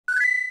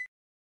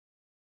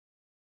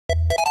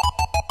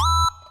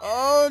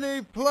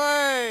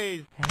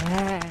OneyPlays!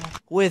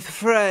 With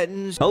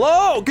friends.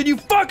 Hello? Can you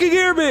fucking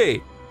hear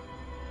me?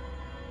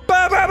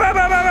 Ba ba ba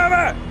ba ba ba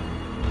ba!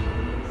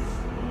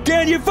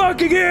 Can you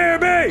fucking hear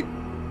me?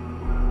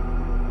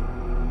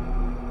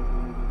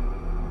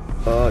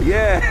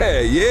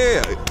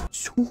 Yeah.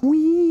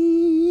 Sweet.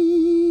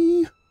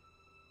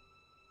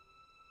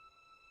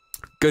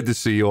 Good to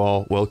see you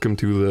all. Welcome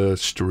to the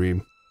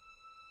stream.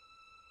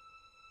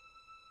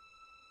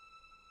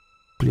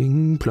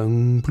 Bling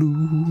plung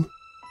blue.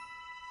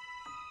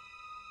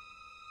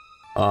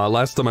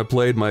 Last time I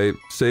played, my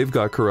save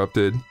got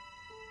corrupted.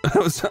 I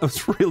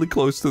was really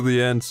close to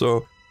the end,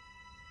 so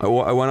I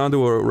went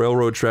onto a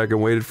railroad track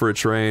and waited for a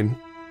train.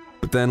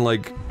 But then,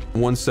 like,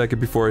 1 second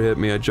before it hit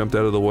me, I jumped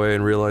out of the way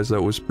and realized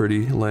that was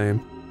pretty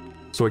lame.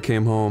 So I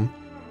came home.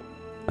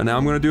 And now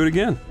I'm gonna do it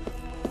again.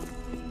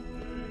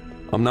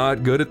 I'm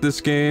not good at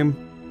this game.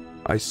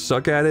 I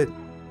suck at it.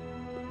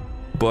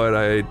 But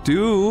I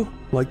do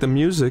like the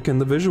music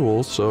and the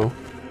visuals, so...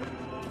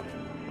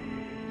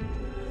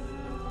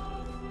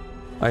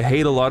 I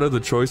hate a lot of the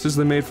choices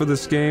they made for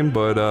this game,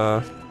 but,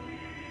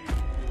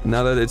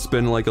 now that it's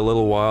been, like, a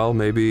little while,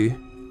 maybe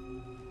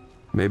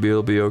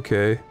it'll be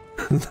okay.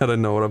 That I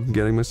know what I'm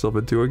getting myself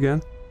into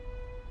again.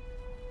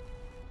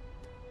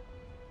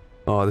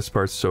 Oh, this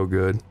part's so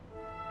good.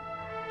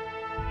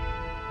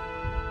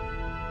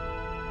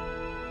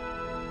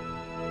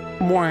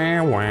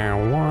 Wah, wah,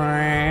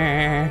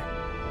 wah.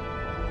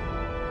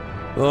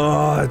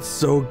 Oh, it's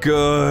so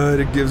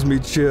good. It gives me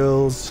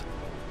chills.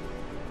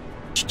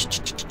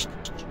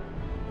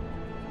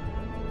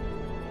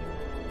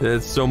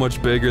 It's so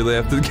much bigger, they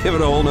have to give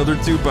it a whole nother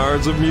 2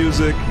 bars of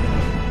music.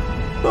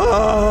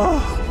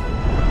 Oh!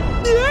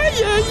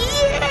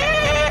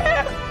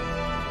 Yeah!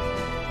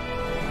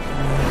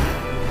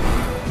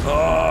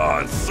 Oh,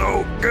 it's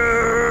so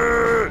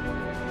good!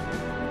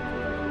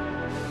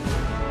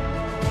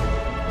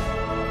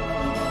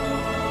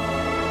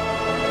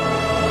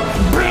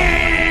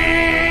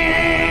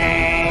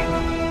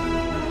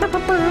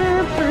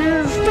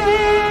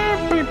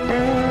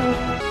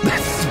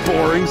 This is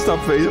boring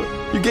stuff.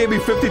 You gave me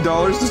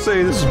 $50 to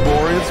say this is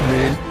boring, it's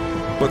mean.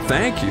 But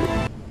thank you.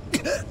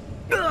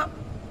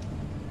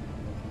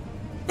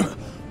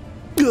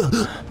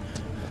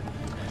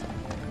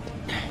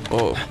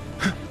 Oh.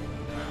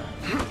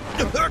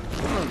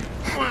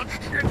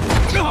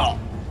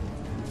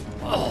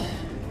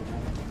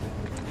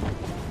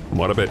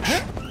 What a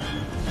bitch.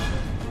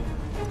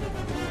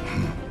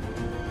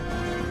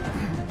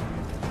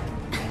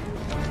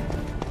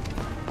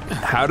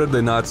 How did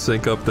they not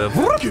sync up that?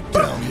 Get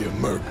down here,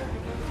 Merc.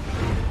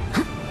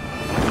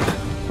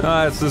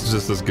 This is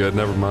just as good,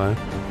 never mind.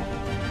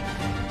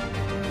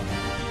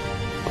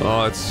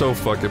 Oh, it's so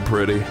fucking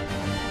pretty.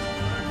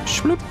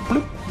 Shloop,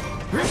 bloop.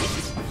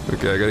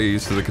 Okay, I gotta get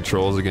used to the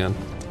controls again.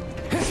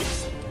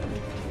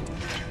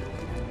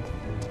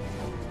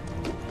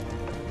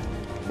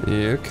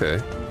 Yeah,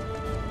 okay.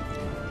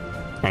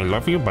 I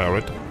love you,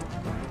 Barrett.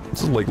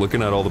 This is like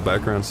looking at all the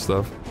background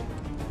stuff.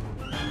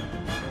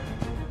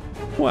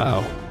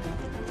 Wow.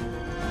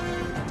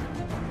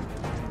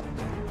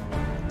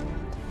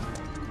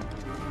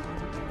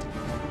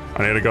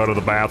 I need to go to the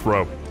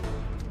bathroom.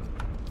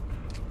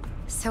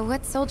 So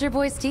what's Soldier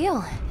Boy's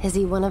deal? Is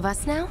he one of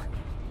us now?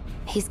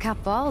 He's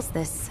got balls,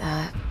 this,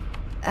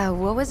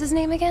 what was his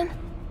name again?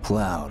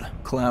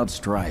 Cloud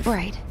Strife.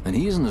 Right. And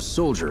he isn't a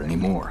soldier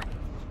anymore.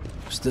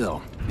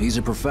 Still, he's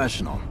a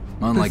professional,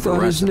 unlike the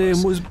rest his of us.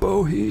 name was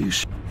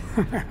Bohish.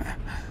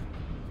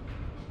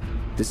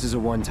 This is a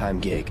one-time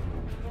gig.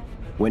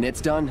 When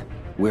it's done,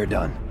 we're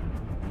done.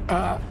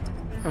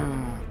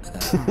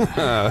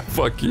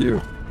 Fuck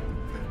you.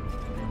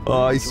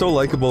 He's so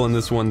likable in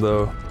this one,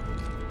 though.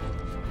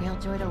 Real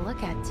joy to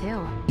look at,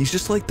 too. He's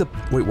just like the...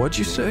 Wait, what'd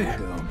you say?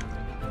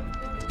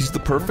 He's the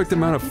perfect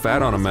amount of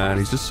fat on a man.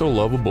 He's just so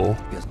lovable.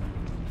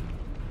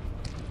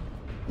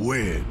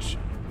 Wedge.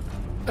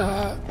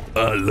 I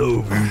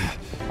love you.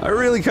 I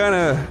really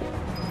kinda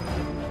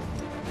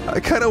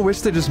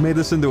wish they just made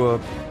this into a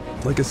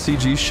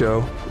CG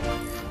show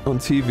on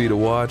TV to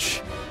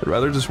watch. I'd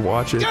rather just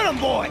watch it. Get him,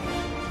 boy!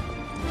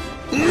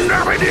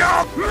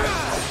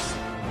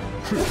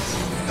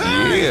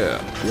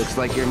 Yeah. Looks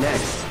like you're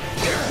next.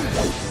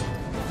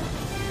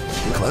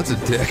 Cloud's a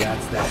dick.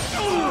 That's that.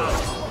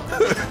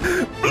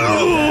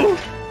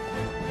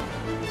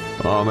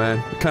 Oh man,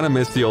 I kinda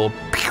missed the old...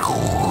 Hey,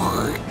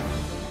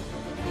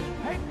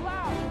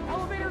 Cloud!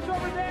 Elevator's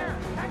over there!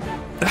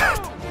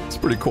 It's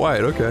pretty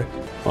quiet, okay.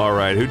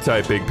 Alright, who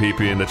typed Big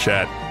Pee-Pee in the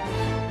chat?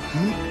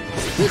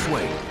 This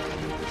way.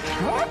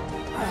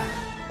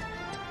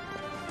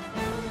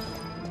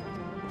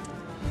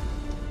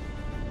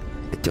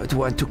 I don't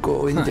want to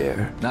go in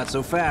there. Not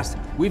so fast.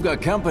 We've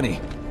got company.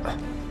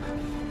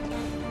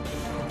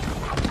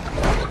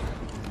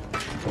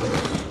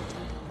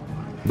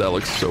 That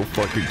looks so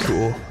fucking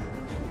cool.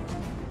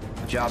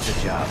 Job's a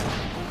job.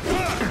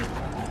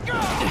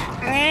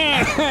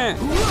 Yeah,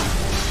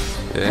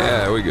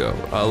 there we go.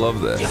 I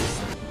love that.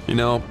 You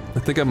know, I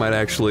think I might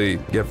actually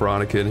get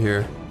Veronica in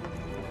here.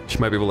 She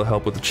might be able to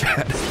help with the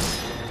chat.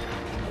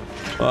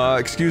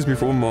 Excuse me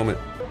for one moment.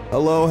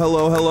 Hello,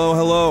 hello, hello,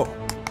 hello.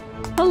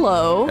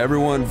 Hello.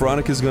 Everyone,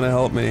 Veronica's gonna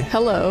help me.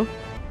 Hello.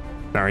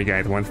 Sorry,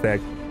 guys. One sec.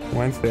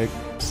 One sec.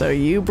 So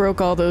you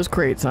broke all those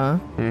crates, huh?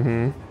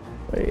 Mm-hmm.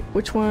 Wait,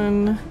 which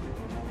one?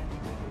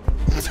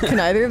 Can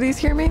either of these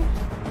hear me?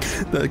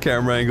 That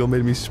camera angle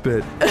made me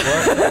spit.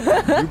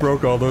 What? You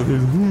broke all those.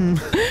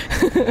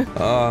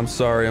 Oh, I'm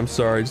sorry.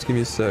 Just give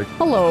me a sec.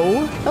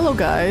 Hello. Hello,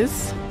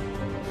 guys.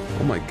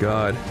 Oh my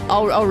god.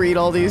 I'll read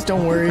all these,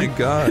 don't worry. Oh my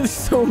god. There's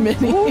so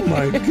many. Oh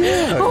my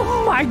god.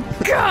 Oh my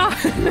god.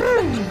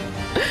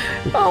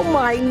 Oh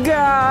my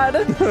god.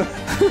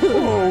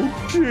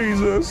 Oh,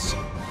 Jesus.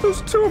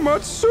 There's too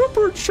much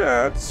super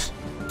chats.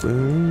 Have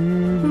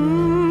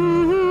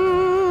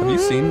you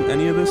seen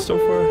any of this so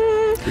far?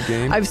 The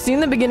game? I've seen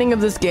the beginning of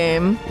this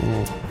game,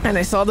 and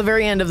I saw the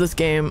very end of this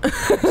game.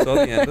 Saw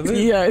the end of it?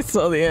 Yeah, I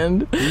saw the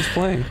end. Who's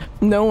playing?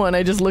 No one,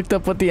 I just looked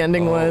up what the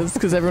ending was,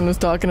 because everyone was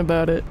talking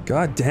about it.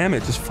 God damn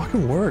it, just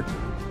fucking work.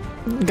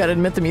 Gotta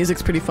admit, the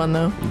music's pretty fun,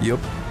 though. Yep.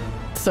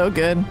 So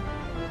good.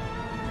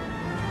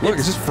 Look,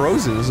 it's just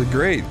frozen. This is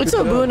great. It's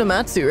Nobu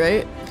Uematsu,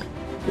 right?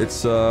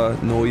 It's,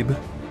 Noib.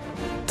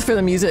 It's for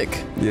the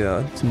music.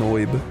 Yeah, it's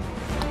Noib.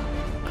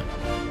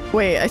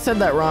 Wait, I said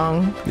that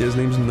wrong. Yeah, his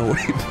name's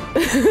Noib.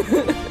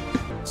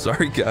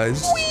 Sorry,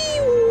 guys.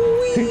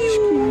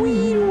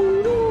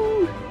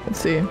 Let's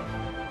see.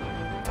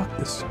 Fuck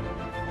this.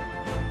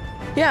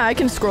 Yeah, I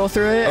can scroll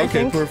through it, I Okay,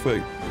 think.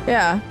 perfect.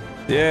 Yeah.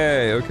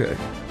 Yay, okay.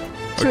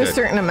 To a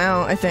certain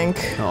amount, I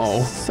think.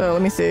 Oh. So,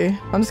 let me see.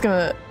 I'm just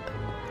gonna...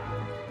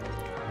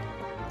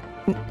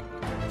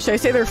 Should I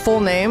say their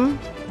full name?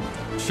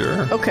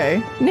 Sure.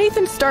 Okay.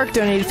 Nathan Stark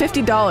donated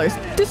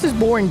 $50. This is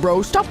boring,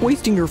 bro. Stop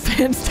wasting your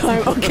fans'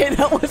 time. Okay,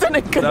 that wasn't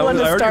a good one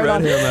to start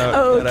on.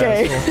 Oh,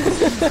 okay.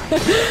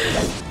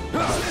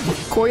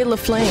 Corey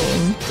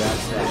LaFlame.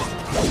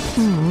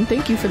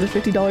 Thank you for the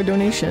 $50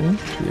 donation.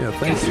 Yeah,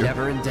 thank you.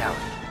 Never in doubt.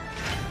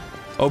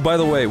 Oh, by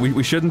the way,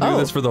 we shouldn't do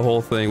this for the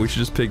whole thing. We should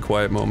just pick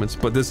quiet moments.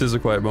 But this is a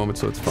quiet moment,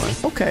 so it's fine.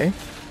 Okay.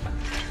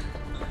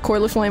 Corey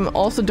LaFlame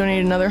also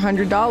donated another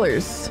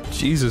 $100.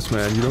 Jesus,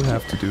 man, you don't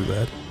have to do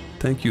that.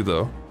 Thank you,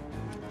 though.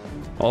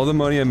 All the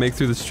money I make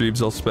through the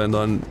streams, I'll spend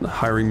on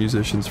hiring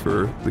musicians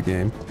for the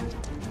game.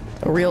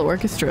 A real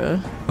orchestra.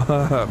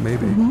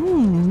 Maybe.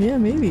 Yeah,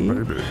 maybe.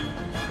 Maybe.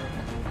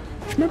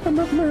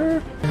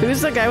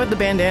 Who's the guy with the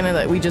bandana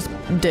that we just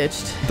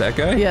ditched? That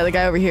guy? Yeah, the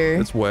guy over here.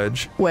 It's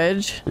Wedge.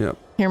 Wedge? Yep.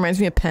 He reminds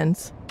me of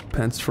Pence.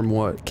 Pence from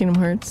what? Kingdom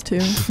Hearts 2.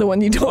 The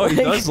one you don't like. Oh,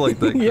 he does like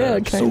that guy. Yeah,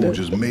 kinda.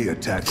 Soldiers may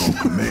attack on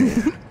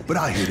command, but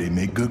I hear they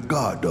make good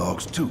guard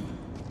dogs too.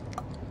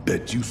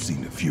 Bet you've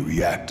seen a few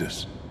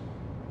reactors.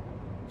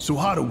 So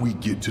how do we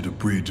get to the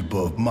bridge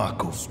above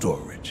Mako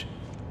storage?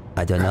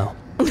 I don't know.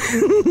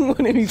 What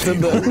did he say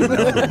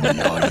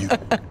that?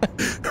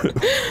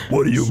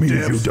 What do you mean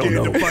you don't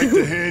know? To fight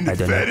the hand I that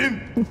don't fed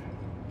him?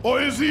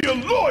 Or is he a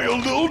loyal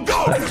little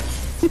dog?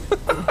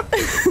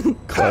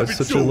 Cloud's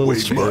such a little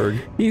slurg.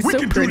 He's we so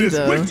can pretty, do this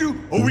though. with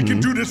you, or we can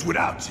do this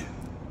without you.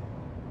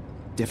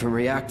 Different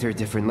reactor,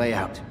 different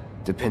layout.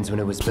 Depends when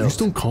it was Please built.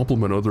 don't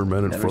compliment other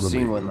men in Never front of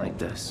seen me. one like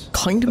this.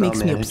 Kinda But makes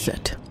I'll me manage.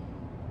 upset.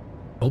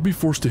 I'll be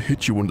forced to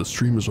hit you when the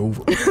stream is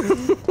over.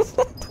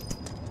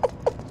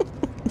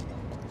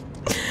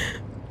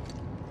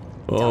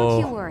 Don't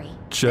you worry.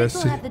 Jesse.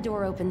 We'll have the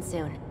door open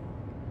soon.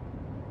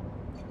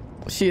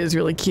 She is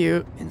really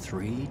cute. In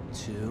 3,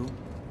 2...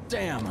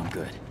 Damn, I'm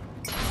good.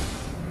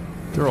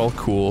 They're all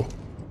cool.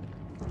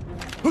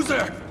 Who's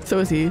there? So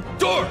is he.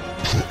 Door!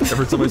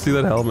 Every time I see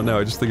that helmet now,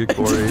 I just think of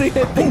Corey. I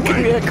think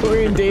yeah,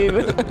 Corey and Dave.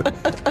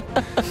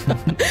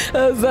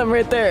 That was them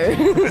right there.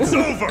 It's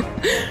over!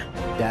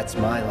 That's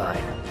my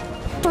line.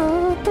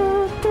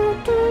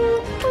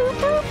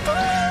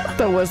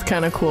 That was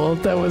kind of cool.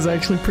 That was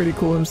actually pretty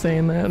cool him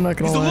saying that. I'm not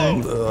gonna lie.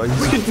 He's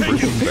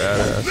freaking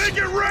badass. Make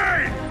it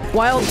rain!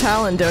 Wild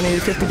Talon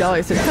donated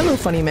 $50. Said, "Hello,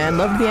 funny man.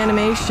 Loved the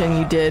animation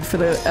you did for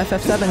the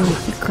FF7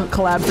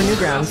 collab for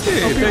Newgrounds.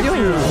 Hey, Hope you're thank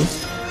doing you. well.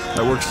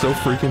 I worked so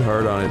freaking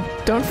hard on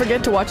it. Don't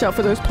forget to watch out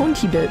for those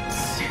punchy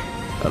bits.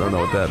 I don't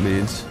know what that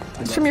means.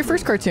 It's from your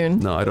first cartoon.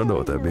 No, I don't know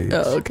what that means.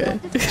 Oh, okay.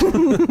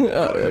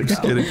 I'm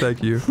just kidding,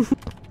 thank you.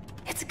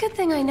 It's a good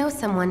thing I know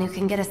someone who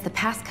can get us the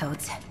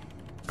passcodes.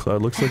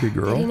 Cloud looks like a I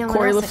didn't girl. know what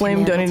Corey else I LaFlame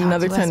could donated talk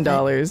another to us, but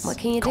 $10. What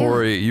can you do?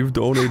 Corey, you've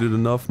donated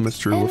enough,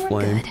 Mr. And we're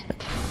LaFlame.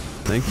 good.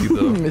 Thank you,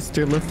 though.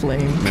 Mr.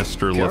 LaFlame.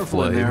 Mr.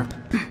 Careful in LaFlame. there.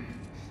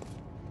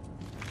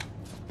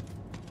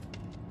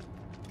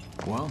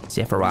 Well,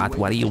 Sephiroth,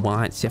 what do you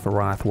want?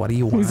 Sephiroth, what do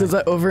you He want? says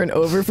that over and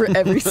over for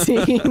every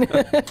scene.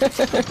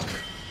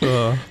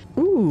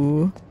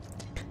 Ooh.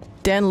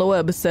 Dan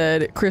Loeb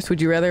said, "Chris,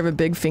 would you rather have a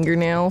big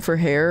fingernail for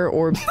hair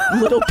or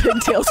little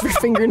pigtails for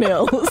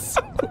fingernails?"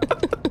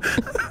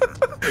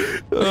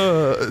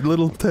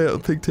 Little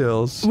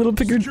pigtails. Little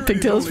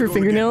pigtails for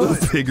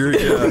fingernails? Bigger,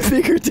 yeah.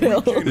 Bigger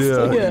tails.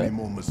 Yeah.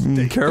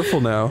 Yeah.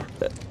 Careful now.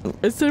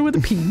 I said it with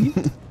a P.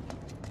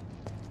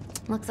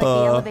 Looks like the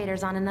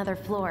elevator's on another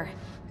floor.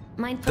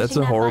 Mind pushing That's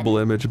a that horrible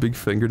button? image. A big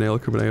fingernail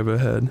coming out of a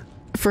head.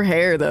 For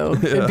hair, though.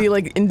 Yeah. It'd be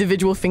like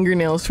individual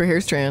fingernails for hair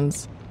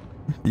strands.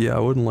 Yeah, I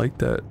wouldn't like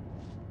that.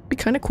 Be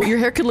kind of cool. Your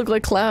hair could look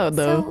like Cloud,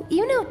 though. So,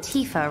 you know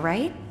Tifa,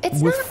 right?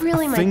 It's With not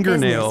really a my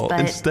fingernail business, but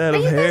instead are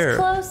of you guys hair.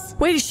 close?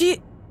 Wait, is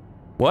she?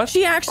 What?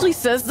 She actually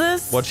says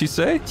this? What'd she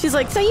say? She's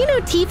like, so you know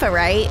Tifa,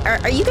 right?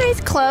 Are you guys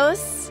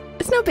close?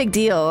 It's no big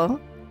deal.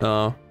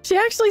 Oh. She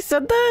actually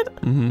said that?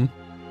 Mm-hmm.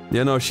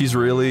 Yeah, no, she's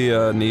really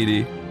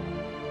needy.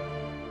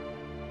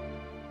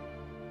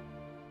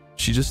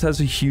 She just has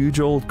a huge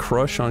old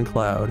crush on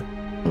Cloud.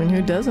 I mean,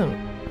 who doesn't?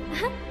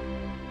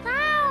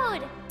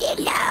 Cloud! Get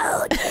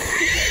loud!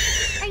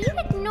 Are you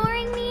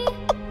ignoring me?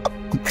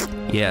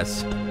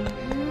 Yes.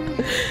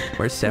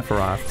 Where's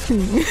Sephiroth?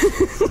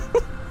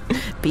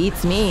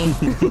 Beats me.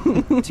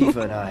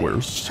 Tifa and I.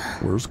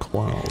 Where's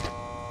Cloud?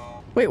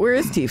 Wait, where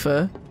is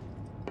Tifa?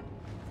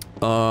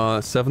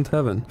 Seventh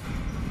Heaven.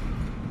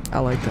 I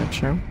like that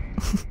show.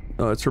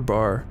 Oh, it's her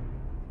bar.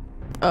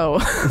 Oh.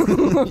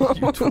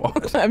 You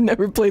twat. I've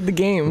never played the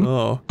game.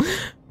 Oh.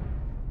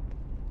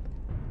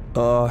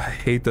 Oh, I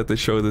hate that they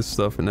show this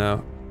stuff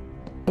now.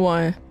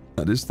 Why?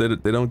 They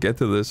don't get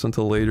to this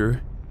until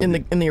later. In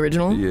the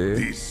original? Yeah.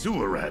 These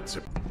sewer rats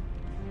are...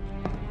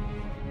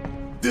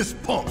 This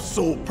pump's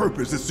sole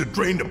purpose is to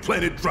drain the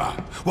planet dry.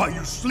 While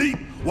you sleep,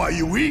 while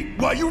you eat,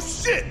 while you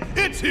shit,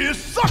 it's here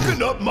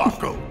sucking up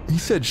Mako. He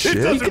said shit?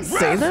 It doesn't You can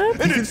say rest, that?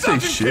 And You can it say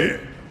doesn't shit?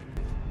 care.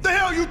 The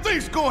hell you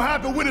think's gonna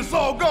happen when it's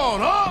all gone,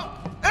 huh?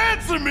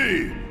 Answer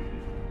me!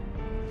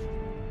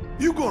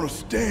 You gonna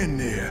stand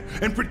there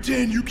and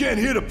pretend you can't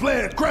hear the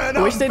planet crying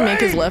out I wish they'd make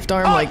his pain? left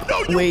arm I like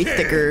know you way can.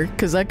 thicker,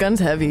 because that gun's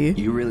heavy.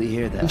 You really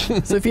hear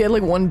that? So if he had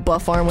like one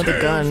buff arm with a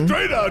Damn gun,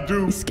 straight I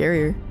do. it's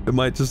scarier. It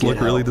might just look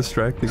Get really out.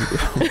 distracting.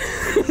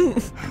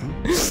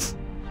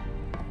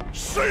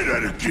 Say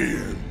that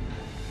again.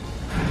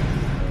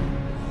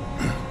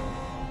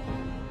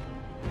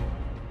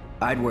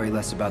 I'd worry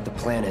less about the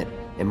planet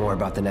and more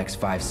about the next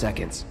 5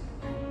 seconds.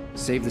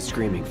 Save the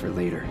screaming for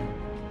later.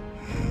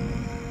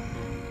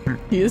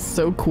 He is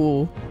so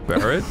cool.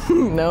 Barrett?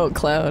 No,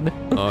 Cloud.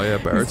 Oh yeah,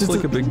 Barrett's just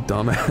like a- a big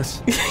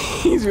dumbass.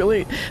 He's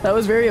really... That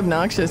was very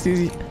obnoxious.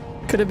 He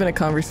could have been a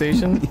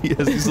conversation. He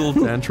has these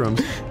little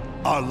tantrums.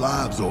 Our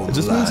lives are on It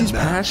just the means line he's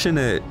now.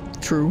 passionate.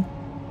 True.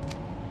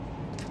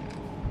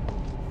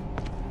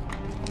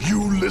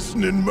 You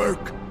listening,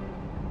 Merc?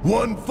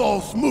 One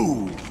false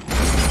move.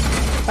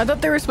 I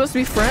thought they were supposed to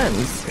be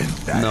friends. And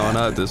that No, not at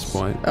happens. this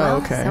point. Oh, Well,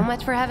 okay. So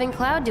much for having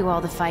Cloud do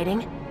all the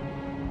fighting.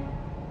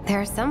 There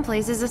are some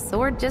places a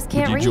sword just Would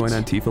can't you reach. join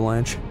Antifa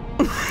Lanch?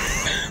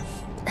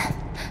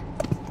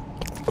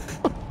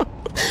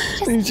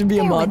 Just There should be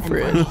a bear mod with for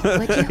him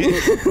it. me,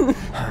 would you?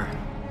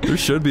 There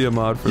should be a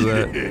mod for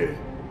that. Yeah.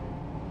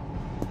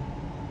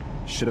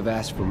 Should have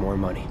asked for more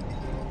money.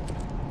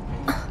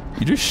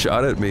 You just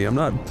shot at me. I'm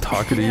not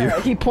talking to you.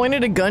 He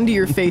pointed a gun to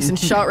your face and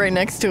shot right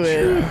next to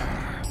it.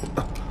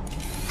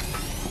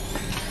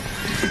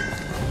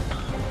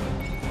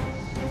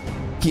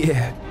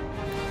 Yeah.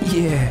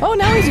 Yeah. Oh,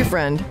 now he's your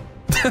friend.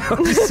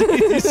 You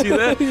see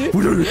that?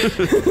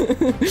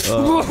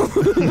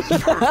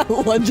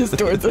 Lunges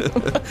towards him.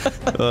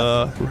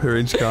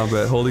 Range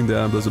combat. Holding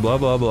down does a blah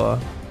blah blah.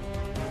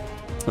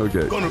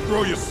 Okay. Gonna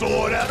throw your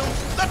sword at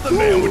him? Let the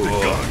man with the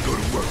gun go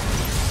to work.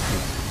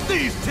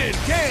 These tin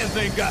cans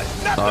ain't got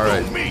nothing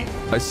Alright. on me.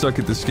 I suck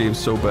at this game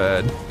so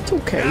bad. It's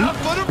okay. Not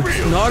for the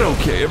real. Not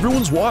okay.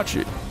 Everyone's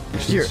watching.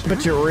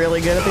 But you're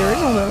really good at the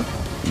original, though.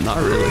 Not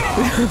really.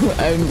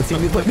 I haven't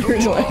seen you play the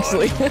original,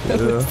 actually.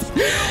 Yeah.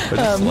 I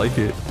just like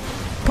it.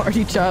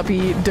 Party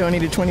Choppy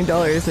donated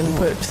 $20 and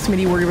put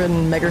Smitty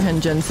Werben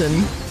Megerhen Jensen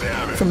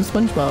from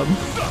SpongeBob.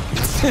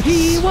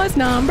 He was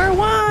number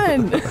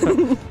 1!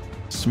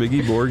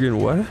 Smiggy Borgin,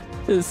 what?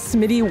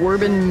 Smitty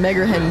Werben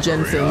Megerhen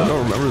Jensen. I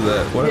don't remember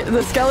that. What?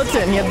 The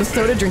skeleton, he had the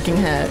soda drinking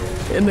hat.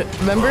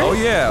 Remember? Oh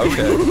yeah,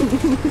 okay.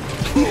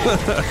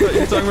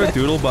 You're talking about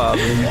Doodle Bob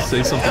and you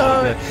say something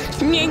like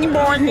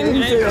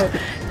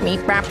that.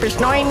 Meat Baptist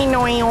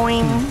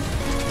 99.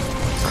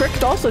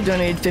 Crick also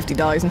donated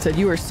 $50 and said,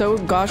 "You are so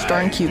gosh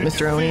darn cute,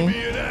 Mr. Oney."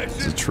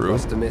 Is it true?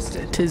 Must have missed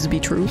it. Tis be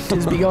true.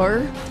 Tis be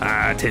gar.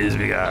 Ah, tis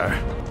begar.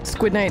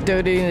 Squid Knight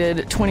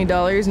donated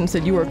 $20 and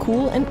said, "You are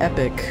cool and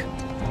epic."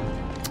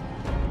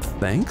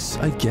 Thanks,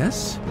 I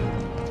guess?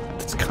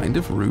 That's kind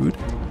of rude.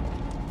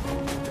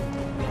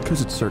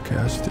 Because it's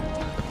sarcastic.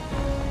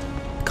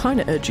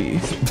 Kinda edgy.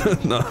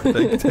 No,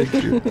 thank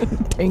you.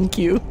 Thank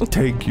you.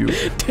 Thank you.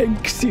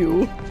 Thanks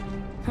you.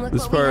 Look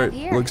This what we part have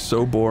here. looks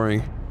so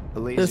boring. The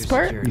laser This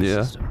part? security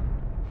Yeah. system.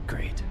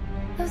 Great.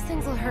 Those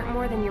things will hurt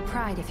more than your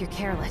pride if you're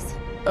careless.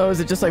 Oh, is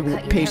it just like Cut your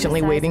hair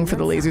patiently to size waiting and for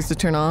the then lasers to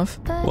turn off?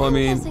 But Well, I I'm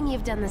mean, guessing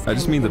you've done this I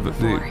just kind mean of the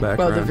thing before.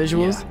 background. Well, the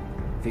visuals?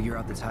 Yeah. Figure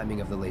out the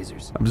timing of the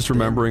lasers. I'm just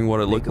remembering what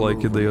it Make looked a like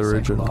move in the when you cycle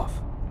original.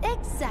 off.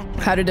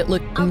 Exactly. How did it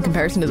look in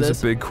comparison to There's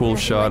this? a big cool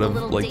Nothing shot like a of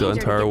little like the danger to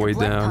entire get the way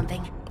blood down.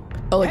 pumping.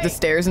 Oh, like the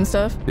stairs and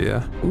stuff?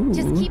 Yeah.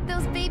 Just Ooh. keep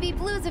those baby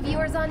blues of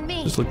yours on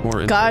me. Just look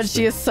more interesting. God,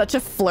 she is such a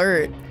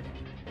flirt.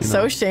 You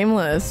So know.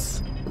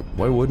 shameless.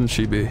 Why wouldn't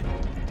she be?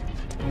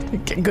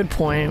 Good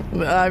point.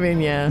 I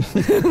mean, yeah.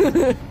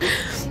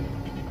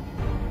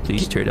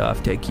 Please turn it off.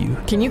 Thank you.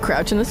 Can you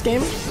crouch in this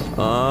game?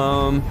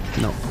 No.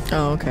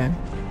 Oh, okay.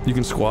 You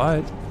can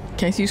squat.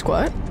 Can I see you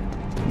squat?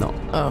 No.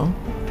 Oh.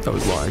 I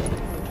was lying.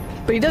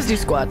 But he does do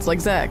squats, like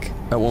Zach.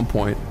 At one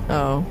point.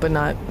 Oh, but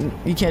not...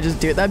 You can't just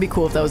do it. That'd be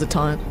cool if that was a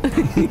taunt.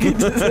 You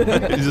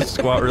just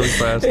squat really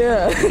fast.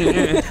 Yeah.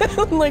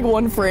 Like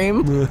 1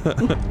 frame.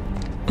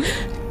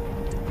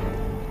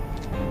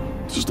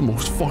 It's just the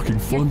most fucking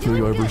fun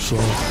thing I ever saw.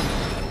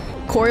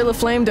 Corey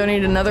LaFlame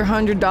donated another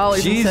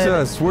 $100 Jesus,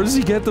 and said... where does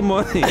he get the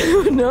money?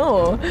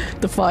 No.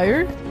 The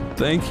fire?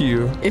 Thank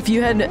you. If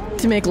you had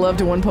to make love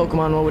to one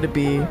Pokemon, what would it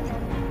be?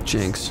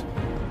 Jinx.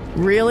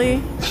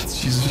 Really?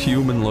 She's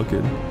human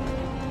looking.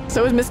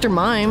 So is Mr.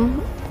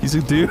 Mime. He's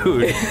a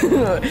dude.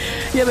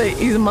 Yeah, but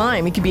he's a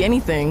mime. He could be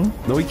anything.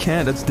 No, he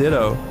can't. That's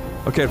Ditto.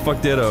 Okay,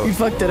 fuck Ditto. You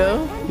fuck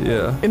Ditto?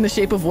 Yeah. In the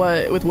shape of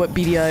what? With what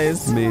beady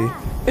eyes? Me. In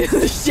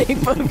the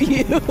shape of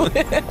you.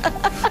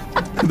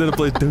 And then it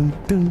plays dun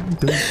dun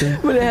dun dun.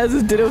 But it has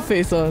his Ditto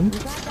face on.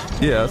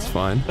 Yeah, that's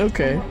fine.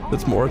 Okay.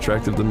 That's more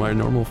attractive than my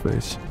normal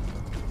face.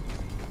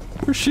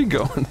 Where's she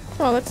going?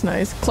 Oh, that's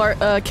nice.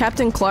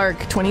 Captain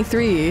Clark,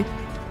 23,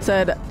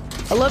 said,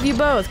 I love you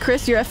both.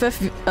 Chris, your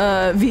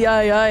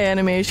FFvii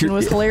animation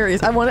was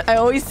hilarious. I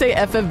always say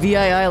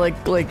FFvii like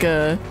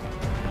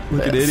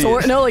Look at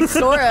idiot. like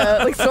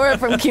Sora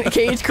from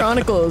Cage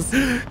Chronicles.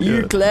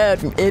 You're Cloud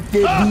from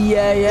FFvii.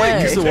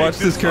 I used to watch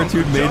this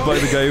cartoon made by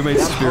the guy who made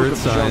Spirit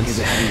Science.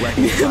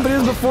 But it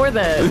was before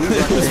that. It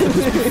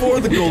was before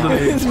the golden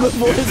age. It's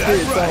before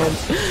Spirit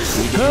Science.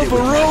 Help a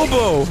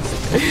Robo!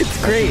 It's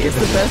great. It's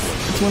the best.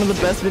 It's one of the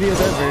best videos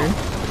ever.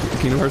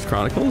 Kingdom Hearts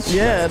Chronicles?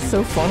 Yeah, it's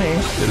so funny.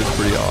 It is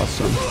pretty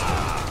awesome.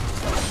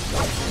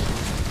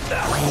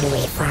 Where do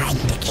we find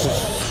the key?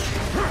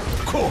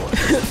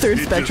 Third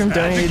Spectrum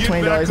donated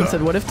 $20 and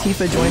said, what if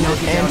Tifa joined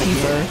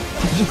Antifa?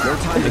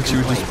 And she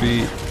would just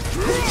be...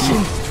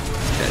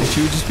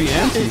 She would just be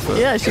Antifa.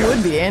 Yeah, she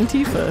would be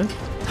Antifa.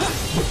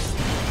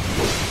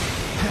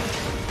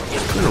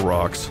 Kind of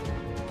rocks.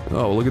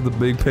 Oh, look at the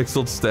big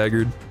pixeled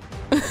staggered.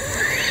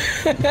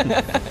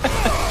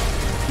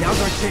 Now's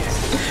our chance.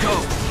 Go.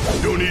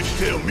 Don't need to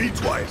tell me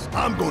twice.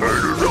 I'm gonna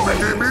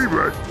do me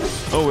right.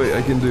 Oh wait,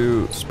 I can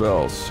do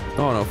spells.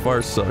 Oh no,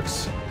 fire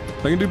sucks.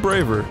 I can do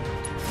braver.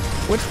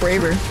 What's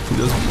braver? He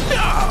does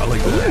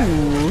like that.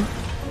 Ooh.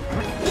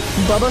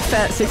 Bubba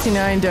Fett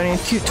 69 donated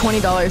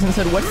 $20 and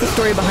said, what's the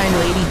story behind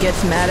Lady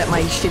Gets Mad at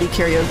My Shitty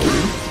Karaoke?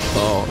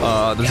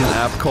 Oh, there's an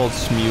app called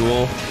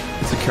Smule.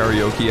 It's a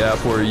karaoke app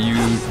where you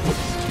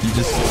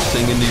just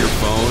sing into your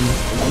phone,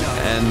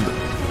 and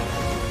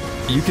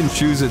you can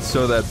choose it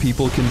so that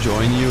people can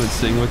join you and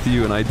sing with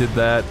you, and I did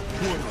that.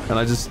 And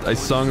I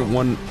sung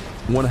one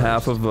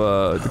half of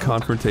the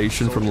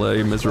confrontation from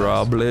Les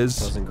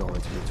Miserables,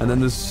 and then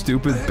this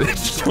stupid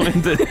bitch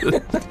joined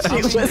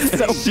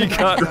it. She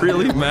got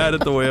really mad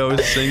at the way I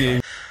was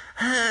singing.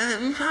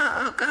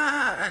 Oh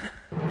God.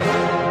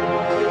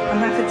 I'm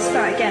gonna have to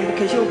start again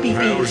because your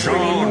BB is really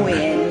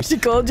annoying. She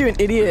called you an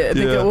idiot, I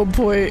think, at one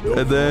point.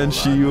 And then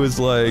she was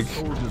like,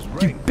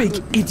 you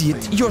big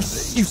idiot, you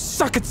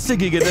suck at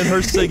singing, and then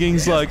her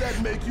singing's like,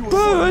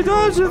 oh, I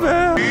don't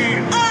know.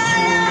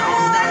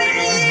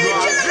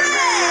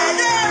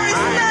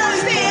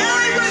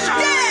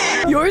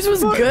 Yours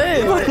was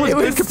good. It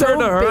was good so compared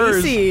to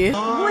hers. bassy.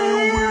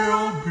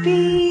 We'll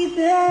be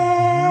there.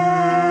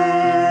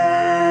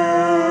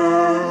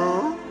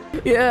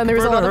 Yeah, and there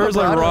was a lot of hers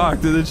like vibrato.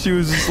 rocked, and then she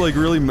was just like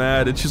really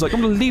mad, and she's like,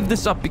 I'm gonna leave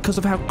this up because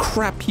of how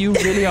crap you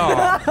really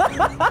are.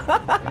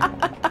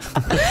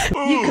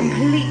 You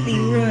completely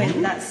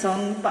ruined that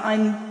song, but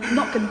I'm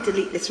not going to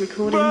delete this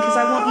recording because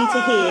I want you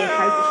to hear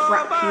how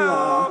crap you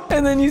are.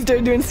 And then you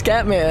started doing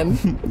Scatman.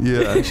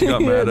 Yeah, she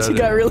got mad at She it.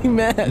 got really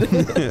mad.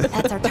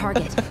 That's our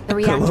target. The I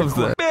reactor love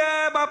core. that.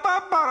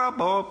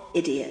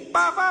 Idiot.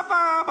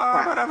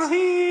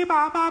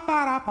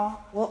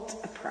 What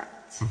a prat.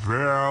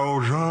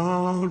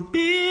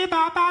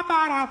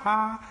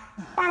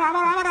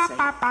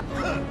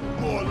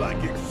 More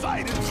like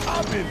excited.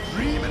 I've been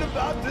dreaming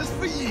about this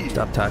for years.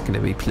 Stop talking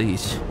to me,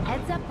 please.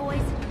 Heads up,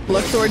 boys.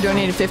 Luxor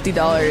donated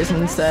 $50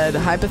 and said,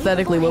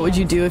 hypothetically, what would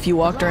you do if you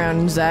walked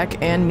around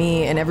Zach and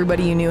me and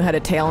everybody you knew had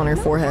a tail on her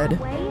forehead?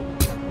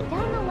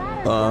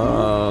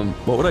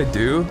 What would I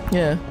do?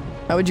 Yeah.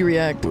 How would you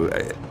react?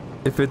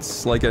 If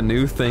it's like a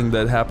new thing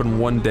that happened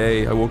one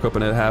day, I woke up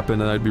and it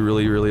happened, and I'd be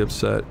really, really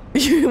upset.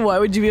 Why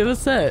would you be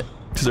upset?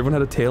 Because everyone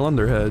had a tail on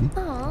their head.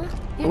 Aw,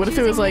 What if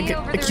it was like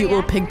a cute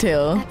little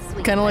pigtail?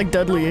 Kind of like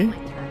Dudley.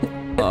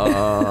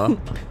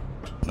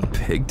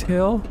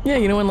 Pigtail? Yeah,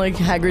 you know when like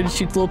Hagrid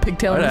shoots a little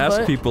pigtail in I'd his ask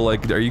butt? people,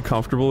 like, are you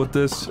comfortable with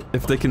this?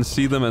 If they can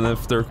see them and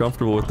if they're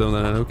comfortable with them,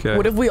 then okay.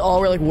 What if we all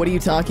were like, what are you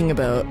talking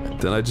about?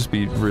 Then I'd just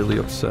be really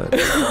upset.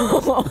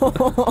 Aww.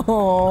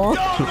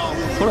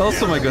 What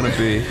else am I gonna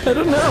be? I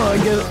don't know, I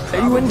guess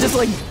you wouldn't just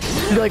like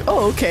be like,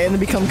 oh okay, and then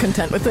become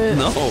content with it?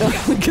 No.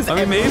 I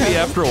mean, maybe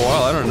after a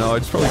while, I don't know,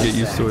 I'd just probably get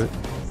used to it. I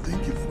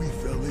think if we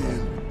fell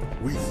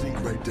in, we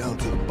sink right down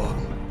to the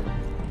bottom.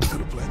 To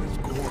the planet's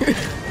core.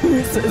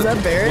 Is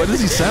that Barrett? What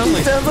does he sound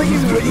like? He sounds like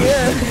he's,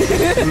 yeah.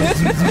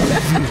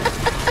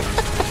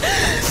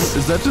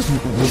 Was that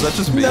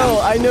just me? No,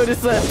 I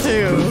noticed that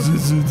too.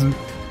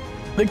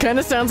 It kind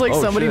of sounds like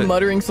somebody shit.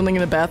 muttering something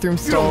in a bathroom You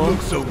stall. don't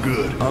look so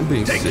good. I'm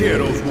being Take sick. care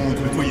of those wounds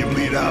before you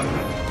bleed out.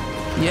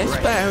 Yes,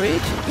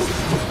 Barrett.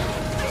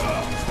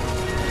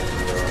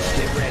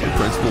 The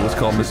principal was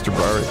called Mr.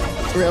 Barrett.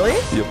 Really?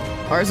 Yep.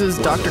 Ours is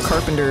Dr.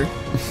 Carpenter.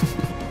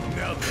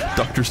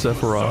 Dr.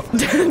 Sephiroth.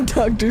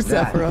 Dr.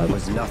 Sephiroth.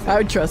 was nothing. I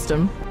would trust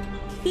him.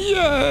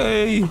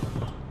 Yay!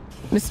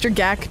 Mr.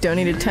 Gak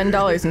donated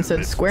 $10 and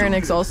said Square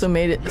Enix also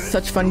made it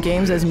such fun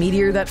games as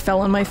Meteor That Fell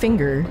on My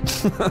Finger.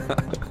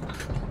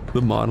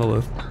 The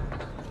monolith.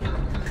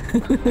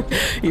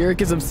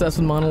 Eric is obsessed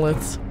with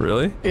monoliths.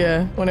 Really?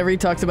 Yeah, whenever he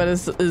talks about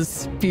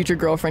his future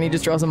girlfriend, he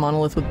just draws a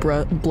monolith with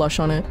blush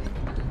on it.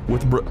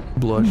 With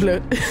blush.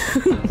 Blut.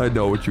 I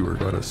know what you were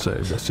gonna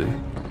say, Jesse.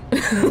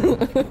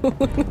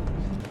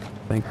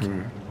 Thank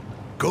you.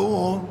 Go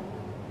on.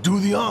 Do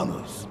the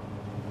honors.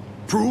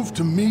 Prove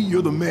to me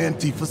you're the man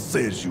Tifa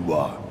says you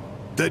are.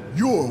 That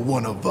you're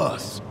one of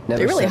us. Never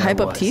They really said I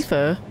hype up was.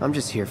 Tifa. I'm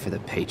just here for the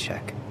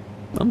paycheck.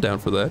 I'm down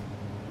for that.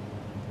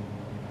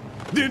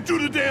 Then do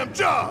the damn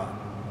job.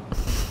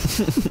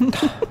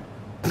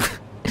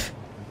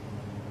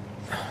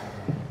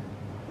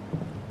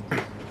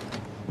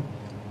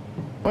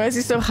 Why is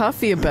he so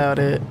huffy about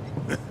it?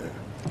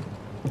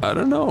 I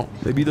don't know.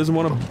 Maybe he doesn't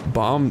want to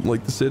bomb,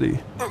 like, the city.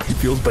 He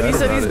feels bad But he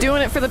said about he's it.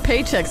 doing it for the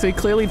paycheck, so he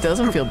clearly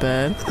doesn't feel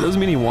bad. It doesn't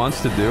mean he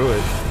wants to do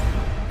it.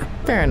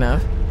 Fair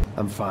enough.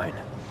 I'm fine.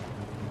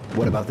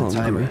 What about the Oh,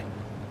 timer? okay.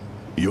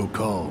 Your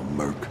call,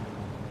 Merc.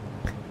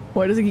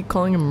 Why does he keep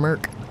calling him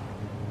Merc?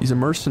 He's a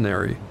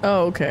mercenary.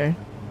 Oh, okay.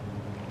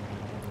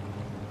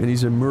 And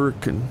he's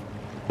American.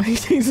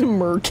 He's a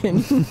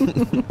merkin.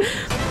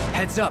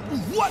 Heads up.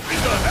 What in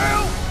the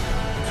hell?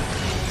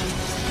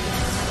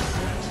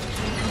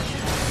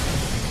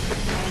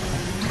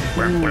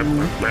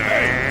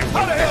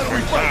 How the hell do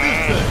we fight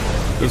these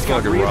things? This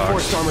fucking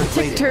Reinforced rocks. armor Tick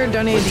plating. Turd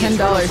donated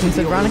 $10 and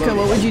said, Veronica,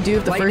 what would you do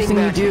if the first thing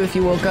you do if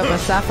you woke up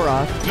as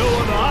Sephiroth? No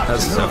other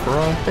That's option.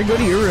 Sephiroth? Or go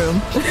to your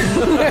room.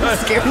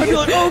 Scare me.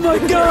 like, oh my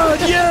god,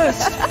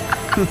 yes!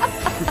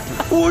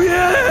 Oh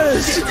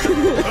yes!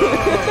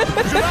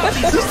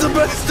 This is the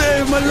best day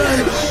of my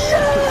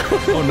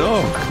life! Oh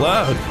no,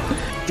 Cloud.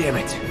 Damn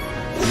it.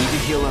 Need to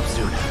heal up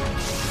soon.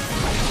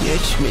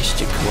 Yes,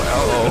 Mr.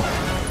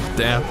 Oh,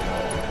 damn.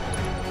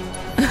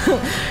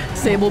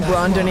 Sable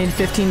Braun donated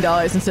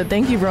 $15 and said,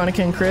 thank you,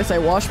 Veronica and Chris. I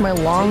washed my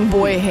long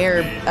boy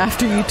hair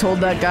after you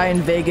told that guy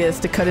in Vegas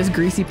to cut his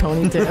greasy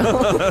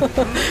ponytail.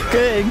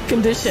 Good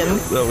condition.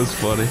 That was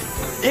funny.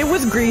 It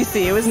was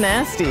greasy. It was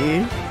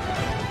nasty.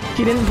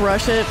 He didn't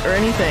brush it or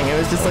anything. It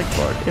was just like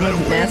in a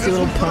nasty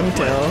little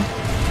ponytail.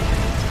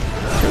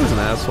 He was an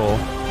asshole.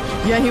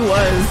 Yeah, he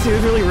was. He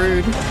was really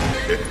rude.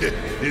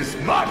 It's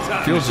my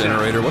time. Field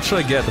generator. What should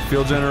I get? The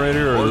field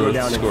generator or Go the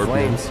down in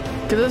scorpion?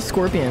 flames. Get a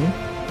scorpion.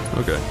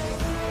 Okay.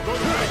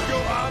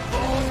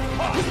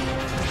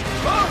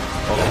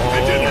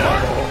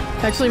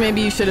 Actually, maybe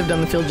you should have done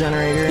the field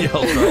generator. Yeah,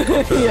 I'll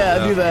try.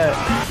 Yeah, do that.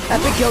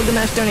 Epic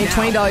Gilgamesh donated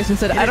 $20 and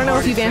said, I don't know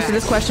if you've answered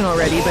this question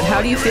already, but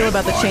how do you feel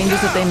about the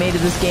changes that they made to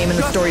this game and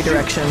the story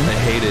direction? I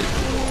hate it.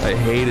 I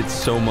hate it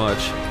so much.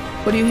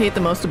 What do you hate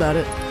the most about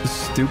it? The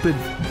stupid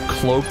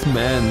cloaked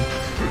men.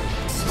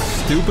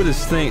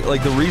 Stupidest thing.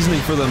 Like, the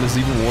reasoning for them is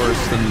even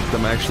worse than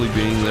them actually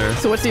being there.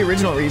 So what's the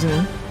original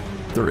reason?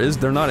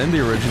 They're not in the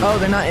original. Oh,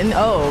 they're not in.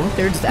 Oh,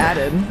 they're just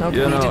added. Okay.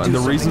 Yeah, no, and the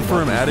reason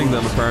for him adding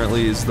them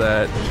apparently is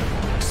that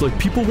it's like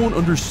people won't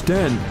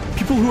understand.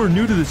 People who are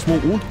new to this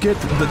won't get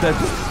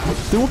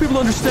that they won't be able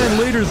to understand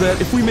later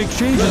that if we make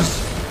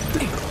changes,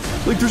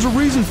 like there's a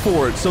reason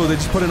for it. So they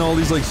just put in all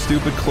these like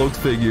stupid cloaked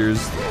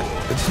figures.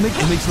 It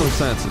makes no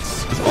sense.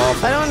 It's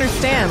awful. I don't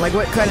understand. Like,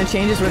 what kind of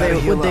changes would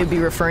they be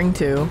referring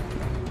to?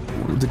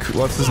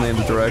 What's his name?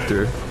 The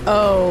director.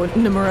 Oh,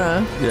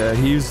 Nomura. Yeah,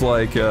 he's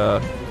like,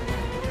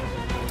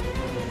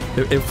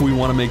 if we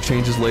want to make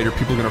changes later,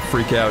 people are gonna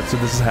freak out, so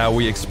this is how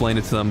we explain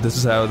it to them. This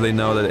is how they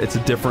know that it's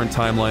a different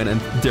timeline and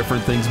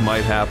different things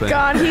might happen.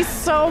 God, he's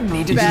so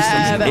He's just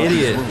bad. an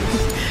idiot.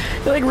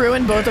 He like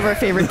ruined both of our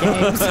favorite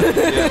games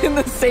in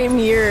the same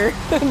year,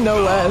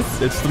 no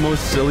less. It's the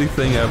most silly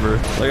thing ever.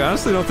 Like, I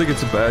honestly don't think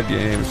it's a bad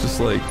game. It's just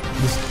like,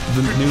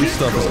 the new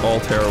stuff is all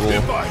terrible.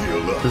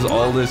 There's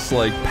all this,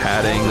 like,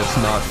 padding that's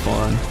not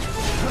fun.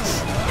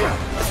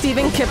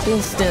 Stephen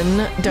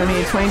Kipleston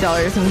donated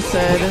 $20 and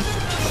said,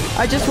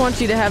 I just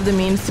want you to have the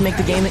means to make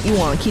the game that you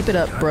want. Keep it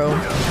up, bro.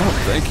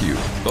 Oh, thank you.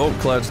 Oh,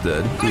 Cloud's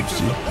dead.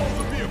 Oopsie.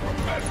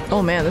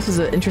 Oh man, this is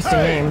an interesting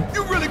name.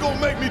 You really gonna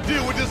make me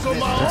deal with this on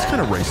my own? That's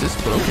kind of racist,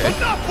 but okay.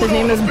 His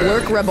name is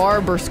Blurk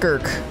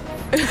Rabarberskirk.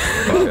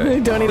 Okay.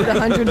 He donated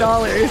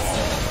 $100.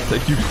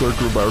 Thank you, Clerk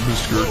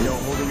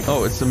Rabarberskirk.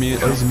 Oh, it's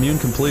immune. I was immune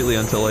completely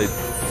until I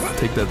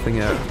take that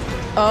thing out.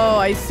 Oh,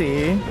 I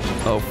see.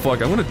 Oh,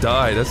 fuck. I'm gonna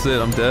die. That's it.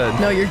 I'm dead.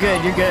 No, you're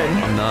good. You're good.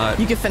 I'm not.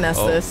 You can finesse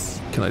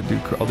this. Can I do?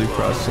 I'll do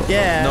cross.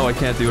 Yeah. No, I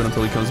can't do it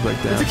until he comes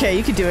back down. It's okay.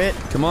 You can do it.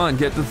 Come on,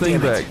 get the thing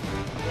back.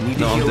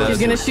 No, I'm dead. He's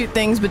gonna shoot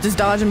things, but just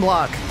dodge and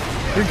block.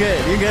 You're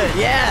good. You're good.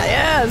 Yeah.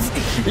 Yes.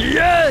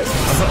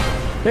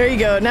 Yes. There you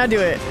go. Now do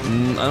it.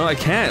 I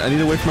can't. I need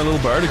to wait for my little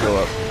bar to go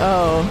up.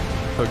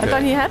 Oh. Okay. I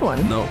thought he had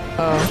one. No.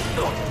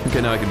 Oh.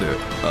 Okay, now I can do it.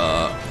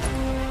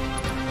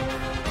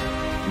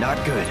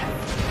 Not good.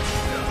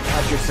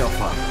 Catch yourself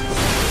up.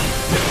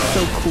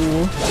 So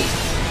cool.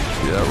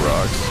 Yeah,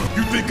 rocks.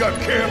 You think I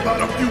care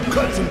about a few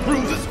cuts and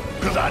bruises?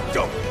 Because I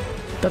don't.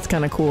 That's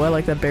kind of cool. I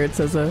like that Baird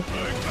says that.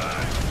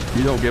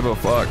 You don't give a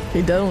fuck.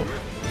 He don't.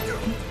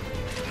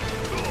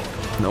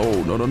 No.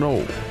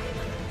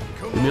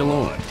 Leave me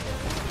alone.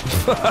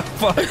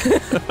 Fuck.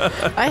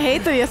 I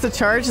hate that he has to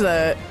charge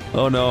that.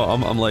 Oh no,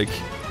 I'm like...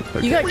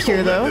 Okay. You got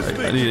cure though.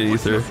 I need an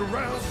ether.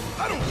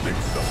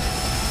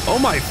 Oh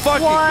my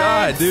fucking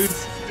god, dude.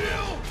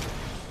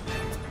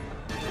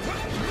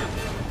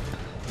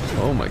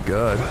 Oh my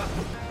god.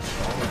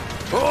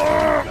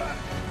 Oh!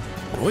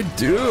 What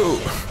do I do?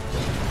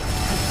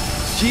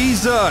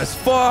 Jesus,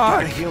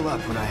 fuck! Gotta heal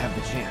up when I have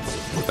the chance.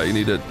 I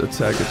need to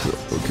attack it.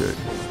 Okay.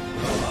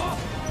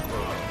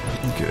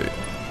 Okay.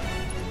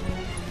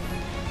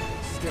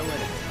 Still in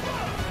it.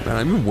 Man,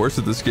 I'm even worse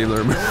at this game than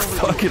I remember.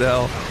 Fucking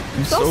hell.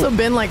 It's also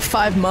been like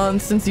 5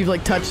 months since you've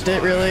like touched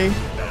it, really.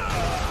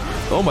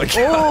 Oh my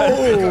god.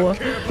 Oh!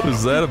 What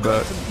is that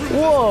about?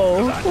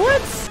 Whoa!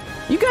 What?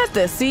 You got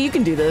this. See, you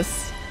can do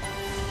this.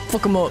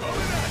 Fuck him up.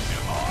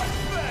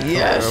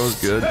 Yes. That was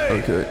good.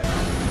 Okay.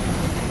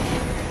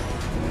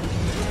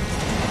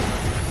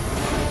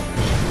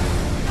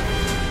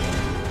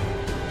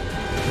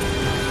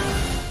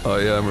 Oh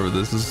yeah, I remember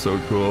this. This is so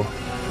cool.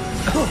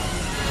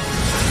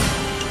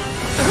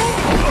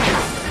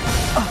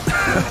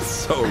 That's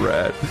so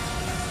rad.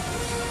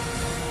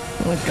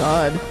 Oh my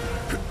god.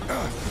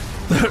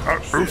 20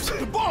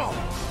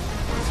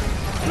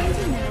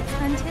 minutes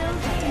until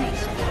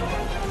detonation.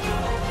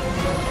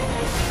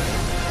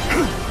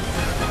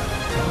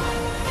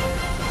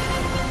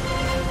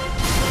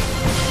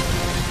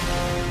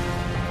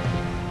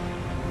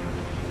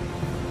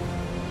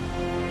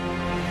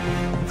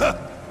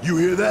 You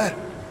hear that?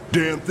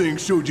 Damn thing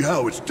showed you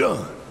how it's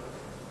done.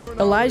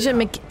 Elijah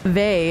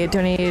McVeigh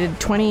donated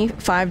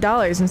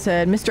 $25 and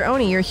said, Mr.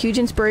 Oney, you're a huge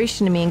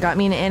inspiration to me and got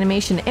me into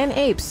animation and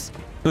apes.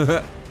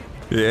 Yeah,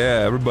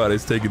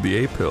 everybody's taking the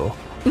ape pill.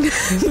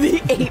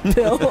 The ape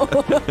pill.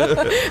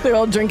 They're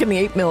all drinking the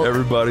ape milk.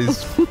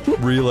 Everybody's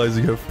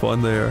realizing how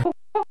fun they are.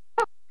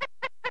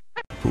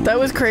 That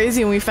was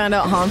crazy, and we found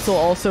out Hansel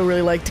also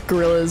really liked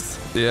gorillas.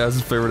 Yeah, it's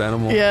his favorite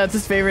animal. Yeah, it's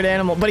his favorite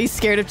animal, but he's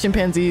scared of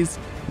chimpanzees.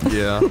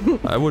 Yeah,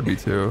 I would be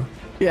too.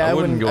 Yeah, I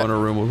wouldn't go in a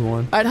room with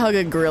one. I'd hug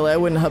a gorilla. I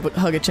wouldn't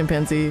hug a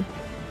chimpanzee.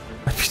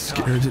 I'd be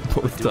scared at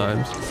both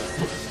times.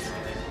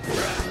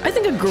 I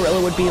think a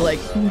gorilla would be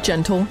like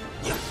gentle.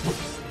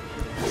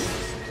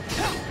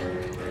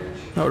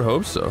 I would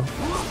hope so.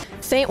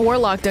 Saint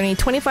Warlock donated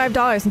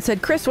 $25 and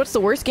said, Chris, what's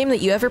the worst game that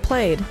you ever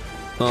played?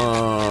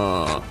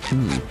 I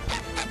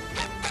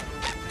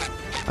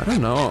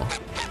don't know.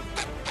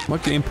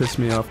 What game pissed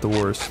me off the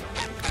worst?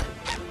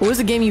 What was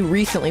a game you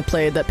recently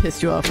played that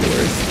pissed you off the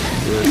worst?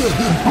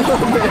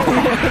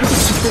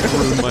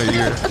 Ruined my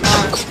ear.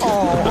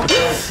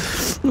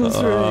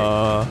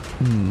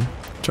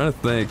 Trying to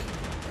think.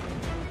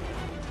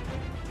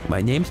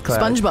 My name's Cloud.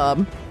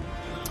 SpongeBob.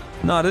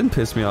 No, it didn't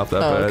piss me off that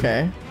bad.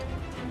 Okay.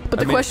 But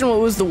the question, what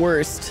was the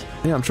worst?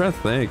 Yeah, I'm trying to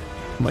think.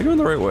 Am I going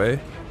the right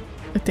way?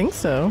 I think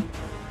so.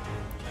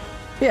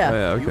 Yeah. Oh,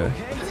 yeah, okay.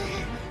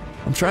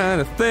 I'm trying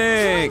to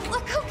think.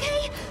 Look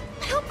okay.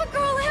 Help a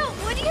girl out,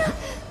 would you?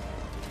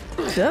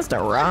 Just a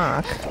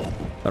rock.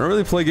 I don't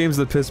really play games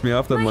that piss me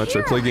off that much.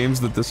 I play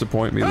games that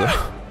disappoint me though.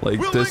 Like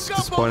this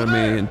disappointed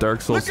me, and Dark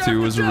Souls 2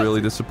 was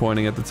really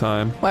disappointing at the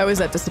time. Why was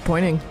that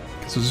disappointing?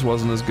 Because it just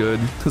wasn't as good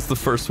as the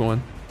first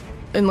one.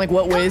 In like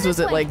what ways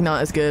was it like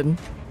not as good?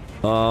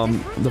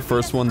 The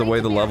first one, the way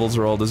the levels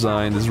are all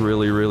designed is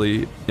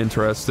really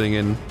interesting,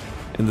 and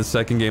in the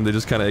second game they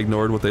just kind of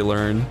ignored what they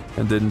learned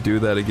and didn't do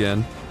that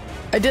again.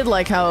 I did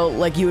like how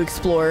like you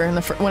explore in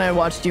the when I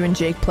watched you and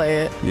Jake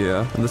play it.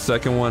 Yeah, and the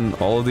second one,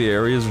 all of the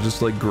areas are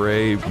just like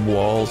gray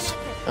walls.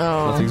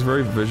 Oh. Nothing's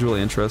very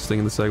visually interesting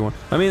in the second one.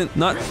 I mean,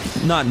 not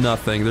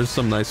nothing. There's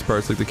some nice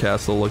parts, like the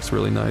castle looks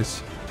really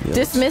nice. Yeah.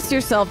 Dismiss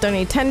Yourself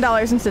donated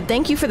 $10 and said,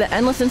 thank you for the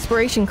endless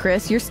inspiration,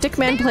 Chris. Your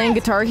Stickman playing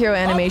Guitar Hero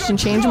animation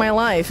changed my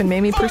life and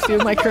made me pursue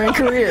my current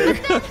career.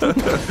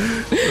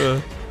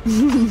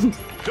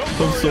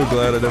 I'm so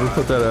glad I never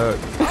put that out.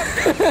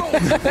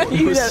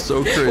 It was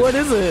so crazy. What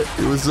is it?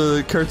 It was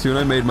a cartoon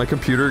I made. My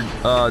computer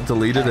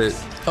deleted it.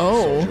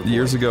 Oh.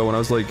 Years ago when I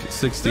was like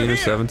 16 or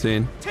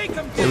 17.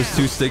 It was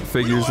two stick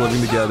figures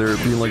living together,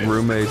 being like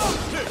roommates.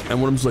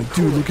 And one of them was like,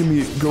 dude, look at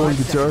me going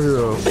Guitar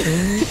Hero.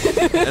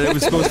 And it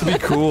was supposed to be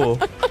cool.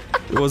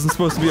 It wasn't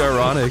supposed to be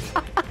ironic.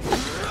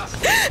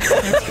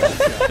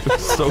 It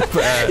was so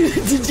bad.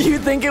 Did you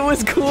think it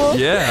was cool?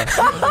 Yeah.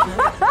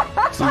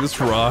 So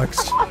this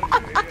rocks.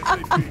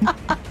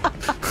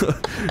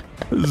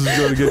 This is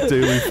gonna get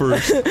daily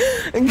first.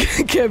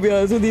 Can't be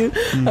honest with you.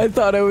 I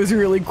thought I was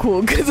really cool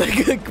because I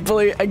could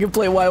play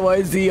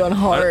YYZ on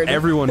hard.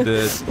 Everyone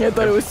did. I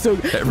thought it was so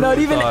not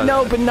even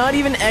but not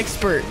even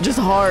expert, just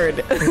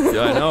hard.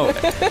 Yeah, I know.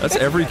 That's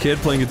every kid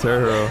playing Guitar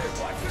Hero.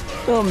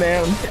 Oh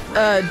man.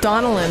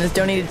 Donalyn has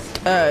donated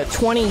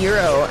 20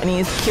 euro, and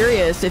he's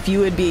curious if you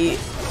would be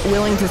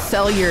willing to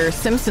sell your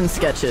Simpson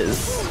sketches.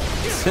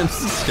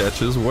 Simpson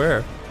sketches?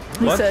 Where?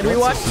 He said, we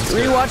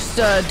watched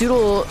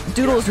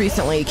Doodles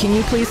recently. Can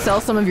you please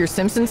sell some of your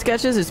Simpson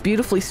sketches? It's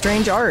beautifully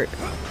strange art.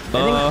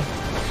 No,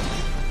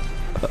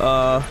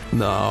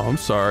 I'm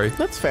sorry.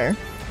 That's fair.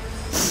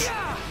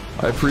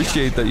 I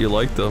appreciate that you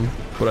like them,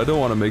 but I don't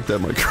want to make that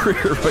my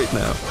career right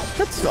now.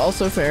 That's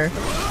also fair.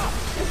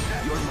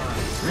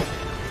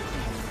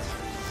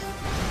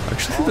 I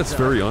actually think that's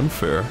very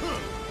unfair.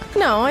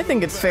 No, I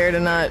think it's fair to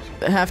not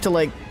have to,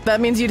 like... That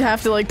means you'd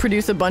have to, like,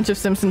 produce a bunch of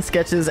Simpson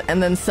sketches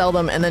and then sell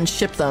them and then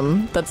ship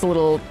them. That's a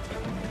little...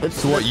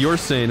 So what you're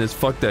saying is,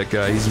 fuck that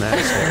guy, he's an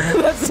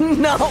asshole. That's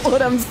not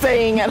what I'm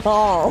saying at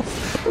all.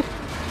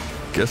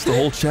 Guess the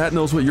whole chat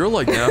knows what you're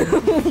like now.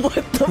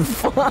 What the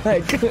fuck?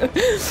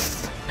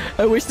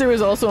 I wish there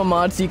was also a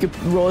mod so you could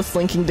roll a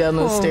slinking down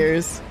those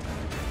stairs.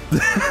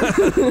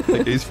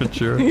 Like Ace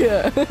Ventura.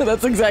 Yeah,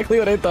 that's exactly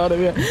what I thought of,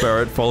 yeah.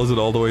 Barrett follows it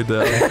all the way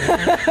down.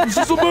 This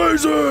is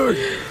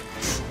amazing!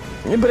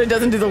 But it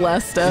doesn't do the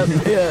last step,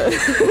 yeah.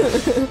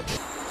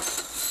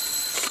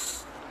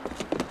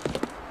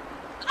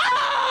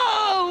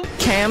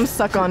 Cam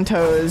Suck on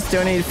Toes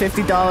donated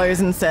 $50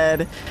 and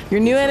said,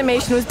 your new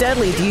animation was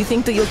deadly. Do you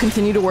think that you'll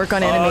continue to work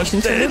on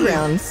animations for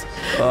Newgrounds?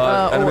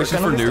 Animation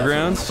for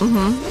Newgrounds?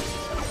 Mm-hmm.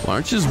 Why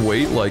don't you just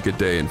wait like a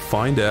day and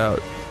find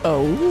out?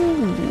 Oh.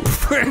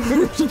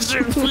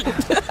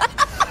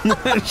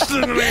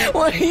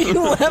 Why do you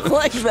laugh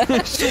like that?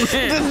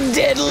 The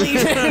deadly.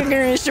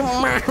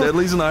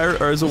 Deadly's an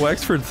is a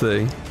Wexford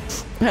thing.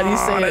 How do you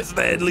say that's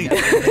deadly.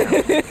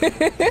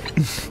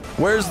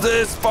 Where's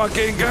this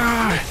fucking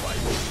guy?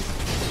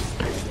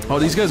 Oh,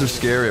 these guys are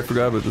scary. I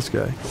forgot about this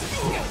guy.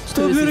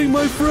 Stop hitting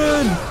my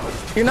friend!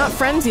 You're not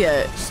friends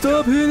yet.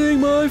 Stop hitting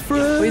my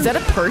friend! Wait, is that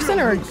a person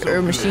or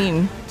a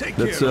machine?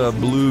 That's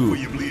blue.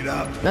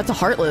 That's a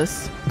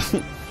Heartless.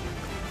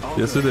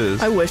 Yes, it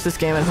is. I wish this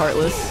game had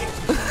Heartless.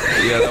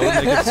 Yeah, that would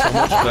make it so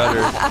much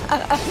better.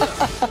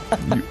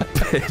 You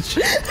bitch.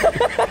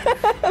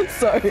 I'm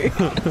sorry.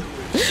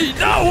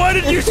 No, why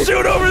did you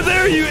shoot over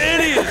there, you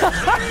idiot?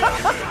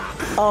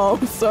 Oh,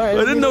 I'm sorry.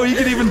 I didn't know you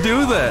could even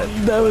do that.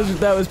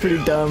 That was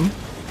pretty dumb.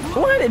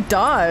 What? It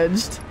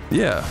dodged?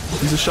 Yeah,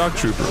 he's a shock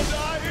trooper.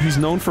 He's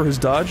known for his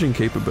dodging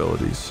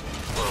capabilities.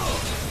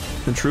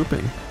 And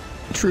trooping.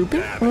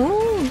 Trooping?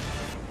 Oh.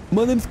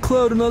 My name's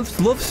Cloud and I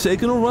love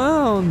shaking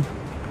around.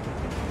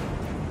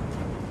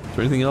 Is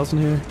there anything else in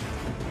here?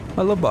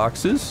 I love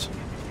boxes.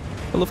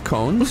 I love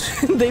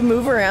cones. They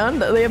move around?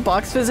 They have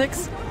box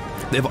physics?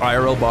 They have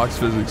IRL box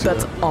physics.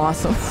 That's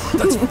awesome.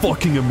 That's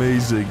fucking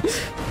amazing.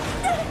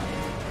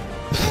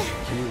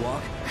 Can you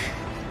walk?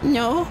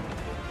 No.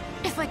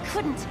 If I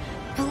couldn't,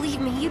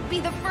 believe me, you'd be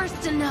the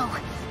first to know.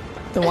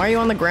 Then why are you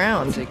on the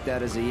ground? Take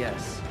that as a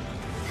yes.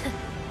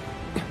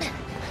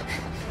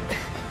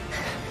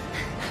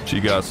 She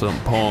got some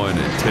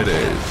pointed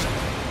titties.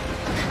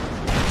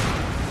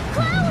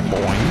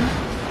 Boing.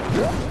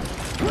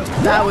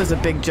 That was a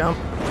big jump.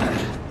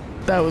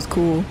 That was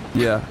cool.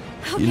 Yeah.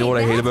 You know what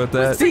I hate about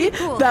that? See?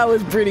 That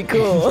was pretty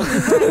cool.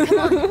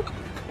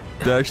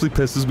 That actually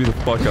pisses me the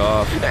fuck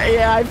off.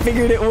 Yeah, I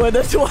figured it would.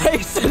 That's why I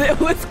said it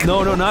was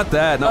cool. No, not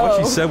that. Not what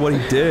she said, what he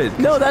did.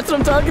 No, that's what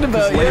I'm talking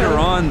about. Later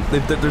on,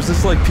 there's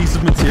this like piece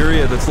of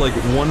materia that's like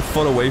 1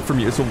 foot away from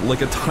you. It's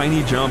like a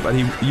tiny jump, and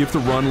you have to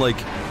run like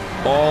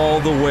all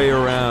the way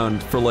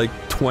around for like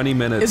 20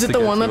 minutes. Is it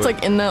the one that's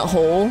like in that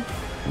hole?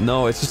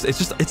 No,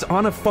 it's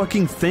on a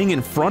fucking thing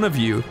in front of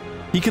you.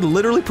 He could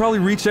literally probably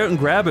reach out and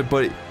grab it,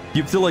 but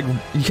you have to like,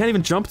 you can't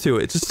even jump to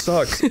it. It just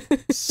sucks.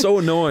 It's so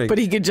annoying. But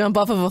he could jump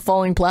off of a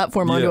falling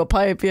platform onto a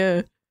pipe,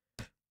 yeah.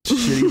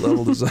 Shitty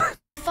level design.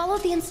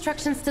 Followed the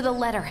instructions to the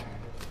letter.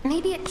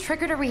 Maybe it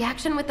triggered a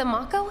reaction with the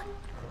Mako?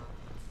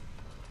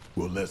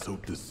 Well, let's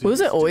hope this.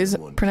 Was it always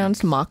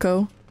pronounced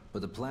Mako?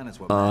 But the planet's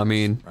what I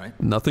mean,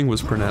 nothing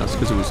was pronounced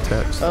because it was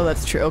text. Oh,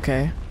 that's true.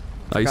 Okay.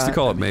 I used to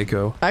call it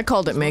Mako. I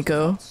called it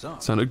Mako.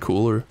 Sounded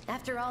cooler.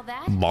 After all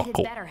that,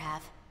 Mako. it better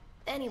have.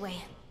 Anyway,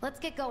 let's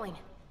get going.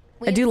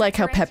 I do like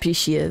how peppy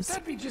she is.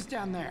 Peppy just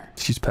down there.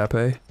 She's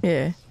Pepe.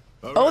 Yeah.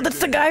 Oh, that's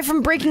the guy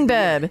from Breaking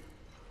Bad.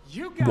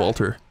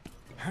 Walter.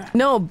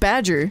 No,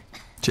 Badger.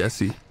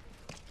 Jesse.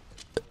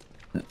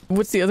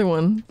 What's the other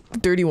one?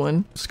 Dirty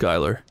one.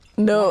 Skylar.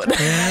 No.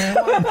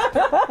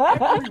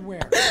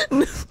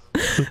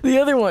 The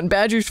other one,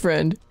 Badger's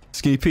friend.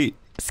 Skinny Pete.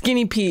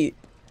 Skinny Pete.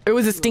 It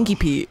was a Stinky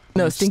Pete.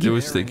 No, Stinky. It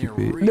was Stinky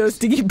Pete. No,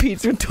 Stinky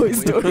Pete's from Toy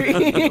Story.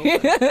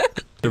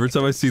 Every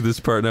time I see this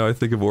part now, I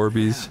think of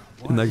Orbeez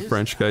in that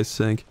French guy's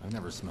sink. I've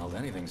never smelled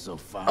anything so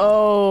foul.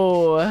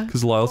 Oh.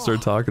 Because Lyle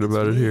started talking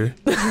about it here.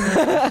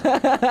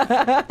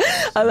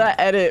 That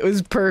edit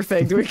was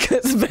perfect.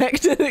 Because back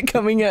to it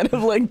coming out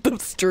of like the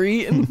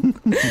street, and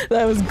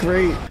that was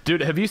great.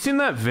 Dude, have you seen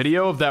that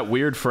video of that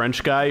weird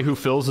French guy who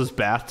fills his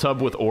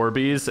bathtub with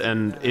Orbeez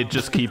and it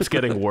just keeps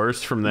getting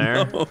worse from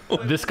there? No.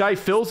 This guy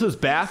fills his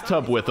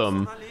bathtub with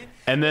them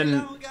and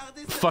then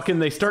fucking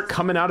they start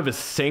coming out of his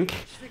sink.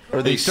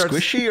 Are they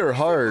squishy or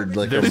hard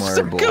like a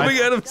marble? Coming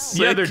out of his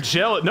sink. Yeah, they're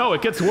gel. No,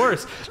 it gets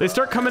worse. They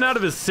start coming out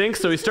of his sink,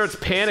 so he starts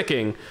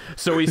panicking.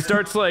 So he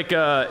starts like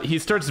he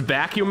starts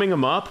vacuuming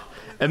them up,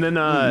 and then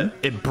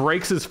it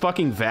breaks his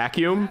fucking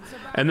vacuum,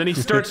 and then he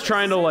starts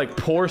trying to like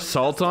pour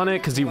salt on it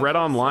because he read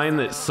online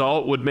that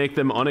salt would make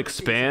them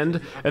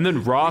unexpand, and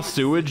then raw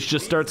sewage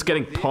just starts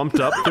getting pumped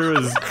up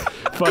through his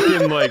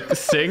fucking like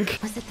sink.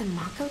 Was it the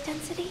Mako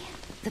density?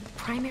 The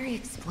primary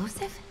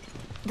explosive?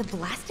 The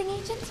blasting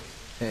agent?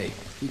 Hey,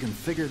 you can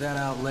figure that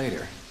out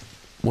later.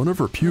 One of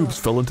her pubes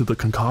fell into the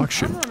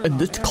concoction.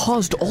 And it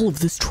caused all of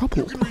this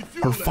trouble.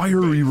 Her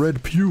fiery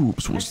red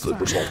pubes was the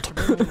result.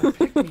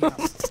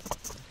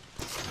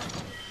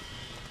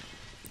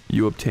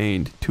 You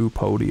obtained 2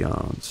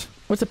 podions.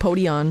 What's a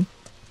podion?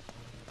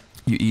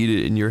 You eat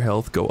it and your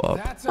health go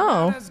up.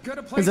 Oh.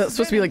 Is that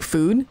supposed to be like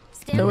food?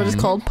 Is that what it's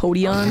called?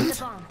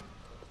 Podion?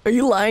 Are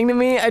you lying to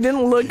me? I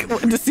didn't look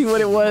to see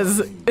what it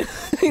was.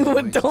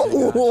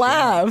 Don't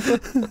laugh.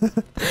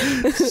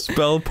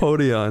 Spell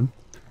podion.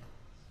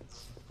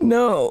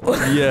 No.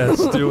 Yes,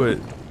 do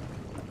it.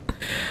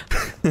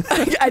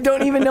 I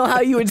don't even know how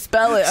you would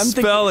spell it.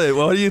 Spell it.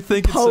 What do you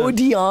think it's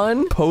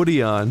Podion?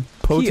 Podion.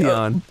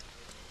 Potion.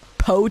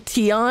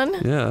 Potion?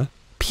 Yeah.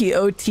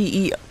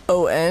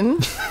 P-O-T-E-O-N?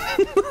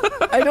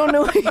 I don't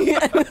know.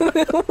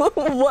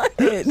 What?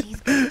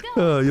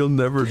 Oh, you'll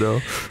never know.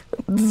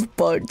 This is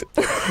bugged.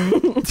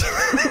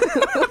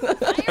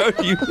 How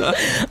do you not?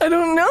 I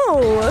don't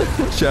know.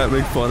 Chat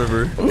make fun of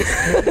her.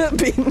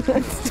 Being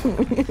nice to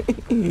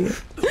me.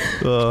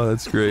 Oh,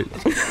 that's great.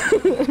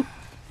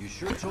 You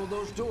sure told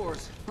those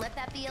doors. Let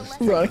that be a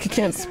lesson. Veronica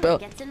can't spell.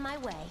 Gets in my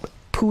way.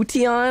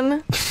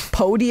 Putian?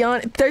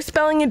 Podion? They're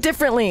spelling it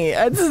differently.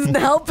 This isn't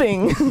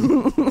helping.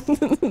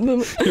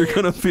 You're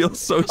gonna feel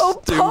so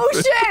stupid.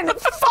 Potion!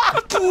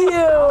 Fuck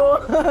you!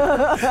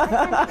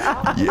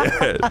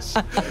 Yes.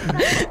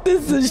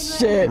 This is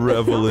shit.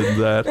 Revel in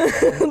that.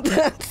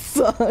 That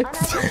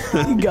sucks.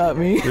 You got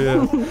me.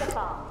 Yeah.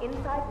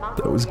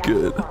 That was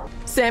good.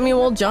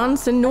 Samuel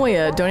Johnson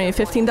Noya donated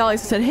 $15 and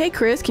said, "Hey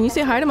Chris, can you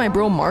say hi to my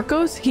bro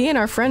Marcos? He and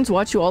our friends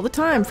watch you all the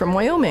time from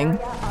Wyoming."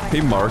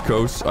 Hey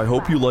Marcos, I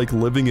hope you like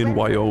living in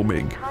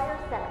Wyoming.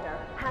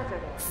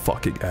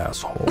 Fucking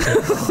asshole.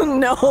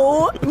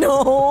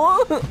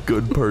 No.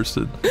 Good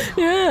person.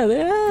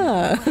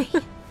 Yeah.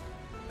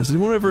 Has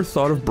anyone ever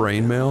thought of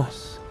brain mail?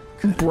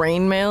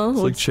 Brain mail? It's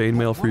like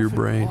chainmail for your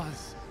brain.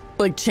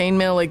 Like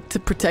chainmail, like to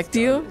protect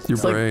you? Your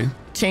It's brain. Like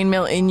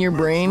chainmail in your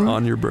brain?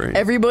 On your brain.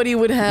 Everybody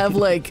would have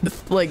like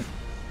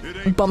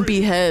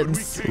bumpy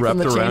heads from Wrapped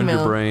the around your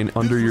chainmail. brain,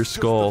 under your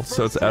skull,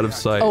 so it's out of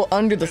sight. Oh,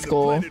 under the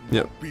skull.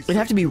 Yep. It'd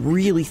have to be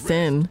really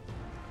thin.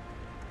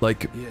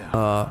 Like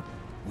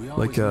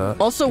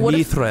Also, what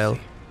if- mithril.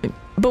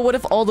 But what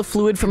if all the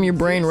fluid from your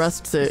brain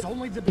rusts it?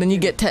 Then you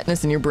get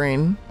tetanus in your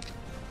brain.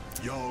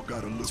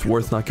 It's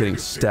worth not getting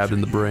stabbed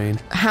in the brain.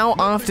 How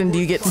often do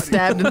you get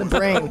stabbed in the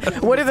brain?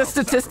 What are the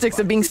statistics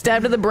of being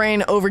stabbed in the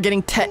brain over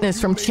getting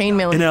tetanus from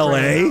chainmail In your LA?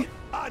 brain?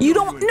 You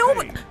don't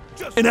know.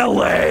 In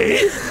LA?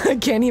 I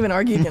can't even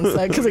argue against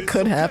that because it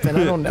could happen.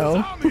 I don't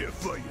know.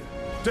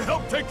 To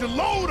help take the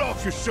load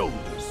off your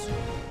shoulders.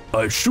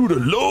 I shoot a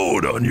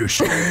load on your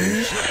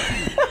shoulders.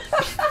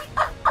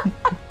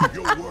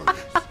 Your words.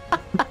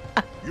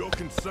 Your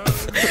concern.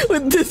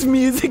 With this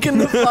music in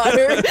the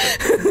fire.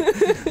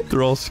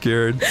 They're all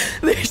scared.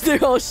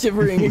 They're all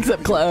shivering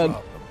except Cloud.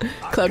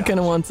 Cloud kind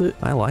of wants it.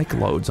 I like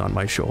loads on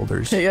my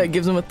shoulders. Yeah, it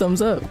gives him a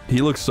thumbs up.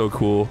 He looks so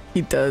cool.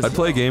 He does. I'd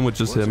play a game with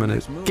just him in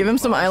it. Give him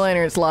some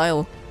eyeliner. It's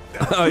Lyle.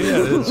 Oh yeah,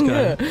 it is kind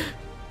of. Yeah.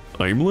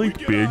 I'm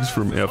like Biggs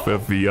from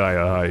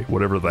FF7,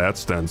 whatever that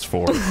stands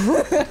for.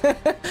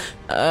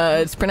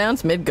 It's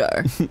pronounced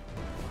Midgar.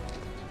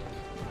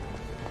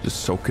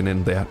 Just soaking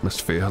in the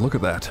atmosphere. Look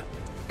at that.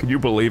 Can you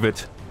believe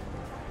it?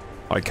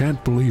 I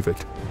can't believe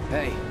it.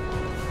 Hey.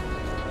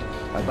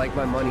 I'd like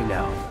my money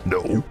now.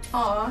 No.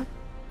 Aw.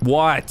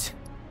 What?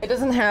 It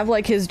doesn't have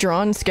like his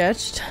drawn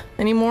sketched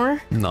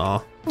anymore?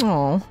 Nah.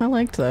 Oh, I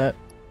liked that.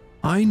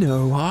 I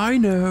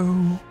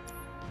know.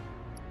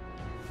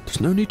 There's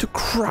no need to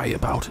cry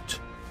about it.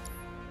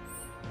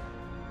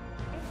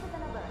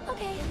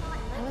 Okay,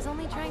 I was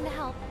only trying to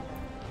help.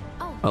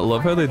 Oh, I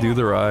love how they do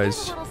their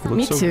eyes. It looks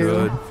Me so too.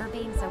 good. for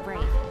being so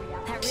brave.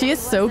 That She really is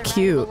so was a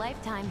cute. valuable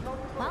lifetime.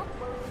 Well,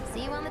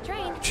 see you on the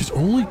train. She's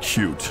only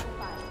cute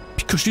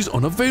because she's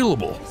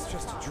unavailable.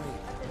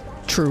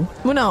 True.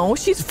 Well, no,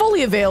 she's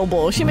fully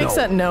available. She makes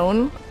No. that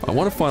known. I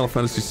want a Final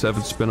Fantasy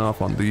VII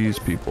spin-off on these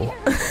people.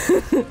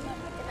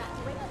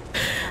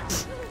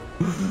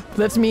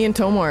 That's me and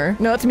Tomar.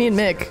 No, that's me and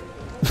Mick.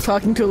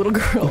 Talking to a little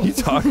girl. What are you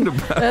talking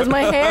about? That's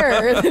my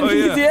hair. Oh,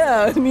 yeah.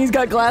 Yeah, and he's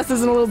got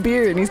glasses and a little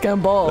beard, and he's kind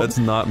of bald. That's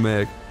not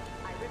Mick.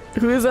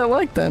 Who is that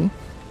like then?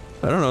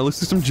 I don't know. It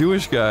looks like some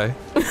Jewish guy.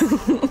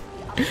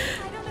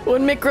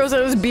 When Mick grows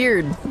out his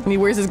beard and he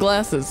wears his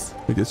glasses.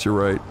 I guess you're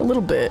right. A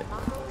little bit.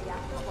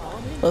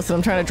 Listen,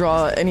 I'm trying to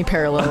draw any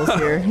parallels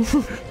here.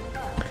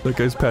 That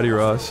guy's Patty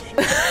Ross.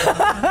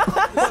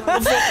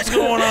 What's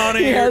going on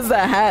here? He has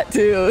that hat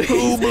too.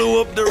 Who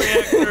blew up the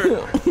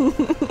reactor?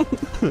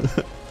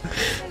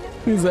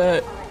 Who's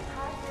that?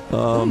 I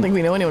don't think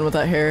we know anyone with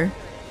that hair.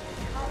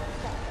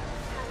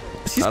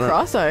 She's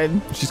cross-eyed.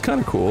 She's kind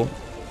of cool.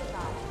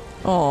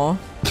 Aw.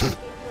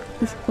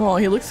 Oh,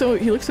 he looks so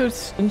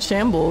in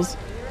shambles.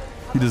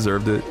 He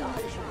deserved it.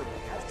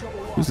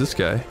 Who's this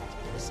guy?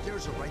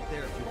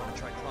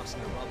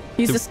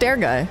 He's the stair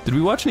guy. Did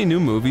we watch any new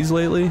movies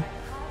lately?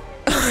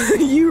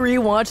 You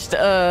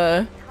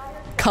rewatched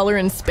Color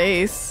in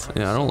Space.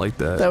 Yeah, I don't like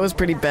that. That was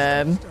pretty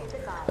bad.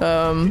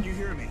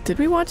 Did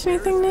we watch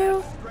anything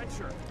new?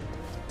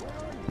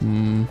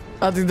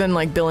 Other than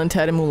like Bill and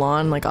Ted and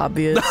Mulan, like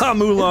obvious.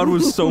 Mulan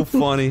was so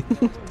funny.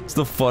 It's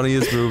the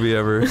funniest movie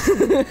ever.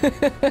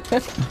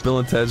 Bill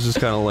and Ted's just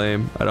kind of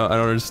lame. I don't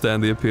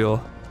understand the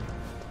appeal.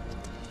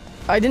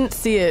 I didn't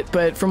see it,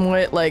 but from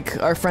what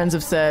like our friends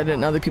have said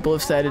and other people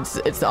have said,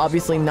 it's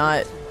obviously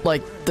not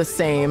like the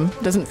same.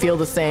 Doesn't feel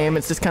the same.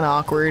 It's just kind of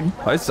awkward.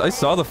 I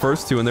saw the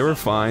first two and they were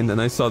fine,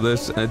 and I saw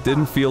this and it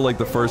didn't feel like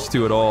the first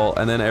two at all,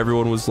 and then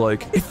everyone was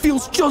like, it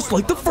feels just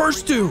like the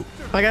first two!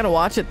 I gotta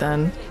watch it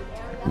then.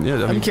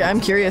 Yeah, I mean,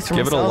 I'm curious for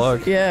give myself. It a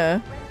look.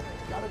 Yeah.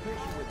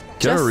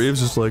 Keanu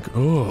Reeves is like,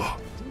 oh,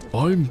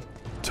 I'm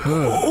Ted.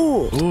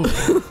 Oh.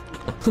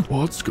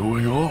 What's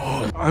going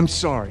on? I'm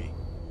sorry.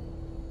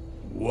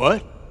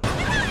 What?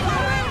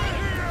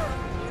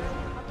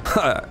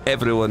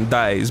 Everyone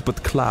dies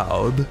but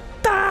Cloud.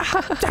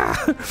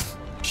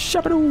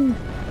 Shabadoo.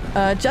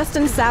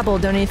 Justin Sable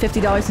donated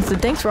 $50 and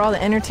said, thanks for all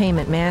the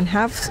entertainment, man.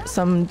 Have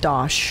some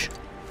dosh.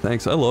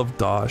 Thanks, I love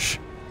dosh.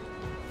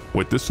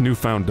 With this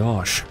newfound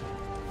dosh,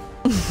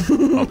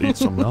 I'll eat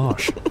some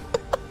dosh.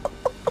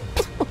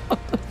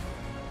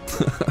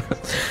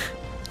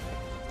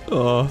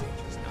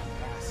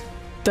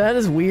 That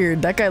is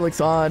weird. That guy looks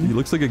odd. He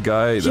looks like a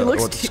guy that I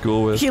went to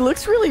school with. He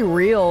looks really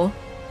real.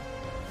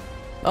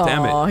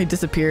 Damn Oh, it. he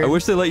disappeared. I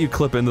wish they let you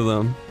clip into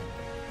them.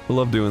 I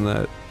love doing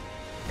that.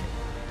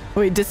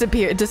 Wait,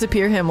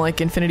 disappear him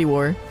like Infinity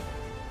War.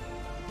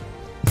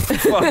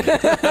 Fuck.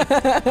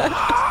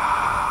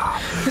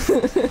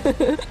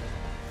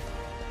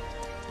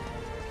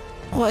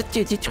 What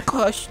did it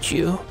cost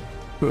you?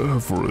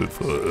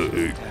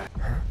 Everything.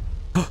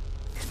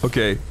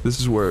 Okay, this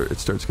is where it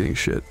starts getting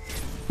shit.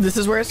 This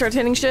is where it starts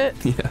hitting shit?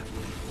 Yeah.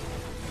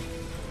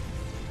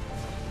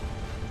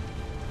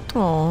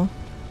 Aw.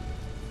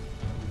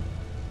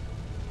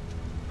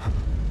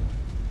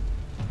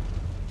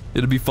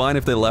 It'd be fine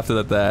if they left it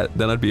at that,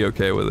 then I'd be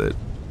okay with it.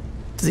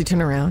 Does he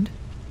turn around?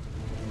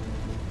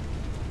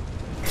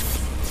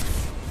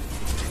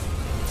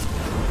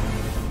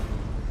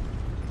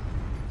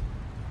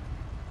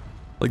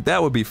 Like,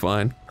 that would be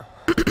fine.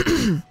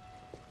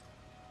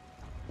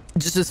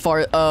 Just as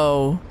far.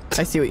 Oh,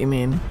 I see what you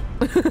mean.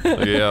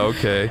 Yeah,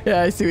 okay.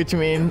 Yeah, I see what you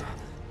mean.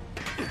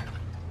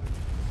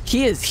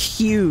 He is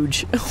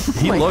huge. Oh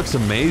He looks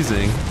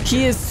amazing.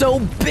 He is so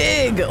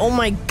big. Oh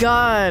my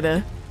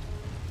god.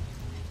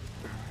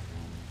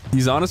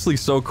 He's honestly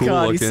so cool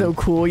God, looking. he's so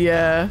cool,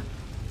 yeah.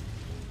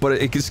 But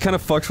it just kind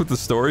of fucks with the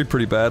story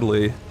pretty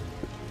badly.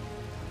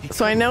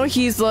 So I know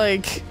he's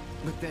like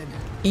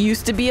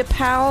used to be a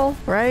pal,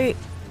 right?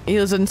 He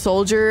was a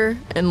soldier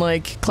and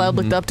like Cloud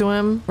looked up to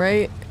him,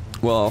 right?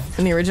 Well,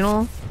 in the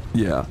original?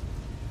 Yeah.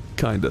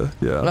 Kinda,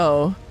 yeah.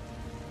 Oh.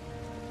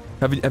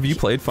 Have you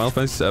played Final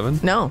Fantasy VII?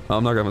 No.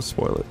 I'm not gonna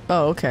spoil it.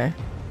 Oh, okay.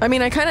 I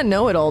mean, I kind of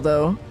know it all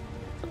though.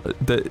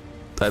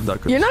 I'm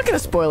not gonna. You're not gonna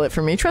spoil it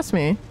for me, trust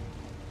me.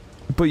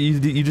 But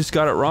you just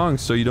got it wrong,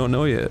 so you don't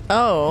know yet.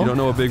 Oh. You don't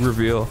know a big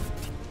reveal.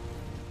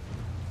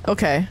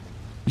 Okay.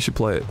 You should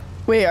play it.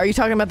 Wait, are you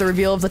talking about the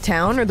reveal of the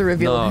town or the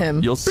reveal of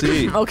him? You'll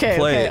see. Okay,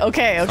 Play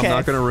okay, it. okay. I'm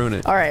not gonna ruin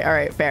it.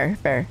 Alright,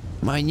 fair.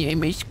 My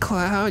name is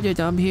Cloud and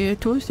I'm here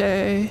to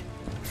say,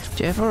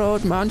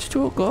 Sephiroth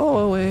monster, go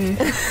away.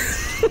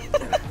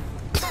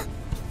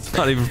 It's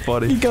not even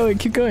funny.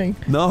 Keep going.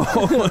 No.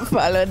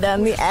 Follow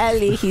down the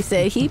alley, he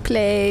said he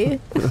play.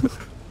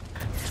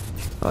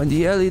 On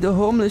the alley, the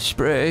homeless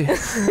spray.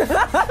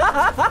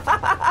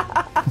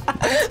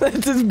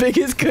 That's his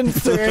biggest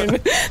concern.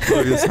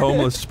 Look, it's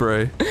homeless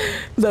spray.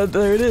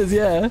 There it is,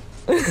 yeah.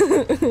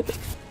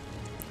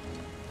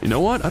 You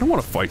know what? I don't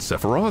want to fight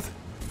Sephiroth.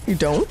 You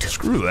don't?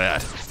 Screw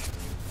that.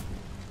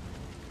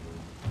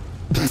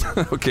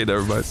 Okay,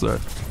 never mind, sorry.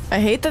 I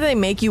hate that they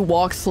make you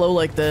walk slow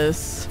like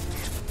this.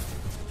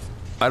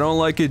 I don't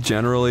like it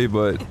generally,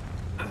 but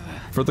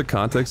for the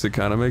context, it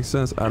kind of makes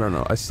sense. I don't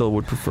know. I still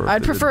would prefer.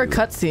 I'd prefer a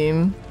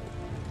cutscene.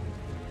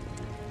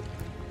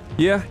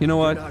 Yeah, you know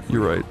what?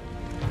 You're right.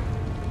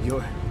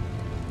 You're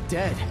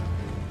dead.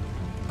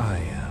 I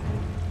am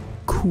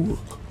cool.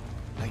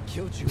 I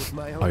killed you with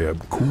my own. I am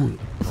cool.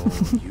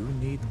 Oh, you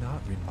need not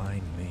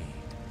remind me.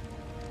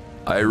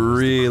 I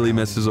really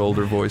miss his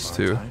older voice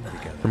too,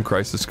 from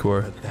Crisis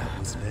Core.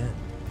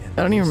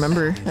 I don't even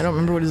remember. I don't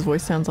remember what his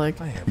voice sounds like.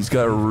 He's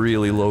got a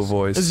really low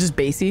voice. It's just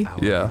bassy?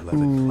 Yeah.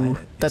 Ooh,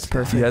 that's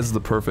perfect. He has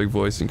the perfect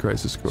voice in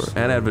Crisis Core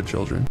and Advent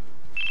Children.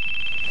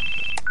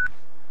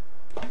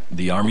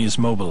 The army is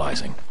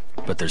mobilizing,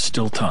 but there's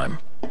still time.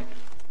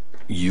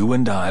 You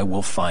and I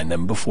will find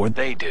them before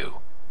they do.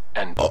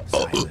 And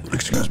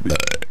excuse me.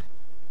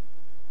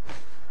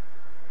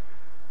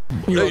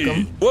 You're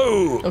welcome.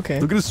 Whoa! Okay.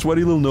 Look at his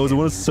sweaty little nose. I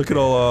want to suck it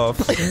all off.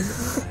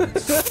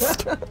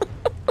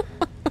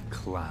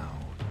 Cloud.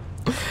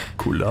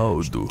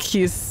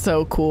 He's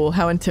so cool.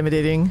 How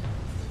intimidating.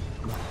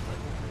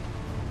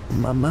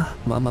 Mama.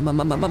 Were the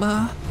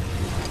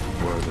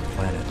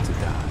planet to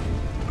die,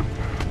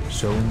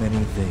 so many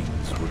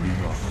things would be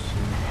lost.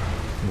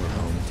 Your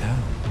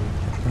hometown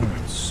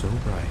burns so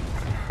bright.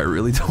 I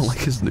really don't like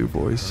his new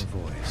voice. Her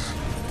voice,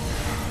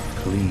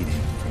 pleading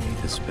for me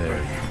to spare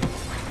you.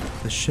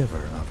 The shiver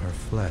of her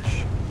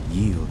flesh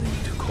yielding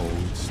to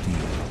cold steel.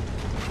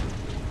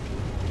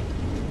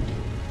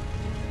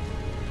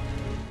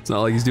 It's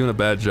not like he's doing a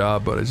bad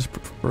job, but I just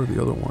prefer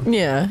the other one.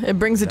 Yeah, it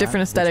brings a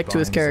different aesthetic to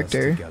his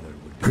character.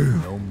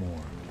 No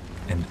more,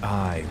 and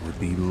I would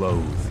be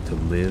loath to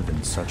live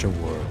in such a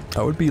world.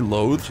 I would be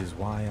loath? Which is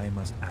why I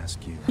must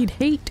ask you. He'd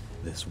hate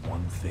this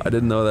one thing. I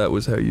didn't know that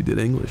was how you did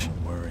English.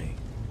 Don't worry,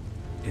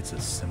 it's a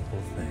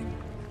simple thing.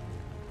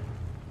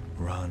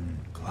 Run,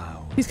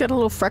 Cloud. He's got a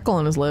little freckle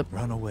on his lip.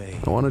 Run away.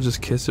 I want to just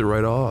kiss it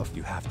right off.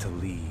 You have to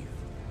leave.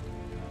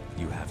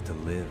 You have to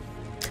live.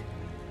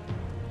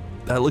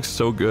 That looks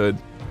so good.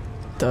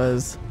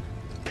 Does.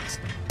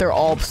 They're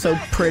all so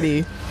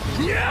pretty.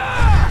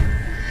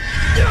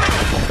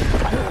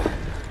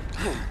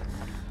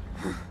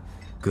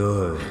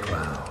 Good,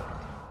 Cloud.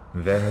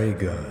 Very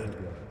good.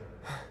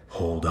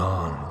 Hold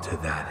on to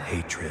that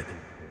hatred.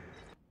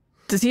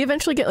 Does he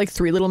eventually get like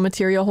 3 little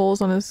material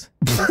holes on his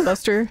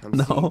buster?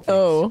 No.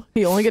 Oh,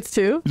 he only gets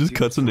 2? He just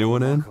cuts a new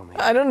one in.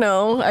 I don't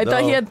know. I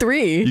thought he had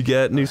 3. You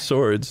get new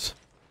swords.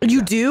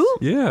 You do?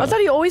 Yeah. I thought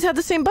he always had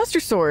the same buster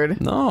sword.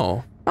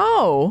 No.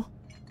 Oh.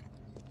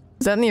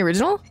 Is that in the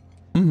original?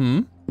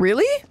 Mm-hmm.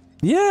 Really?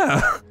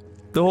 Yeah.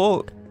 The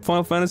whole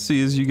Final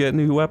Fantasy is you get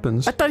new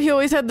weapons. I thought he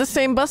always had the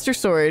same buster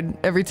sword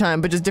every time,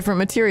 but just different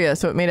materia,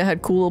 so it made it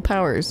had cool little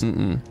powers.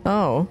 Mm-mm.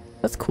 Oh,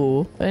 that's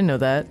cool. I didn't know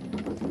that.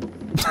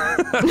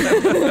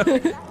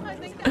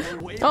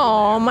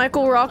 Oh,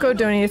 Michael Rocco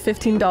donated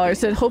 $15.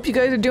 Said, hope you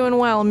guys are doing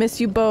well. Miss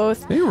you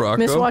both. Hey, Rocco.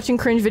 Miss watching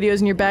cringe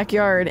videos in your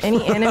backyard.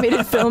 Any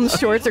animated films,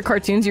 shorts, or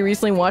cartoons you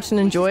recently watched and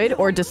enjoyed,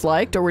 or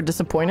disliked, or were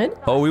disappointed?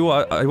 Oh,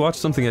 I watched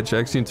something at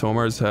Jaxie and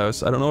Tomar's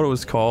house. I don't know what it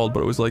was called, but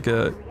it was like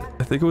I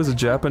think it was a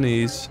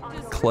Japanese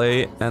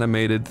clay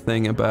animated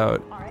thing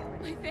about,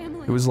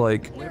 it was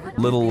like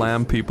little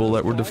lamb people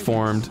that were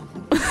deformed.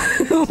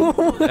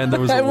 And there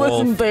was a I wolf.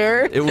 wasn't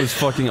there. It was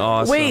fucking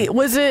awesome. Wait,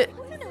 was it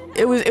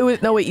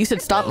was, no wait, you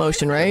said stop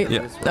motion, right?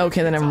 Yeah.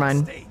 Okay, then never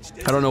mind.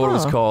 I don't know what it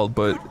was called,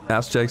 but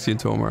ask Jaxie and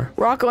Tomar.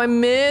 Rocco, I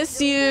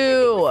miss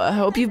you. I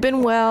hope you've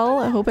been well.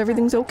 I hope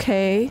everything's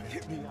okay.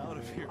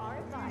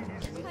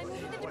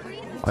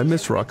 I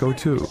miss Rocco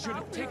too.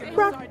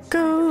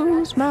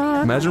 Rocco's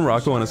my... Imagine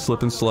Rocco on a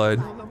slip and slide.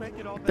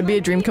 That'd be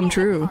a dream come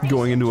true.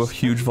 Going into a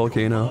huge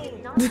volcano.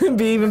 It'd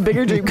be even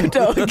bigger dream come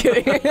true. I'm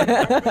kidding.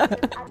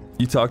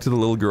 You talk to the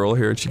little girl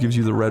here and she gives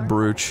you the red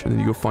brooch and then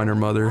you go find her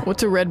mother.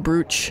 What's a red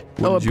brooch?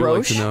 What oh, a would you like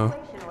brooch? to know?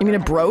 You mean a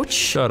brooch?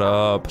 Shut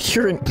up.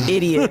 You're an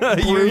idiot.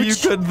 you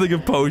couldn't think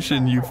of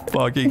potion, you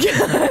fucking...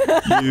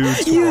 You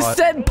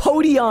said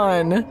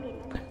podion.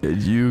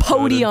 You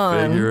Podion.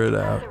 couldn't figure it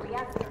out.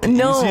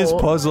 No. Easiest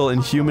puzzle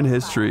in human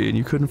history, and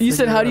you couldn't. You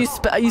said, figure how it do you out.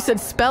 spell? You said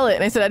spell it,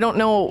 and I said I don't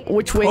know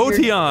which way.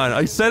 Potion.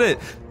 I said it.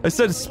 I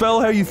said spell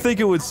how you think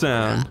it would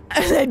sound.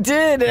 And I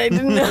did, and I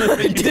didn't know.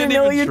 I didn't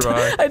know what you're.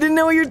 I didn't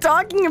know what you're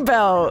talking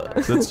about.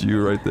 That's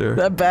you right there.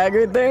 That bag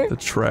right there. The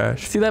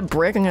trash. See that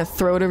brick? I'm gonna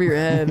throw it over your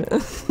head.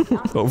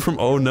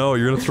 Oh no,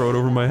 you're gonna throw it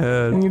over my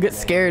head. And you get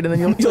scared, and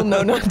then you'll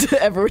know not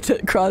to ever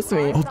cross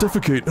me. I'll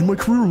defecate, and my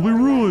career will be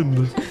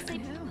ruined.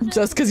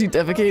 Just because you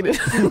defecated.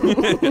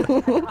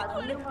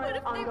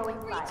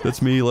 That's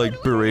me,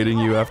 like, berating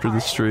you after the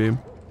stream.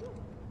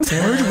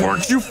 Why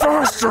weren't you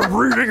faster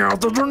reading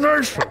out the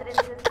donations?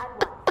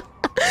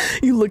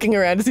 You looking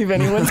around to see if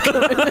anyone's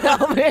coming to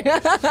help me.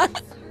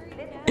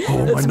 Oh,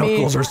 my That's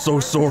knuckles me. are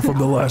so sore from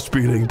the last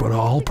beating, but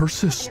I'll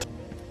persist.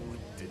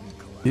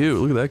 Ew,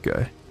 look at that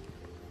guy.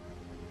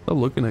 Stop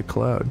looking at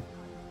Cloud.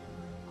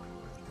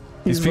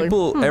 These He's like,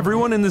 people,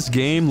 everyone in this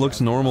game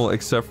looks normal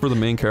except for the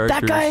main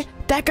characters.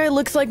 That guy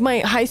looks like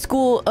my high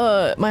school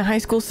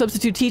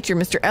substitute teacher,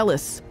 Mr.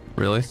 Ellis.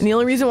 Really? And the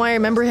only reason why I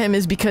remember him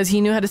is because he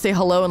knew how to say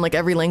hello in like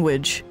every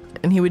language,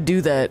 and he would do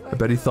that. I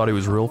bet he thought he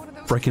was real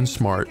freaking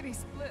smart.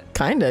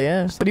 Kinda,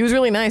 yeah. But he was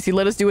really nice. He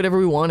let us do whatever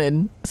we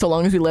wanted, so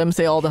long as we let him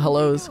say all the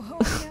hellos.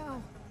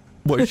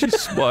 Why is she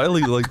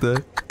smiling like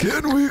that?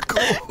 Can we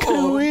go home?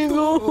 Can we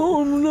go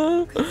home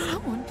now?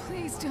 Someone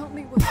please tell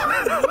me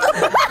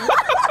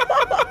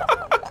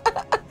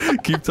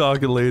Keep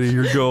talking, lady.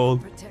 You're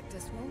gold.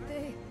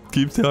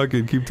 Keep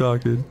talking. Keep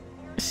talking.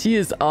 She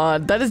is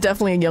odd. That is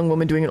definitely a young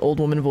woman doing an old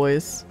woman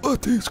voice.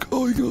 What is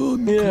going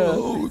on,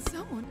 Cloud?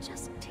 Someone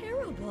just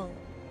terrible.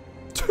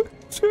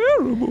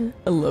 Terrible.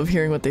 I love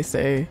hearing what they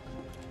say.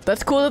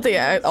 That's cool that they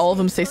all of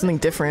them say something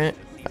different.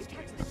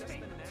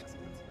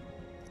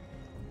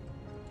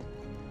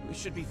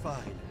 should be fine.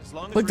 As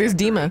long as Look, there's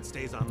Dima.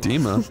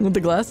 Dima? With the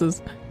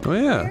glasses. Oh,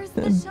 yeah. Where's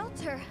the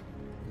shelter?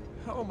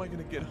 How am I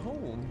gonna get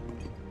home?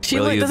 She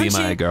Will you doesn't be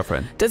my she,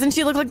 girlfriend? Doesn't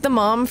she look like the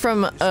mom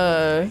from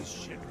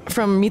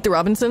Meet the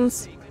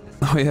Robinsons?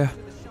 Oh, yeah.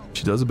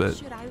 She does a bit.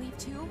 Should I leave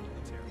too?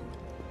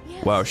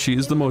 Wow, she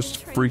is the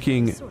most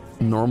freaking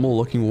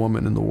normal-looking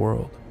woman in the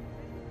world.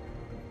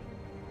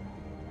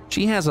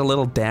 She has a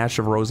little dash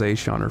of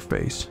rosacea on her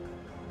face.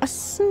 A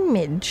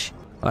smidge.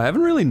 I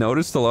haven't really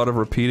noticed a lot of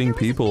repeating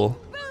people.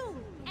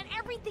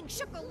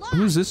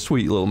 Who's this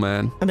sweet little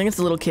man? I think it's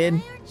a little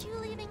kid.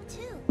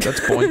 That's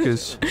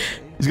Boinkus.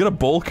 He's got a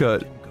bowl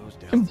cut.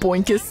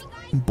 Boinkus.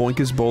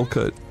 Boinkus bowl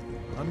cut.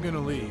 I'm gonna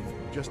leave,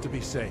 just to be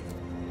safe.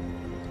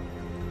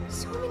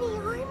 So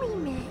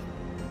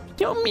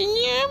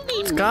many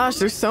army men. Gosh,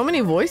 there's so many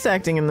voice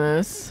acting in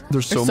this.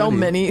 There's so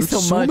many.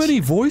 There's so much. many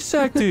voice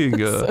acting.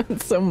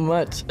 so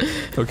much.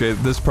 Okay,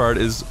 this part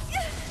is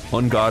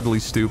ungodly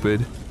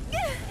stupid.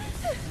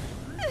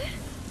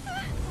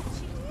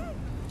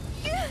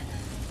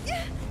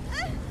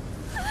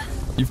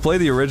 You've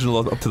played the original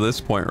up to this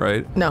point,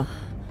 right? No.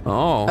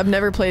 Oh. I've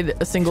never played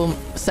a single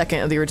second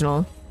of the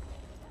original.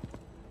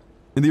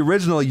 In the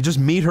original, you just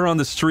meet her on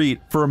the street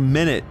for a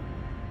minute,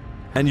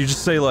 and you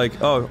just say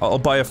like, "Oh, I'll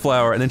buy a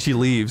flower," and then she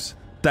leaves.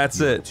 That's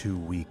it. Too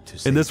weak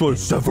to And this one,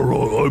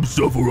 Sephiroth, I'm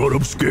Sephiroth,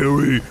 I'm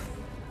scary.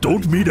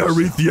 Don't meet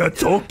Aerith yet.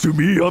 Talk to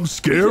me. I'm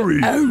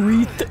scary.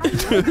 Aerith.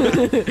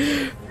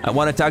 I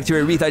want to talk to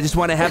Aerith. I just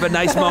want to have a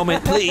nice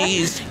moment,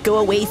 please. Go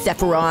away,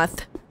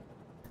 Sephiroth.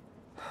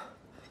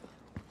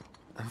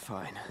 I'm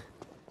fine.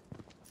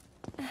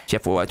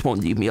 Sephiroth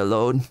won't leave me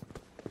alone.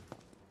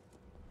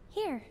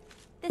 Here.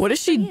 What does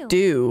she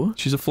do?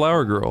 She's a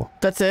flower girl.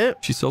 That's it?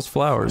 She sells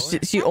flowers.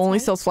 She only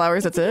sells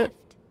flowers, that's it?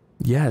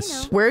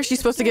 Yes. Where is she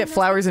supposed to get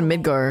flowers in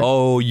Midgar?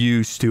 Oh,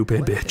 you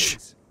stupid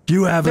bitch.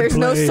 You haven't There's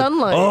played. no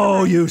sunlight.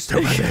 Oh, you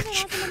stupid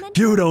bitch.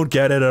 You don't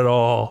get it at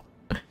all.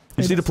 You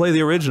just need to play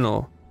the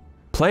original.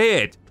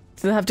 Play it.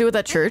 Does it have to do with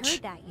that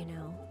church?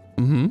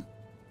 Mm-hmm.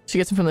 She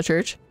gets them from the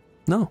church?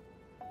 No.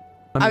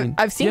 I mean,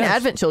 I've seen yes.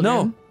 Advent Children.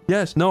 No.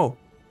 Yes. No.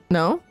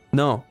 No?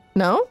 No.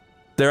 No?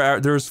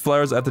 There's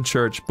flowers at the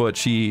church, but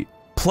she...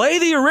 Play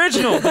the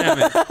original, damn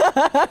it!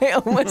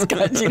 I almost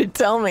got you to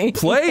tell me.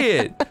 Play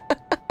it!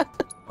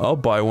 I'll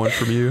buy one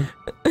from you.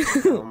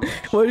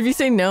 What if you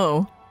say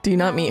no? Do you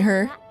not meet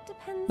her?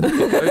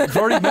 I've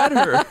already met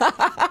her.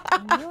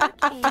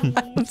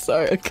 I'm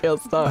sorry, okay, I'll I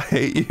stop.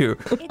 hate you.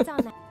 It's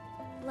on that.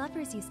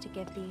 Lovers used to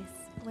give these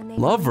when they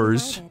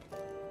Lovers? were united.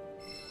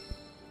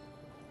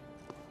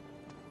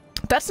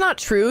 That's not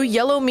true.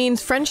 Yellow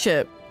means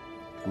friendship.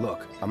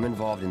 Look, I'm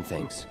involved in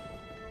things.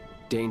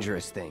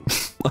 Dangerous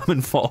things. I'm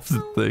involved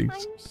in things.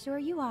 I'm sure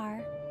you are.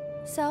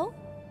 So?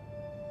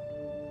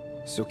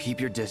 So keep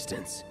your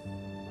distance.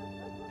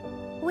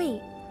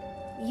 Wait,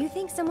 you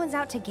think someone's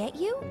out to get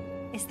you?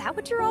 Is that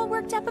what you're all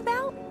worked up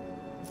about?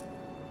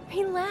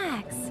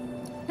 Relax.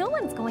 No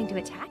one's going to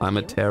attack you. I'm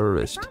a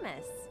terrorist. I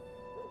promise.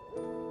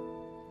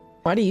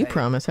 Why do you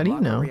promise? How do you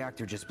My know?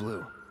 reactor just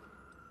blew.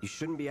 You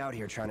shouldn't be out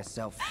here trying to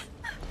self.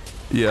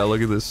 Yeah,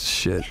 look at this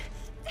shit.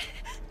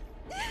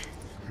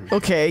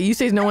 Okay, you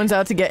say no one's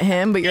out to get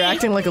him, but you're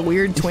acting like a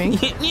weird twink.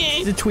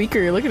 She's a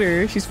tweaker. Look at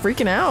her. She's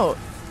freaking out.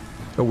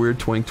 A weird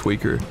twink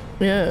tweaker.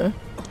 Yeah.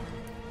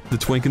 The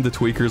twink and the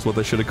tweaker is what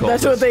they should have called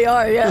That's this. what they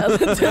are, yeah.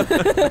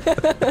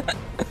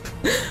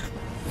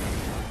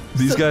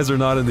 These guys are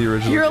not in the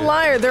original. You're a game.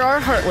 liar. There are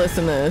heartless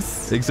in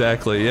this.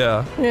 Exactly,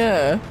 yeah.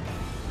 Yeah.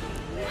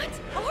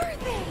 What are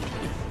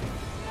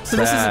they? So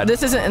Bad.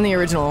 this isn't in the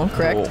original,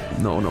 correct?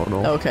 No, no,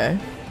 no. Okay.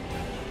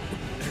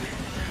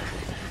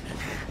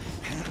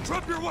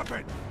 Drop your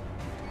weapon!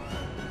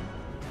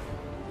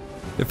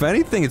 If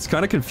anything, it's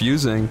kind of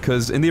confusing,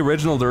 because in the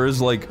original there is,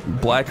 like,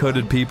 black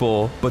hooded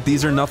people, but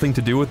these are nothing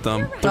to do with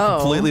them. They're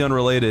completely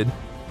unrelated.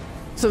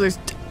 So there's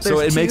So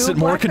it makes it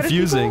more black-hooded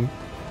confusing. people?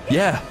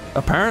 Yeah,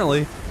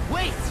 apparently.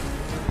 Wait!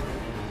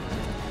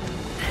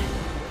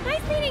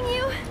 Nice meeting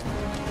you!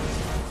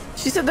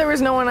 She said there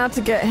was no one out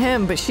to get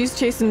him, but she's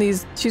chasing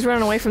these. She's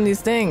running away from these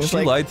things. She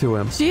lied to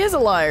him. She is a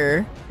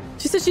liar.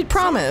 She said she'd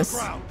promise.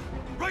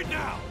 Right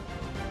now!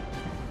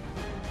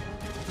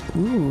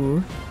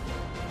 Ooh.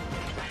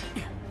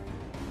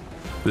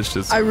 This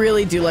just... I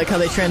really do like how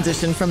they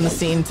transition from the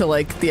scene to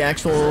like the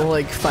actual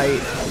like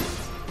fight.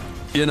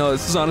 You know,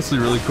 this is honestly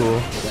really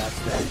cool.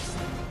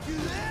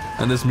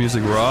 And this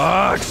music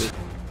rocks!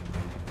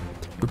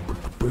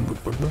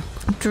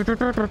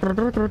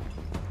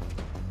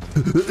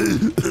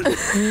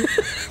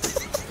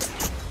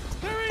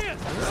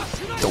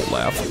 Don't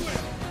laugh.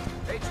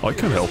 I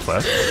can help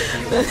that.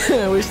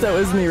 I wish that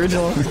was in the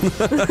original.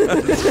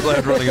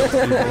 Glad running up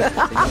to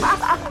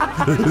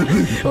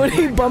people. When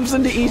he bumps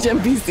into each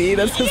NPC,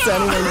 that's the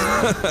sound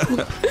he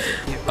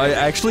makes. I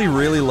actually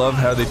really love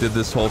how they did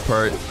this whole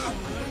part.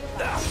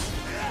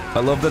 I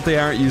love that they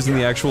aren't using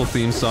the actual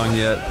theme song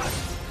yet,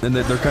 and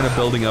that they're kind of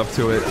building up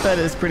to it. That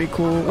is pretty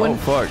cool. Oh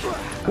fuck.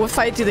 What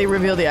fight do they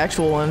reveal the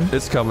actual one?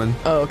 It's coming.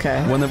 Oh,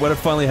 okay. When it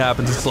finally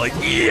happens, it's like,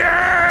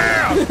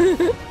 yeah!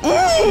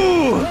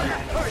 Ooh!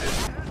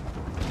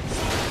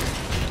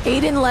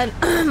 Aiden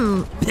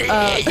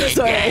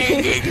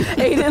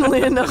Aiden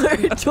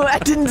Leonard.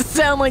 That didn't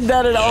sound like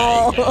that at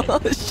all.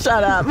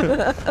 Shut up.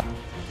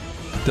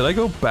 Did I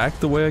go back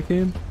the way I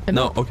came?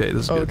 No. Okay,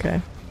 this is good.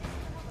 Okay.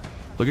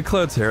 Look at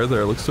Cloud's hair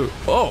there. It looks so.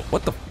 Oh,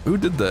 what the? Who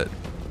did that?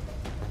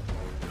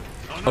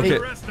 Okay.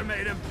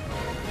 Underestimate him.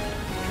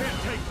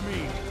 Can't take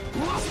me.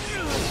 Oh,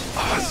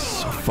 this is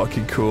so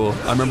fucking cool.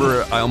 I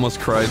remember I almost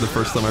cried the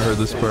first time I heard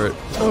this part.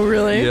 Oh,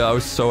 really? Yeah, I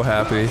was so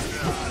happy.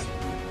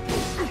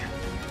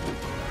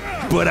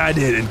 But I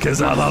didn't,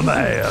 because I'm a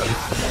man.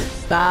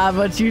 Ah,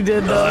 but you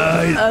did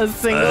though. A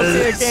single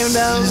tear came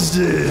down.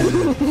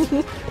 Stop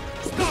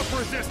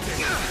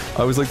resisting.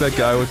 I was like that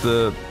guy with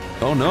the...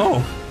 Oh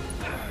no!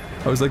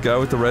 I was that guy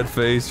with the red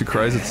face who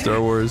cries at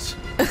Star Wars.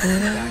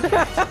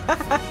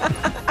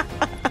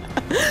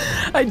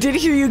 I did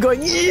hear you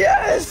going,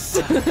 yes!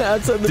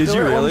 Outside the Did door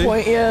you really? at one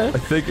point, yeah. I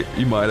think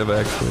you might have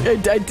actually.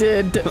 I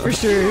did, for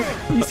sure.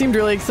 You seemed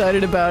really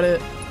excited about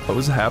it. I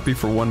was happy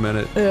for 1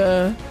 minute.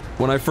 Yeah.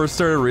 When I first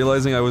started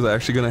realizing I was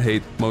actually gonna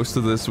hate most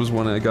of this was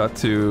when I got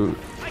to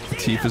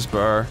Tifa's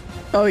bar.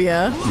 Oh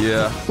yeah?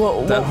 Yeah.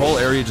 Well, that whole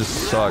area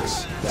just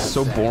sucks. It's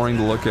so boring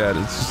to look at.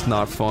 It's just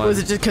not fun. Was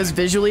it just because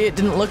visually it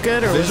didn't look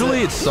good, or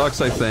Visually was it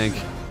sucks, I think.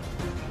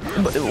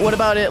 What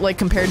about it, like,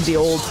 compared to the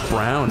old?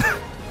 Brown.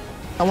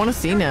 I want to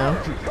see now.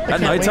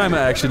 At nighttime it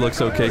actually looks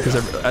okay, because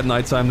at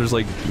nighttime there's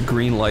like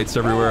green lights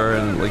everywhere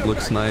and like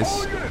looks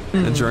nice.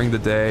 And during the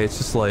day it's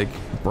just like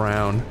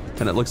brown.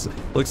 And it looks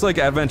like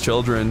Advent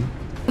Children.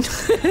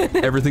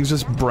 Everything's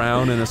just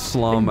brown in a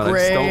slum and I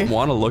just don't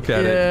want to look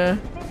at it.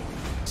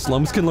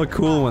 Slums can look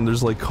cool when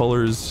there's like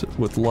colors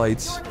with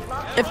lights.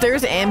 If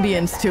there's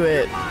ambience to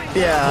it,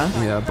 yeah.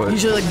 Yeah, but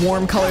usually like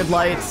warm colored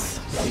lights.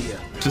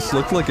 Just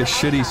looked like a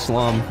shitty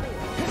slum.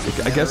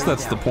 I guess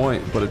that's the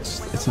point, but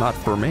it's not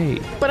for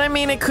me. But I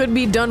mean, it could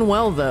be done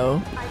well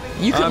though.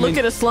 You could look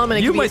at a slum and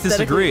it could be You might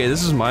disagree.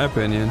 This is my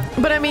opinion.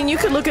 But I mean, you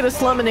could look at a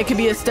slum and it could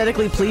be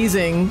aesthetically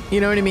pleasing.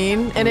 You know what I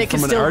mean? And it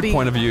could still be... From an art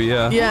point of view,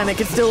 yeah. Yeah, and it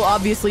could still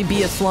obviously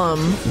be a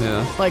slum.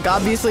 Yeah. Like,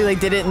 obviously they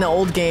did it in the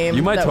old game.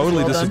 You might That was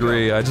totally well done.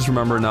 disagree. I just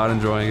remember not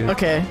enjoying it.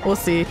 Okay, we'll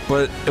see.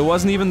 But it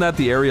wasn't even that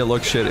the area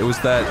looked shit. It was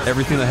that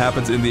everything that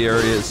happens in the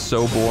area is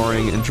so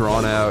boring and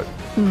drawn out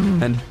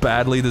and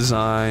badly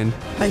designed.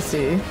 I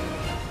see.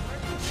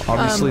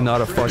 Obviously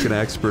not a fucking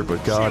expert,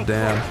 but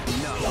goddamn.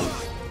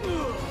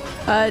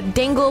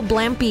 Dangle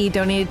Blampy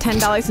donated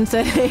 $10 and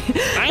said, "Hey,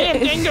 I am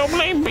Dangle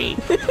Blampy."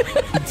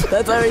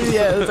 that's how he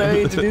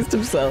introduced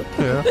himself.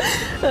 Yeah.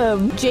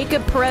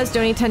 Jacob Perez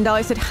donated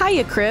 $10. Said,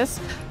 "Hiya, Chris.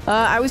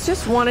 I was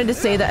just wanted to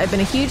say that I've been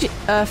a huge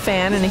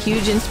fan and a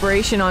huge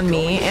inspiration on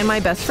me and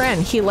my best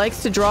friend. He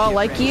likes to draw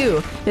like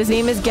you. His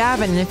name is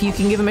Gavin, and if you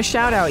can give him a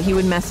shout out, he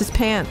would mess his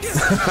pants."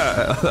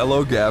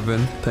 Hello,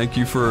 Gavin. Thank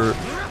you for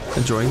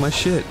enjoying my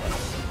shit.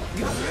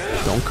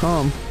 Don't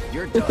come.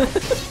 You're done.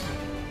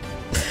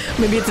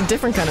 Maybe it's a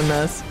different kind of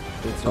mess.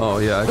 Oh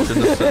yeah, I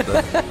shouldn't have said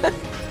that.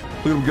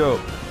 Look at him go.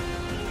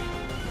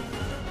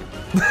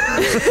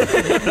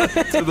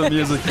 To the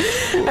music.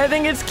 I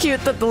think it's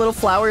cute that the little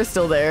flower is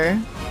still there.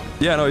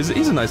 Yeah, no, he's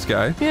a nice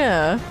guy.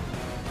 Yeah.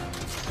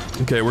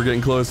 Okay, we're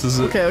getting close. This is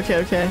it.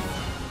 Okay.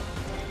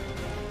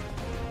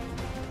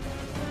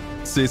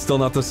 See, it's still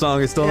not the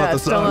song. It's still not the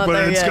it's still song, not but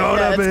there it's yet.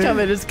 gonna Yeah, be. It's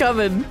coming. It's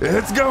coming.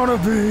 It's gonna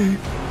be.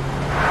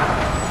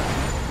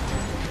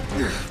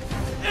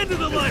 End of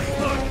the life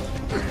hook.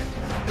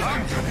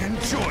 I'm gonna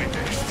enjoy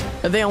this.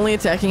 Are they only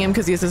attacking him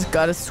because he's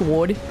got a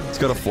sword? It's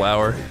got a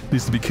flower.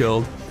 Needs to be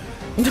killed.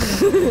 Yeah!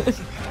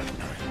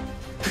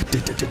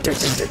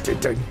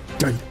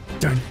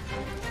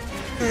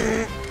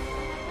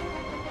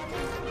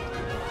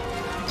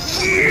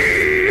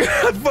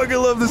 I fucking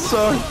love this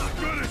song.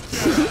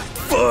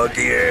 Fuck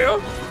yeah!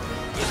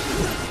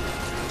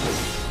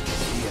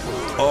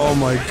 Oh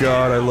my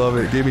god, I love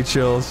it. Gave me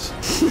chills.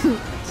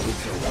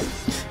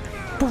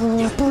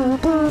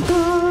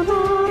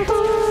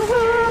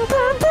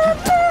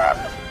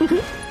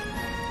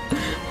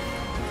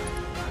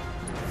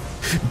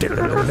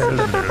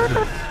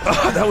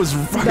 Oh, that was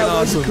fucking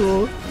awesome.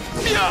 Cool.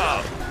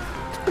 Yeah.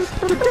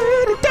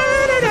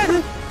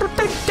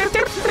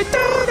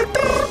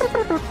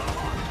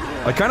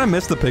 I kind of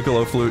miss the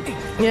piccolo flute.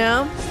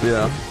 Yeah?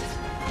 Yeah.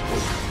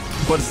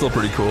 But it's still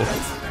pretty cool.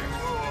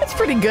 It's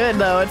pretty good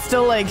though. It's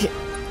still like,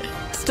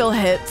 still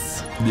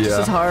hits. Yeah. Just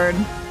as hard.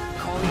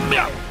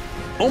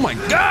 Oh my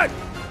god!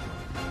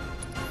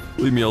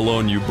 Leave me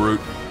alone, you brute.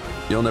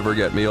 You'll never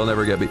get me. You'll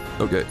never get me.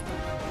 Okay.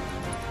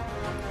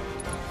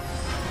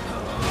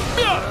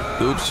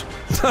 Oops.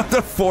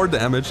 The 4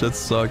 damage. That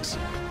sucks.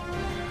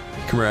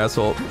 Come here,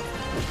 asshole.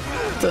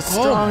 It's a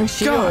strong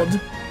shield.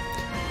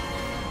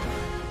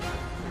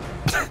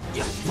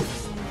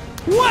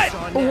 What?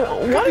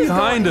 What is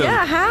behind going? him?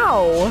 Yeah,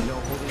 how?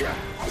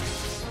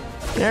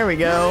 There we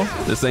go.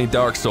 This ain't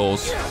Dark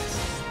Souls.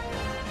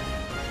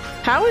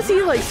 How is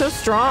he like so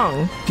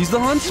strong? He's the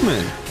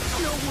huntsman.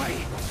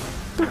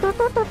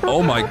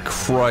 Oh my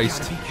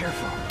Christ.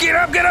 Get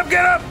up, get up,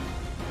 get up!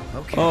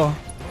 Okay. Oh.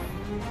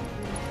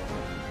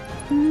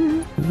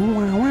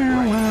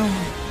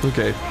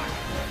 Okay.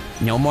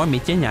 No more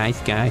Mr. Nice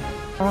Guy.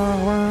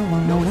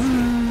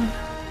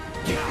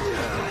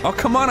 Oh,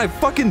 come on, I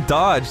fucking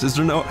dodged. Is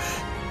there no...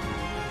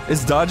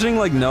 Is dodging,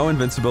 like, no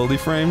invincibility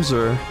frames,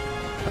 or...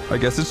 I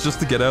guess it's just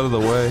to get out of the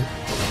way.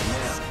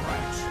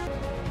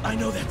 I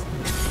know that.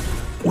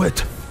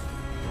 What?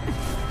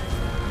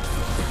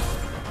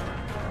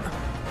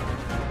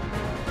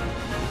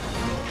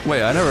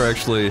 Wait, I don't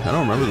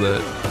remember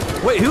that.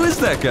 Wait, who is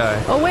that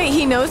guy? Oh wait,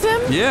 he knows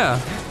him? Yeah.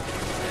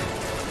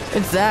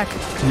 It's Zach.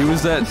 He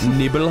was at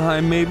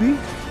Nibelheim, maybe?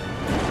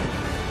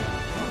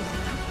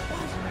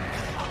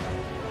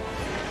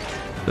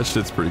 That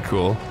shit's pretty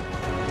cool.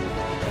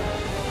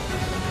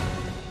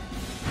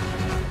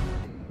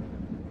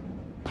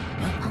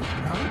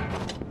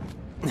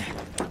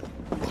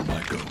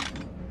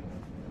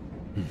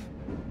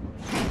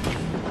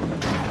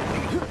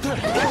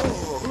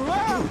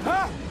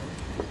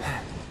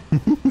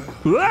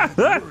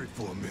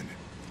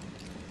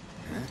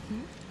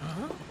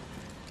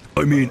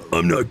 I mean,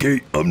 I'm not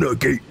gay. I'm not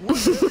gay.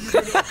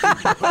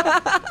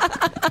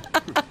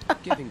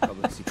 Giving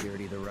public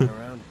security the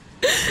runaround.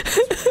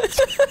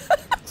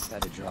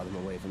 Had to draw them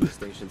away from the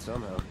station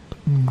somehow.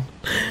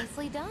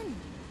 Nicely done.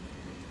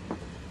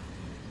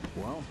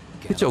 Well,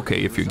 It's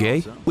okay if you're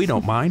gay. We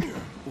don't mind.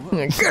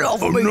 Get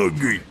off I'm me! not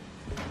gay.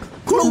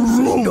 Close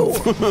the door.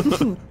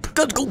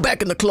 Let's go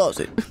back in the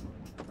closet.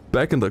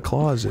 Back in the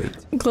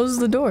closet. Closes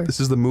the door. This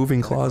is the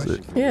moving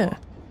closet. Yeah.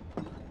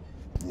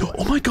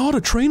 Oh my god,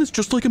 a train is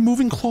just like a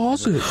moving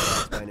closet.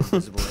 An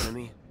invisible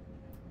enemy.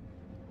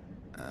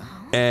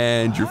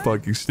 And you're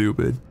fucking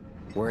stupid.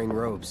 Wearing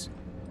robes.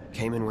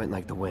 Came and went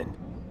like the wind.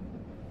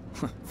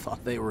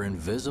 Thought they were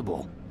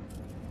invisible.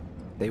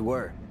 They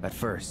were, at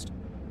first.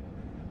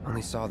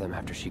 Only saw them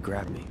after she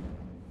grabbed me.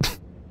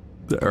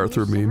 The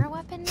Arthur meme.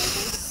 Weapon,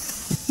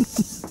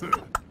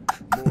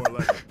 More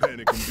like a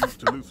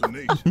panic-induced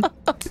hallucination.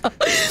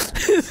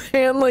 His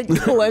hand like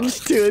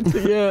clenched to it.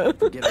 Yeah.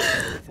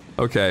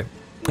 Okay.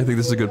 I think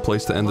this is a good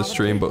place to end the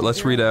stream, but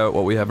let's read out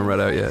what we haven't read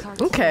out yet.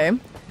 Okay.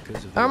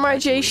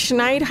 RMIJ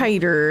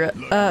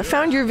Schneidheiter,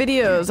 found your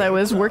videos. I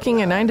was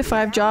working a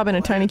 9-to-5 job in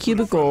a tiny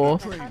cubicle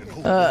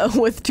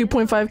with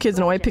 2.5 kids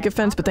and a white picket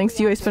fence, but thanks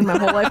to you I spend my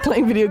whole life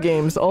playing video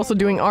games, also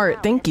doing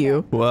art. Thank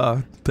you.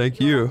 Wow,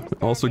 thank you.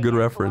 Also good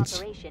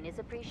reference.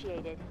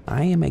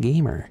 I am a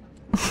gamer.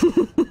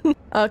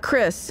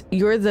 Chris,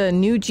 you're the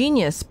new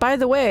genius. By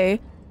the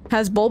way,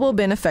 has Bulbo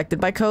been affected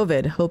by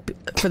COVID? Hope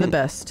for the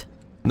best.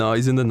 No,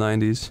 he's in the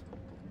 90s.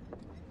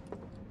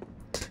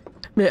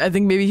 I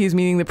think maybe he's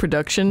meaning the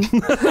production.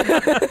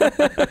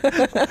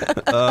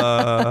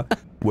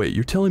 Wait,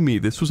 you're telling me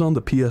this was on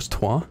the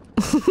PS3?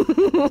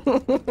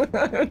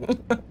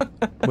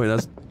 Wait,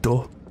 that's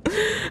duh.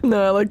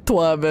 No, I like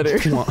Twa better.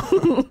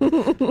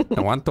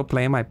 I want to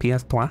play my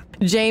PS3.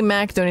 J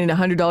Mac donated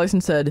 $100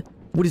 and said,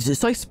 "What is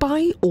this I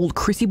spy? Old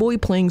Chrissy boy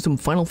playing some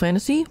Final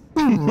Fantasy?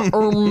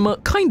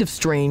 Kind of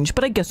strange,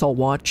 but I guess I'll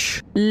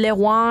watch."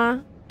 Leroy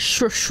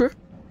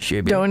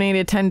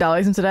donated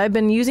 $10 and said, "I've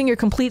been using your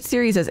complete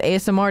series as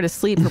ASMR to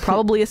sleep for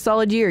probably a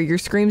solid year. Your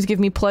screams give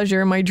me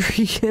pleasure in my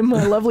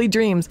my lovely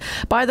dreams.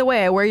 By the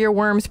way, I wear your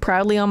worms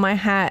proudly on my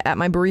hat at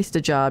my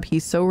barista job.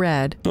 He's so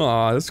rad."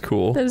 Aw, that's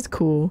cool. That is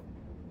cool.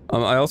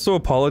 I also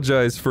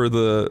apologize for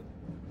the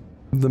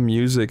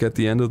music at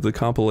the end of the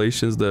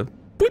compilations. I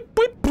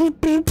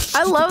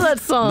love that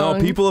song. No,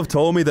 people have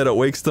told me that it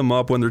wakes them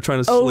up when they're trying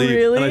to sleep, Oh,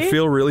 really? and I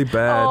feel really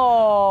bad.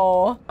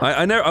 Oh.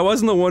 I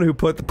wasn't the one who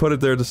put it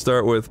there to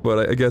start with,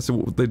 but I guess I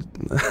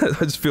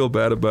just feel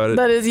bad about it.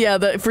 That is,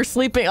 yeah, for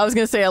sleeping, I was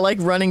gonna say I like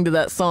running to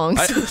that song.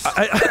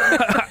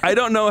 I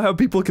don't know how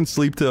people can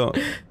sleep to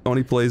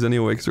OneyPlays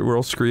anyway, because we're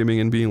all screaming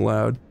and being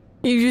loud.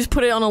 You just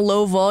put it on a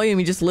low volume,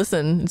 you just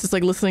listen. It's just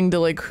like listening to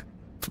like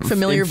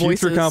familiar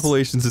voices. In future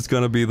compilations, it's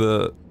gonna be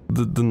the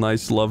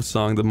nice love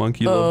song, the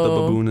monkey love the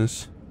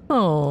babooness.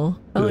 Oh,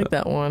 I like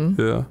that one.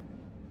 Yeah.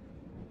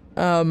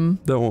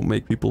 That won't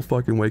make people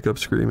fucking wake up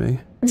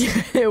screaming.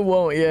 It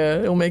won't, yeah.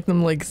 It'll make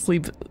them like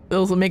sleep.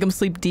 It'll make them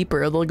sleep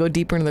deeper. They'll go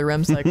deeper into their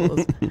REM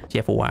cycles.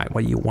 Sephiroth,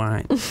 what do you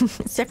want?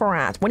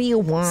 Sephiroth, what do you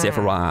want?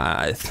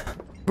 Sephiroth.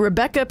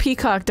 Rebecca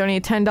Peacock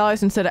donated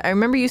 $10 and said, "I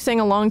remember you saying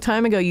a long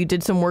time ago you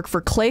did some work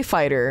for Clay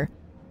Fighter.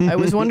 I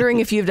was wondering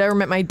if you've ever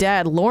met my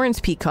dad, Lawrence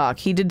Peacock.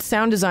 He did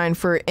sound design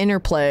for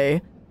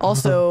Interplay.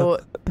 Also,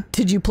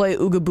 did you play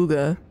Ooga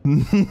Booga?"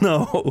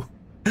 No,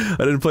 I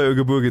didn't play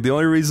Ooga Booga.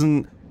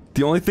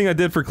 The only thing I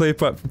did for Clay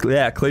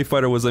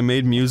Fighter was I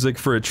made music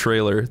for a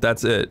trailer.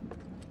 That's it.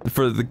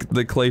 For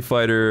the Clay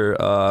Fighter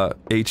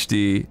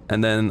HD,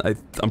 and then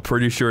I'm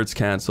pretty sure it's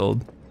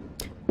canceled.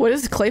 What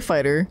is Clay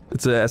Fighter?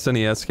 It's a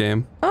SNES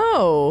game.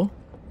 Oh.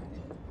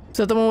 Is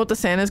that the one with the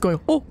Santas going,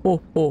 oh,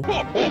 oh, oh?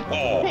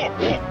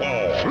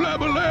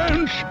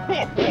 Avalanche!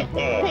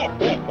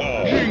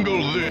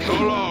 Jingle this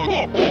along!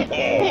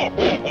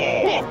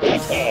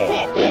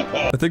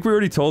 I think we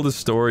already told this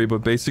story,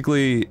 but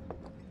basically,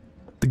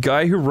 the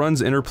guy who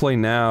runs Interplay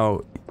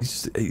now,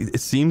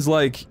 it seems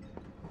like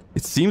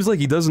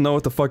he doesn't know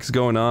what the fuck is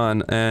going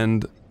on,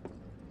 and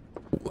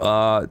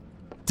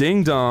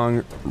Ding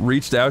Dong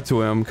reached out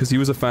to him because he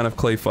was a fan of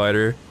Clay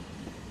Fighter,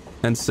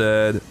 and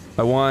said,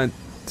 I want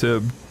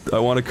to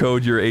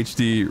code your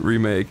HD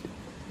remake.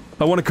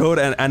 I want to code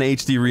an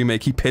HD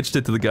remake. He pitched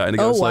it to the guy, and the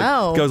guy was like,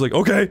 the guy was like,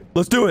 okay,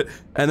 let's do it.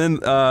 And then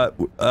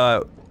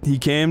he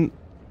came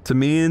to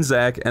me and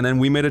Zach, and then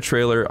we made a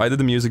trailer. I did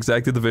the music,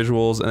 Zach did the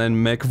visuals, and then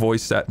Mick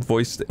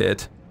voiced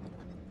it.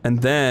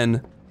 And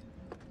then,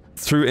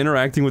 through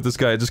interacting with this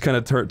guy, it just kind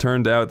of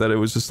turned out that it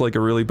was just like a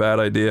really bad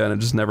idea, and it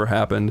just never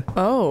happened.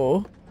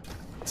 Oh.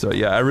 So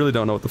yeah, I really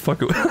don't know what the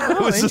fuck it was.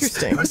 Oh,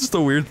 interesting. It was just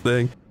a weird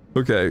thing.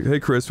 Okay, hey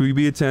Chris, will you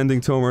be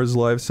attending Tomar's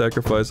live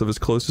sacrifice of his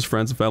closest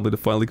friends and family to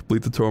finally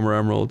complete the Tomar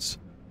Emeralds?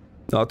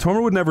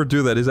 Tomar would never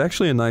do that. He's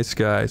actually a nice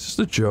guy. It's just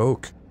a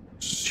joke.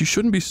 You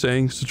shouldn't be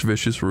saying such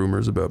vicious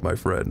rumors about my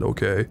friend,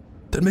 okay?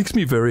 That makes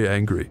me very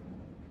angry.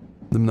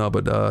 No,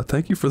 but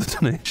thank you for the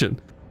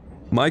donation.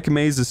 Mike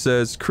Mazes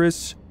says,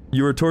 Chris,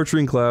 you are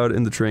torturing Cloud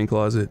in the train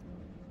closet.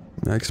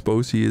 I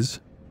suppose he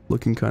is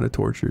looking kind of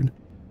tortured.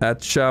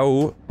 At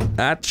Chow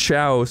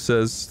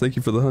says, thank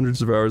you for the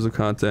hundreds of hours of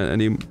content.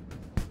 Any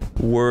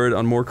word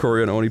on more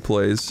Corey on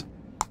OneyPlays?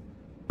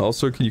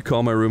 Also, can you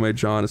call my roommate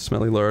John a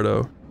smelly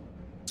lardo?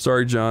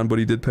 Sorry, John, but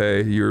he did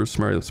pay. You're a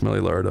smelly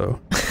lardo.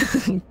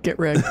 Get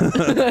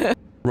wrecked.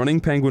 Running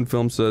Penguin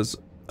Film says,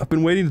 I've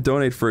been waiting to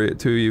donate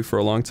to you for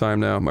a long time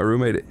now. My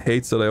roommate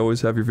hates that I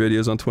always have your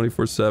videos on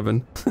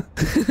 24/7.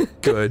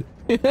 Good.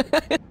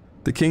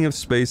 The King of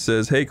Space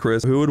says, hey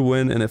Chris, who would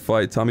win in a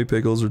fight, Tommy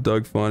Pickles or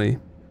Doug Funny?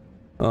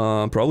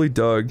 Probably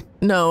Doug.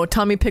 No,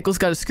 Tommy Pickles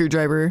got a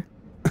screwdriver.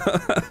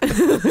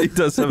 He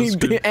does have a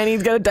screwdriver. And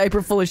he's got a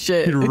diaper full of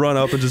shit. He'd run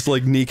up and just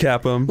like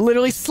kneecap him.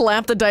 Literally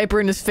slap the diaper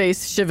in his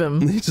face, shiv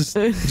him. He just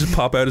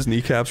pop out his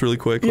kneecaps really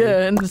quick.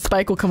 Yeah, and the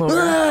spike will come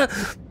over.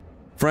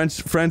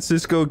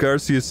 Francisco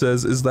Garcia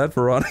says, is that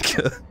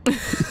Veronica?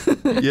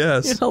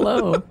 Yes.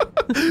 Hello.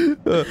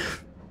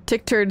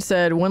 Tick Turd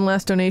said, one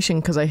last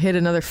donation because I hit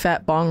another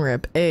fat bong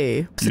rip.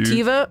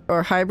 Sativa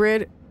or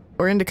hybrid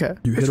or indica?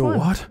 You hit a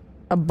what?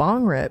 A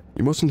bong rip.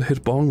 You mustn't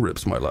hit bong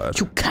rips, my lad.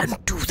 You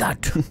can't do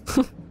that.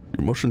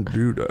 You mustn't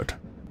do that.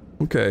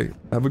 Okay,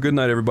 have a good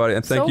night, everybody,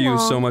 and thank you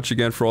so much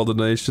again for all the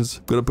donations.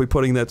 I'm gonna be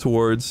putting that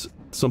towards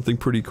something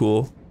pretty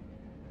cool.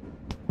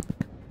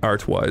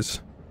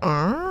 Art-wise.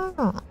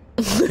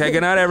 Okay,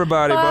 good night,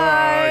 everybody.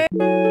 Bye.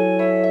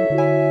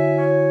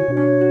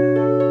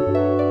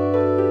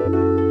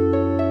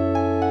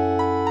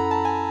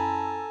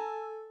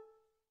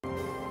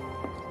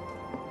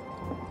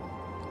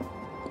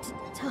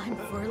 Time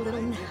for a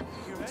little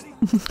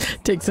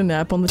nap. Takes a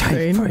nap on the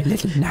train. Time for a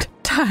little nap.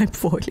 Time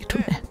for a little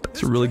nap.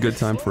 It's a really good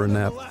time for a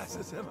nap.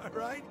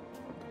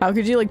 How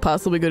could you like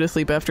possibly go to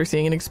sleep after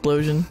seeing an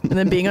explosion and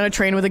then being on a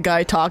train with a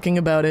guy talking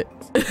about it?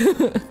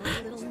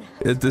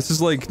 This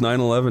is like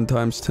 9/11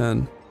 times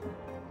 10.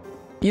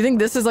 You think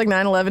this is like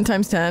 9/11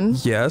 times 10?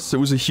 Yes, it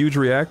was a huge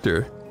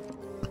reactor.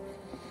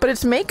 But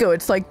it's Mako,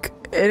 it's like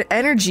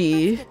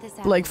energy,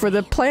 like for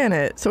the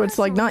planet, so it's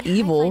like not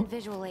evil.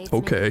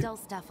 Okay,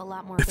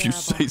 if you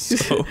say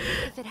so.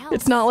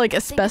 It's not like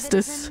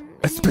asbestos.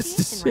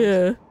 Asbestos.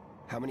 Yeah.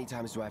 How many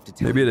times do I have to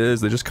tell Maybe it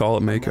is, they just call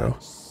it Mako.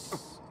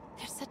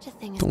 There's such a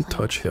thing as Don't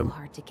touch him.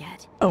 hard to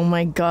get. Oh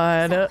my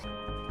god.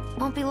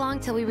 Won't be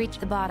long till we reach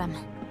the bottom.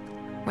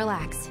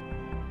 Relax.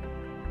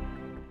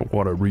 I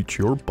want to reach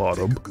your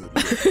bottom.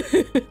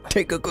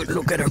 Take a good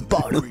look at her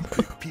bottom.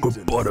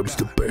 Her bottom's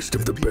the best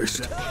of the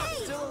best.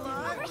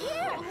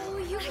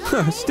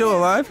 Still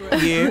alive?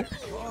 Yeah.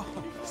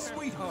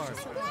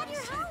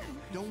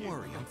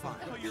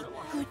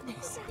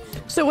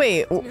 So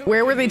wait,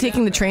 where were they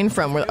taking the train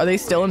from? Are they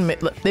still in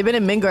they've been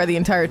in Midgar the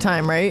entire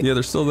time, right? Yeah,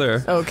 they're still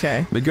there.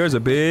 Okay. Midgar's a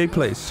big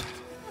place.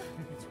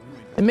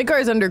 And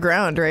Midgar's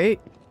underground,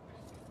 right?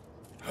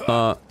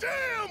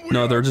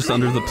 No, they're just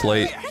under the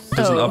plate.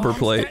 Just an upper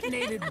plate.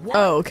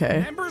 Oh,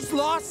 okay. Members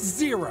lost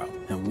 0.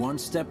 And one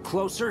step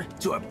closer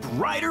to a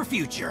brighter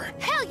future.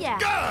 Hell yeah!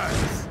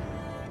 Guys!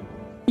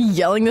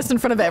 Yelling this in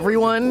front of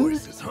everyone?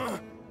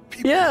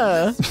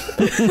 Yeah.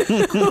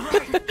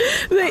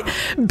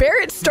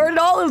 Barrett started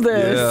all of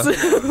this.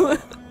 Yeah.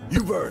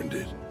 You've earned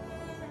it.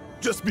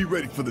 Just be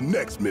ready for the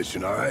next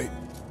mission, alright?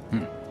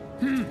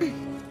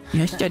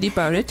 Yes, Daddy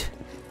Barrett.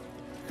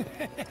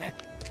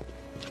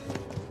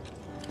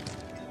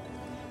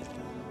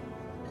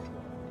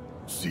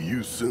 See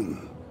you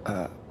soon.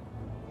 At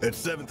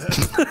 7th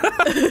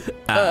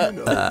Heaven.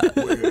 You know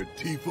where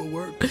Tifa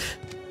works.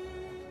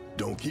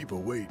 Don't keep her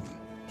waiting.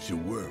 She'll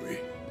worry.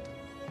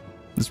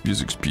 This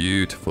music's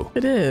beautiful.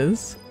 It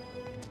is.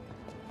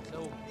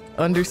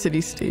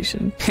 Undercity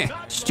Station.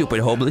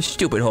 Stupid homeless,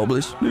 stupid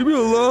homeless. Leave me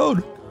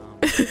alone.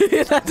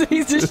 That's what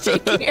he's just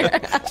shaking her.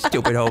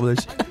 Stupid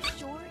homeless.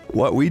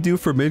 What we do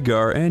for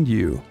Midgar and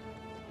you.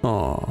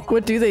 Aw.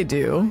 What do they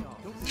do?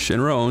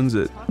 Shinra owns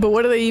it. But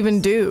what do they even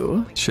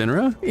do?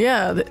 Shinra?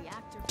 Yeah. They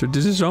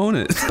just own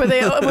it.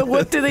 But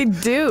what do they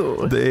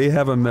do? They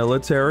have a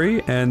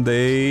military and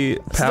they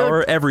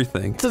power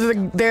everything. So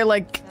they're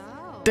like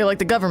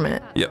the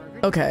government.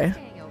 Yep. Okay.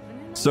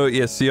 So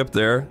yeah, see up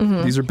there?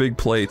 These are big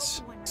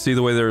plates. See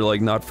the way they're like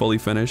not fully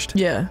finished?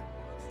 Yeah.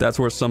 That's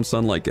where some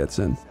sunlight gets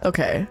in.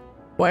 Okay.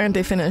 Why aren't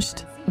they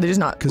finished? They're just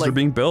not. Because they're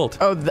being built.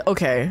 Oh,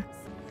 okay.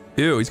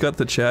 Ew, he's got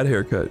the Chad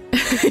haircut.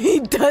 He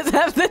does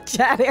have the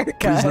Chad haircut.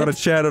 But he's not a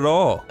Chad at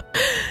all.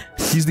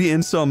 He's the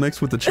incel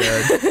mixed with the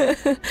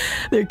Chad.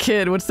 Their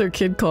kid. What's their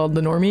kid called? The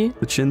normie?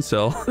 The chin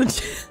cell.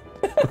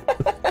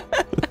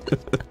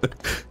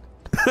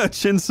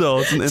 Chin cell.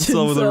 It's an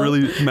incel with a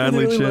really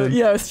manly chin.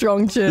 Yeah, a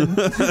strong chin.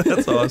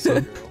 That's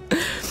awesome.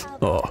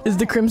 Oh. Is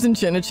the Crimson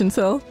Chin a chin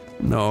cell?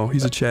 No,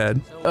 he's a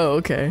Chad. Oh,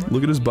 okay.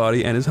 Look at his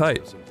body and his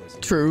height.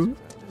 True.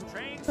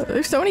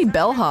 There's so many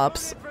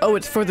bellhops. Oh,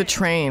 it's for the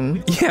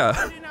train.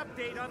 Yeah.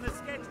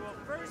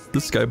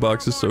 This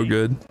skybox is so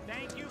good.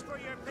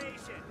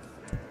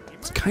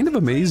 It's kind of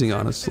amazing,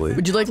 honestly.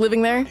 Would you like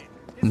living there?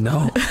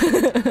 No.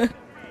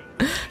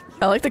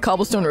 I like the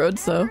cobblestone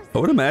roads, though. I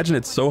would imagine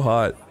it's so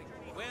hot.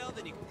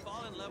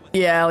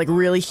 Yeah, like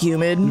really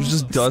humid. There's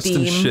just dust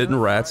and shit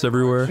and rats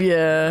everywhere.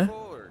 Yeah.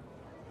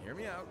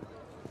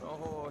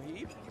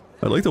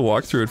 I'd like to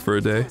walk through it for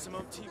a day.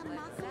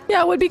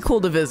 Yeah, it would be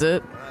cool to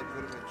visit.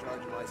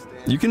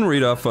 You can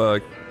read off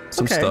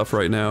some stuff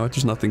right now.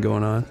 There's nothing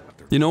going on.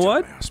 You know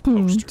what?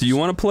 Do you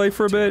want to play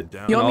for a bit?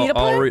 You want me to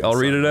play? I'll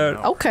read it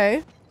out.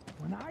 Okay.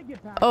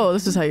 Oh,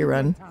 this is how you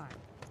run.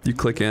 You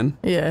click in?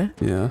 Yeah.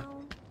 Yeah.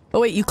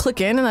 Oh wait, you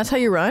click in and that's how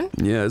you run?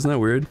 Yeah, isn't that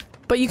weird?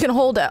 But you can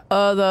hold the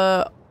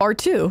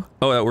R2.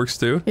 Oh, that works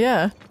too?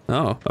 Yeah.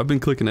 Oh, I've been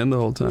clicking in the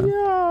whole time.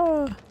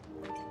 Yeah.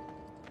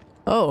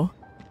 Oh.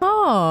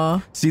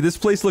 Oh. See, this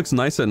place looks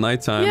nice at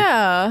nighttime.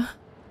 Yeah.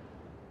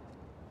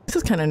 This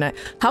is kind of nice.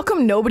 How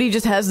come nobody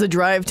just has the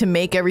drive to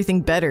make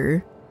everything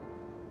better?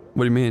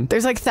 What do you mean?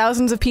 There's like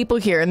thousands of people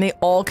here and they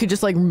all could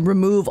just like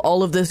remove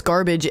all of this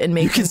garbage and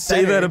make it better. You can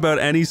say that about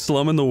any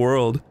slum in the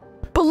world.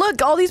 But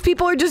look, all these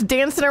people are just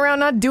dancing around,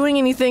 not doing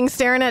anything,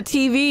 staring at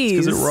TVs.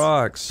 Because it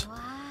rocks.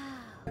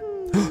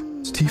 Wow.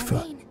 It's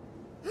Tifa.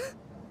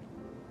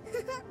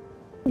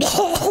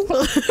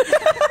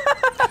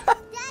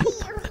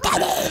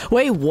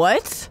 Wait,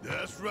 what?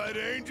 That's right,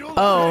 Angel.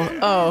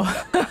 Oh.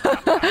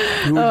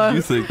 Who did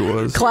you think it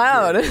was?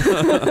 Cloud.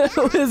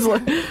 It was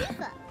like,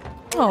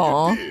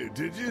 aw.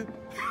 Did you?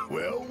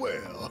 Well,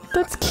 well.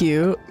 That's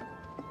cute.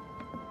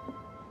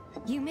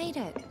 You made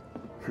it.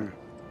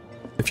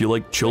 If you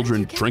like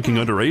children drinking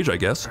underage, I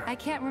guess. I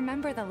can't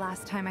remember the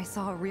last time I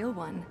saw a real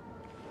one.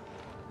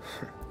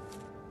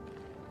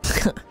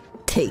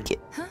 Take it.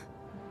 Huh?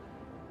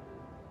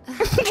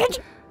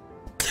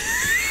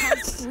 How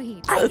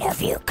sweet. I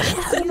love you,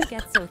 How do you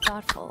get so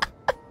thoughtful?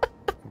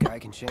 Guy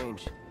can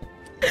change.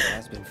 It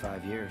has been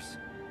 5 years.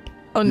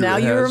 Oh, now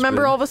you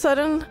remember all of a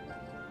sudden?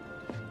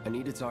 I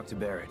need to talk to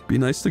Barrett. Be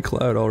nice to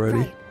Cloud already.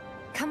 Right.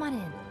 Come on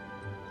in.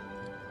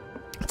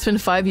 It's been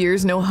 5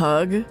 years, no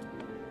hug.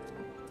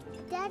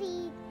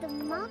 Daddy, the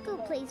Mako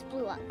place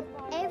blew up.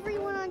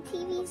 Everyone on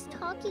TV's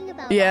talking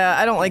about Yeah,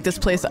 I don't like this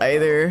place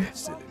either.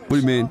 What do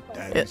you mean?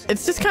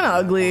 It's just kind of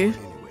ugly.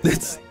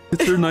 It's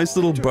their nice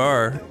little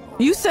bar.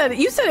 You said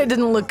it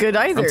didn't look good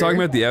either. I'm talking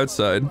about the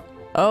outside.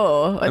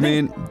 Oh, I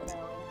mean,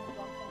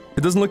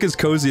 it doesn't look as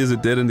cozy as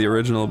it did in the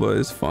original, but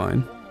it's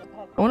fine.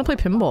 I want to play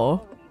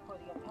pinball.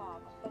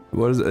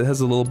 What is it? It has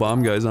the little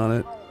bomb guys on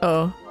it.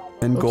 Oh.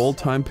 And gold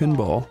time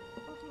pinball.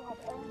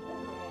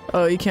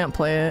 Oh, you can't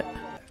play it.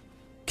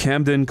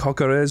 Camden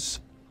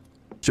Cocares,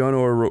 John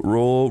or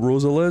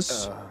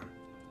Rosales,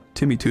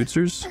 Timmy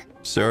Tootsers,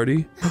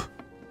 Sardi.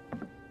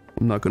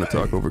 I'm not gonna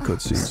talk over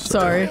cutscenes.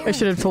 Sorry, I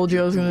should have told you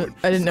I was gonna.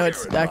 I didn't know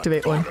it's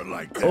activate one.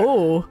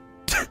 Oh.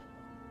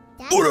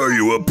 What are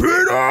you, a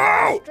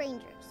pedo?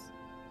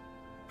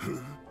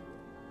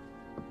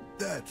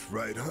 That's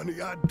right,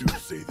 honey. I do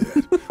say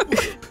that.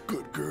 What a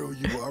good girl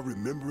you are,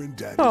 remembering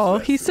Daddy's Oh,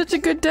 lesson. he's such a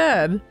good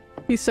dad.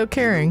 He's so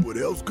caring. What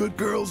else good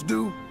girls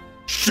do?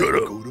 Shut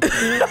up.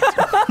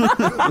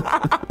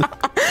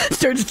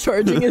 Starts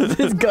charging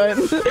his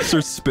gun.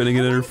 Starts spinning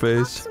it in her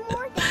face.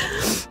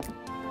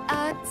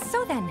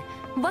 So then,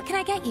 what can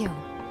I get you?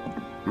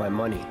 My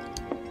money.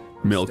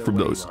 Milk from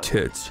those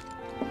tits.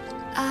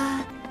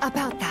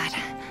 About that.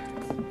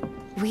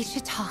 We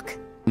should talk.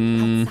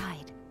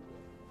 Outside.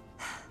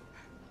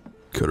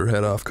 Cut her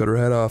head off, cut her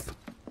head off.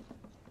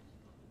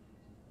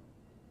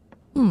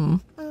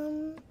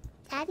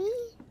 Daddy?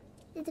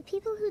 Did the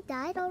people who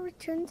died all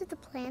return to the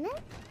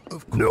planet?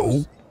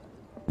 No.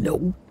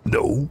 No.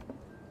 No.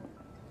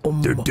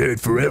 They're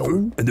dead forever,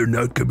 and they're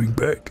not coming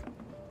back.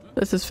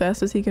 That's as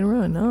fast as he can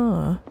run.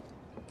 Ah.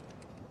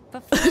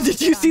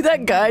 Did you see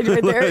that guy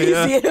right there?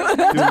 Yeah. You see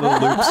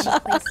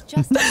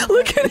him?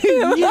 Look at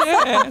him.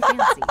 Yeah.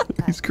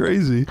 He's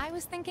crazy. I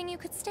was thinking you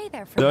could stay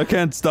there for I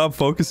can't stop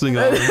focusing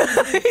on him.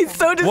 He's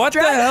so distracting. What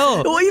the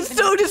hell? Well, he's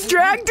so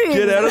distracting.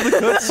 Get out of the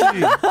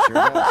cutscene. Sure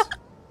does.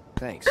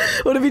 Thanks.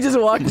 What if he just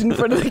walked in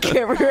front of the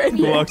camera right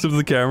He now? walks up to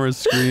the camera and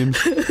screams.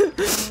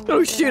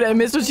 Oh shoot, I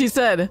missed what she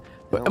said.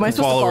 Am I supposed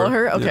to follow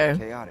her? Okay.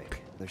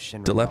 Chaotic.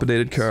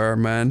 Dilapidated car,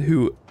 man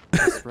who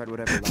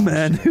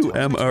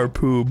MR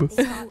poob.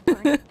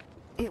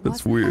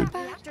 That's weird.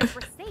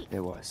 It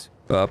was.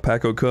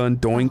 Paco Kun,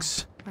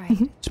 doinks.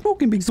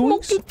 Smoking big doinks.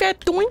 Smoking fat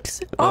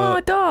doinks.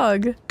 Aw,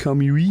 dog.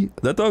 Come you eat.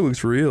 That dog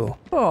looks real.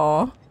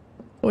 Aw.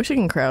 I wish I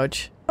can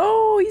crouch.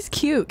 Oh, he's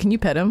cute. Can you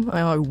pet him?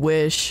 I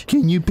wish.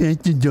 Can you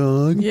pet the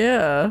dog?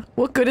 Yeah.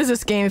 What good is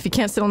this game if you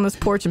can't sit on this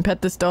porch and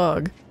pet this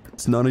dog?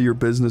 It's none of your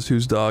business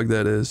whose dog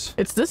that is.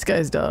 It's this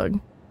guy's dog.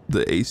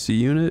 The AC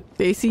unit?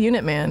 The AC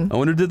unit man. I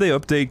wonder, did they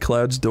update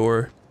Cloud's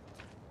door?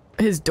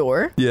 His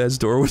door? Yeah, his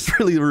door was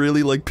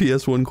really like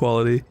PS1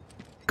 quality.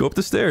 Go up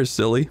the stairs,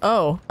 silly.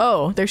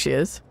 Oh, there she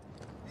is.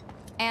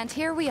 And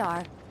here we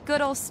are.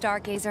 Good old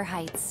Stargazer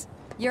Heights.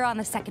 You're on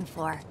the 2nd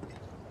floor.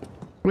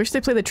 Wish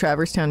they play the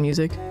Traverse Town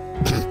music.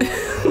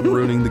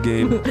 Ruining the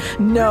game.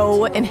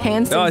 No,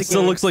 enhancing Oh, the it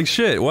still game. looks like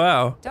shit.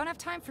 Wow. Don't have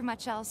time for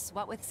much else,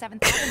 what with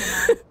 7th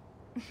and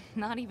all.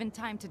 Not even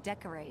time to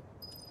decorate.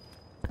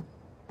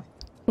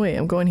 Wait,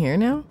 I'm going here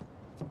now?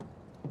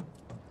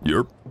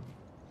 Yerp.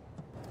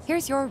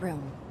 Here's your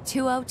room,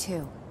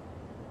 202.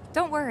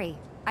 Don't worry,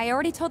 I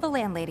already told the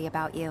landlady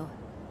about you.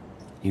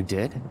 You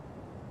did?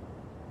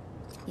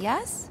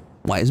 Yes?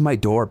 Why is my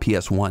door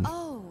PS1?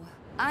 Oh,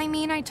 I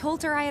mean, I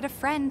told her I had a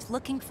friend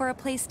looking for a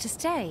place to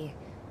stay.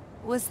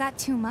 Was that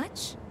too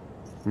much?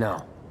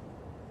 No.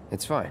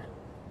 It's fine.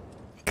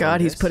 God,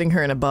 he's putting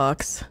her in a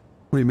box.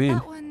 What do you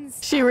mean?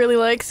 She really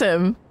likes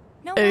him.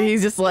 And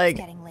he's just like,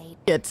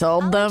 you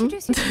told them?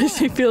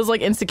 She feels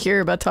like insecure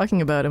about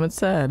talking about him. It's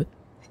sad.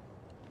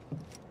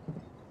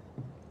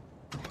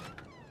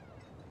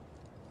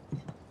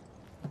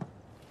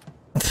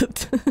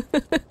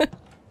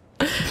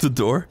 The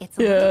door?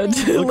 Yeah,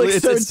 it looks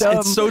so dumb.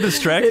 It's so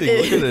distracting.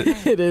 Look at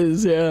it. It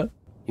is, yeah.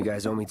 You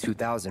guys owe me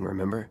 2,000,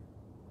 remember?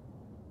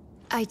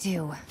 I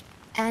do.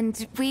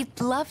 And we'd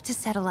love to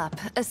settle up,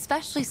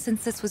 especially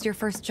since this was your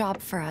first job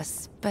for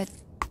us, but...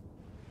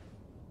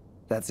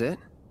 That's it?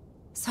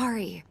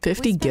 Sorry.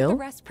 50 we spent gil? the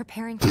rest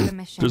preparing for the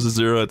mission. There's a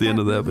 0 at the end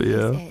of that, but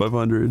yeah,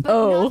 500.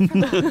 Oh.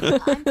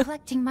 I'm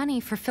collecting money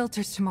for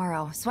filters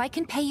tomorrow, so I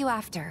can pay you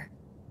after.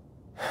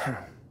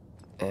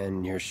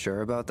 And you're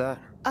sure about that?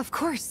 Of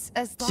course,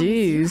 as long as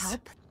you Jeez.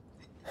 help.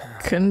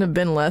 Couldn't have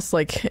been less,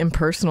 like,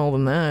 impersonal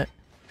than that.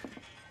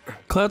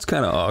 Cloud's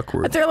kind of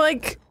awkward. They're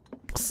like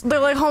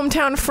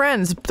hometown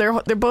friends. They're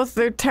both,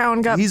 their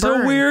town got He's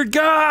burned. a weird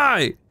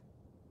guy!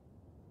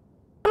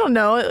 I don't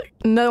know.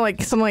 No,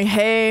 like, something like,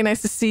 hey,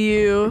 nice to see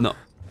you.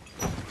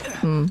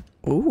 No.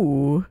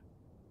 Ooh.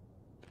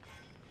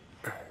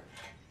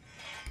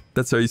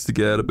 That's how I used to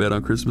get out of bed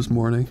on Christmas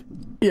morning.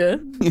 Yeah?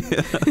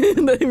 Yeah.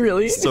 They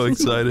really? So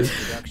excited.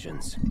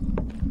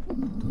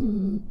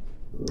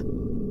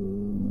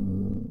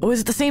 Oh,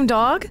 is it the same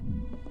dog?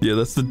 Yeah,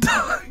 that's the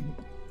dog.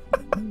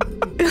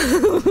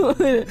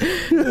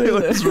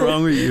 What's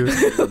wrong with you?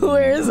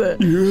 Where is it?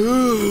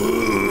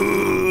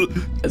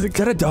 Is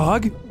that a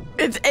dog?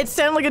 It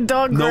sounded like a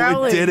dog No,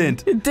 growling. it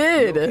didn't. It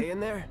did. Okay in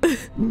there?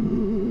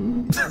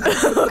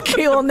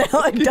 Okay, well now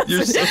it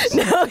doesn't.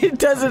 Now it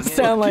doesn't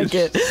sound like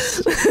it.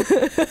 Is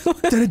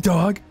that a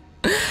dog?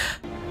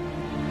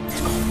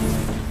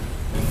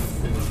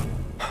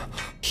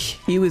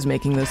 He was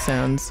making those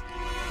sounds.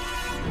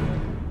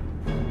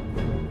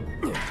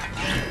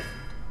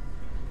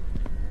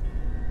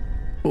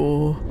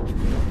 Oh.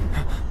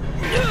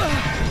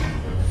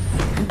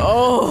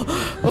 Oh.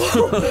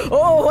 Oh,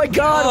 oh my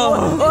god,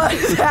 Oh. what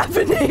is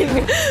happening?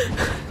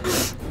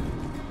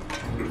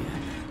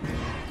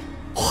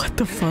 What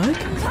the fuck?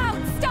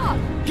 Cloud, stop!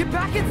 Get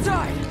back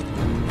inside!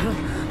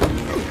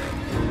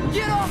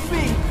 Get off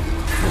me!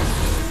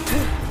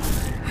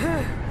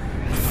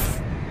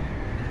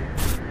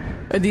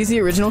 Are these the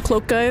original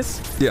cloak guys?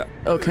 Yeah.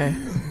 Okay.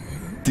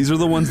 These are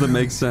the ones that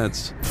make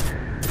sense.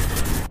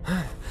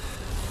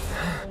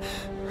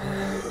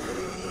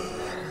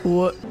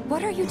 What?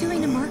 What are you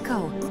doing to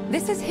Marco?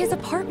 This is his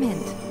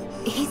apartment.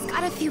 He's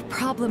got a few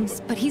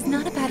problems, but he's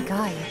not a bad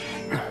guy.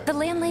 The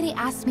landlady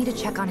asked me to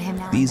check on him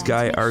now. These and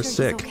then to guys make are sure he's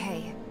sick.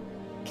 Okay.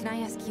 Can I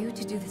ask you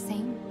to do the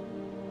same?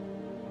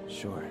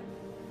 Sure.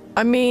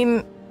 I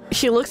mean,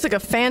 she looks like a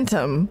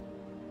phantom.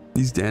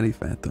 He's Danny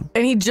Phantom.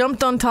 And he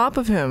jumped on top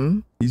of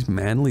him. He's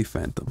Manly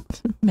Phantom.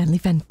 Manly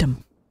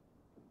Phantom.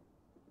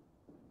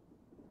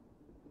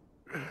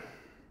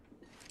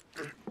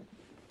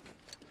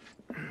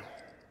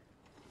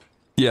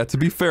 Yeah, to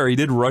be fair, he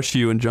did rush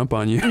you and jump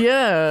on you.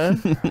 Yeah.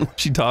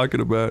 What's she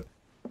talking about?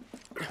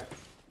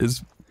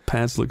 His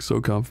pants look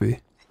so comfy.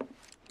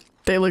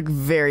 They look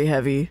very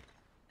heavy.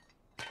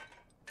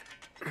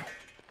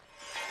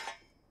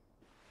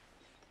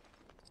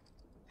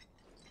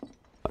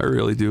 I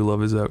really do love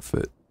his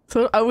outfit.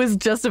 So I was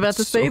just about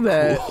to say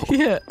that. cool.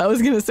 Yeah, I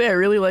was gonna say I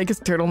really like his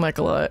turtleneck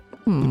a lot.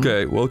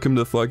 Okay, welcome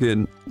to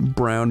fucking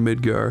brown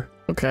Midgar.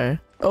 Okay.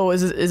 Oh,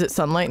 is it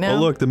sunlight now? Oh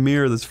look, the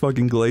mirror that's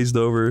fucking glazed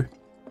over.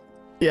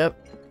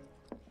 Yep.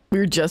 We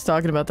were just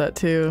talking about that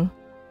too.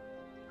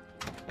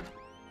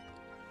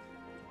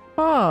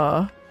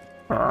 Ah.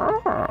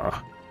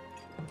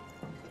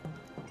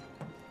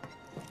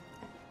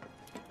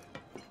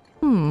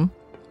 Hmm.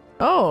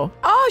 Oh.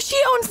 Oh, she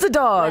owns the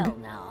dog. Well,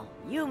 now,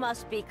 you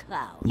must be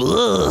Cloud.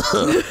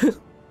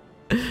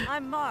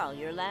 I'm Marl,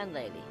 your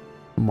landlady.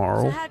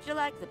 Marl? So how'd you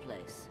like the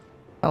place?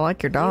 I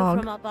like your You dog.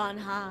 from up on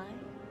high?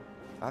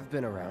 I've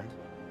been around.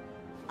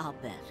 I'll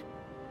bet.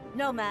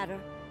 No matter.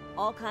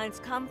 All kinds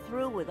come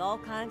through with all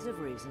kinds of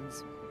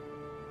reasons.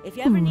 If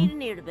you ever need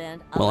an ear to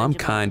bend, I'll Well, lend I'm you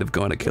kind of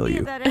going to kill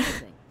you. about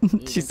anything.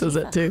 She says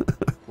that too.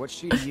 What's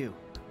she to you?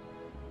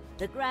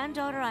 The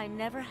granddaughter I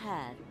never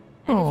had.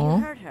 And if Aw.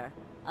 you hurt her,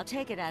 I'll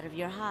take it out of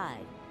your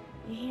hide.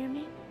 You hear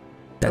me?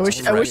 I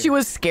wish she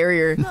was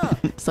scarier.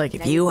 It's like,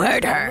 if you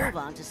hurt her,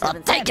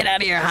 I'll take it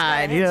out of your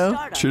hide, you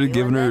know? Should have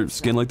given her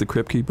skin like the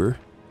Crypt Keeper.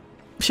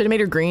 Should have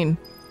made her green.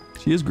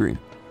 She is green.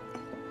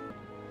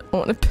 I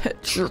want to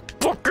pet your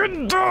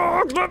fucking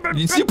dog.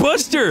 You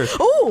punched her.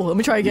 Oh, let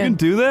me try again. You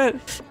can do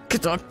that?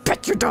 Good dog,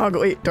 pet your dog.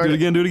 Wait, darn Do it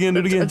again, do it again, do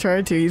it again. I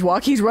tried to.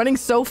 He's running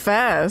so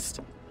fast.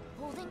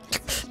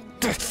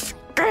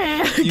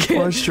 You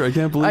punched her, I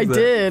can't believe that. I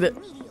did.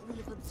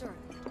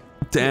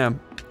 Damn.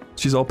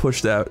 She's all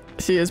pushed out.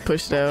 She is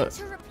pushed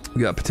out.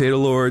 We got Potato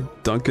Lord,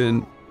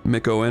 Duncan,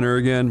 Miko Enter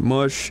again,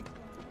 Mush,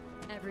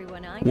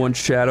 One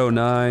Shadow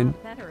 9,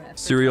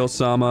 Serial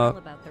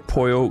Sama,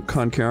 Pollo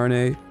Con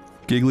Carne,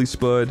 Giggly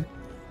Spud,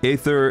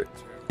 Aether,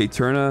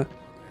 Eterna,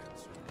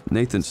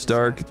 Nathan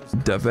Stark,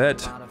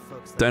 Davette,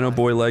 Dino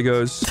Boy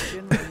Legos,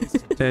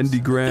 Andy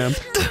Graham,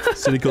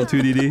 Cynical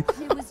 2DD.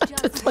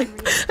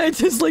 I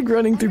just like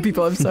running through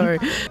people, I'm sorry.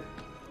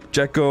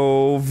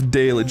 Jackov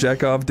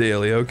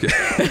Daily, okay.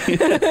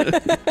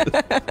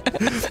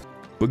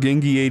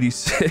 Bugingi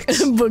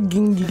 86.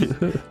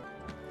 Bugingi.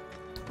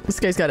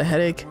 This guy's got a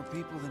headache.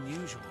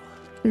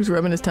 He's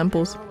rubbing his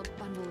temples.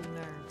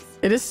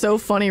 It is so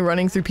funny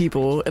running through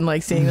people and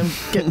like seeing them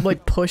get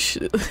like pushed.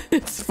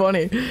 It's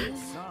funny.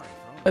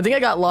 I think I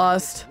got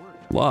lost.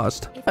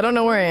 Lost? I don't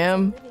know where I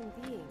am.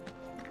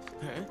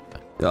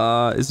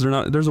 Is there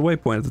not? There's a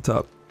waypoint at the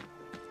top.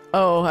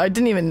 Oh, I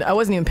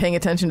wasn't even paying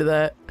attention to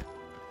that.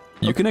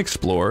 You can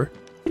explore.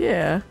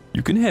 Yeah.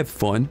 You can have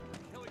fun.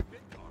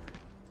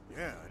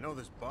 Yeah, I know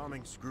this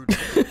bombing screwed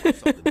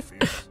something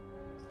fierce.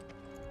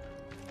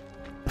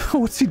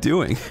 What's he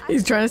doing?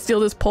 He's trying to steal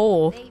this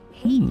pole.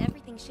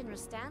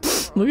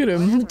 Look at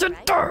him.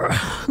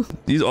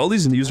 All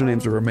these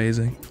usernames are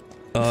amazing.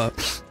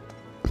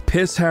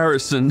 Piss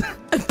Harrison.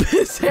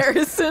 Piss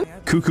Harrison.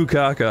 Cuckoo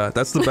Kaka.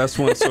 That's the best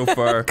one so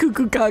far.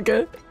 Cuckoo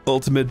Kaka.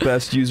 Ultimate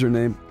best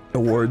username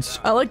awards.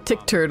 I like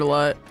Tick Turd a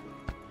lot.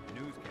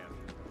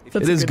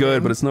 That's it is good,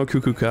 name. but it's no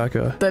Cuckoo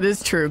Kaka. That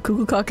is true.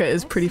 Cuckoo Kaka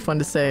is pretty fun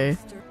to say.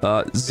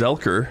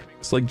 Zelker.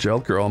 It's like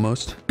Jelker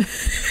almost.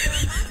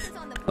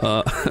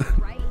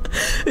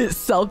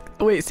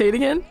 Wait, say it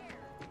again?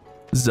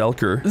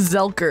 Zelker.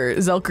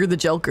 Zelker the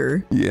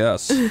Jelker.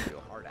 Yes.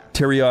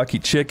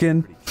 Teriyaki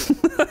chicken.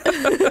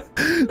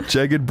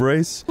 Jagged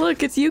brace.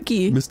 Look, it's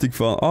Yuki. Mystic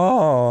Fall.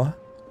 Oh.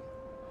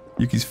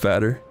 Yuki's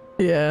fatter.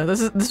 Yeah,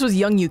 this was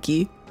young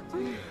Yuki.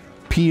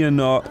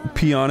 Pionicle.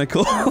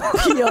 Pionicle.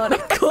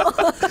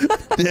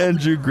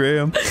 Andrew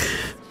Graham.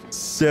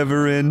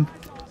 Severin.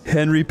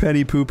 Henry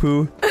Penny Poo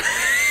Poo.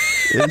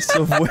 Ace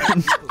of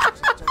Wind.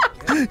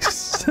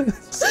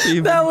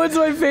 Steven. That one's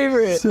my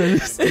favorite.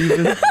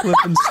 Steven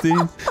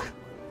Flippenstein.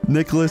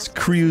 Nicholas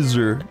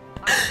Cruiser.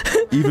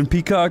 Even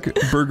Peacock.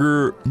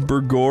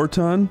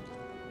 Bergorton.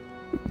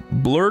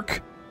 Blurk.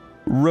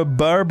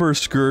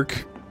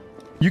 Rabarberskirk.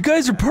 You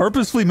guys are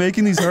purposefully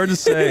making these hard to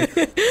say.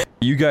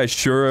 You guys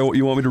sure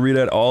you want me to read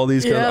out all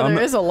these? Yeah,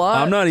 there is a lot.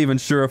 I'm not even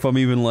sure if I'm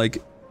even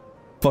like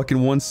fucking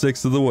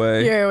 1/6 of the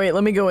way. Yeah, wait,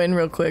 let me go in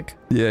real quick.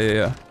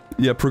 Yeah,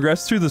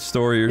 progress through the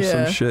story or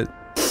some shit.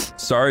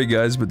 Sorry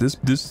guys, but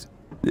this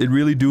it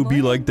really do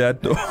be like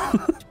that though.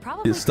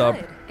 Yeah, stop.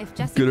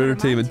 Good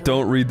entertainment.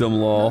 Don't read them,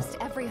 lol.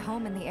 Every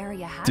home in the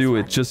area has Do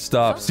it. Just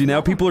stop. See,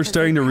 now people are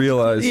starting to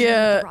realize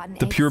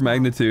the pure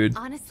magnitude.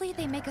 Honestly,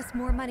 they make us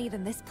more money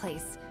than this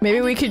place.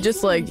 Maybe we could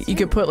just like, you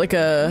could put like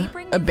a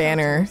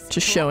banner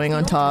just showing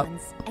on top.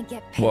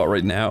 What,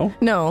 right now?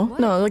 No,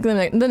 like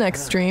the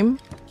next stream.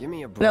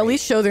 But at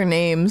least show their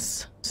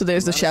names, so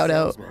there's the shout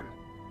out.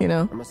 You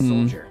know? I'm a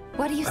soldier.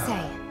 What do you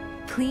say?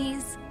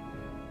 Please?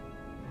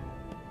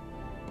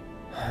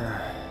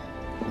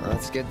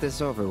 Let's get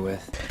this over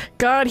with.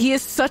 God, he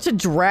is such a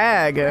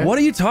drag. What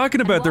are you talking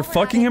about? They're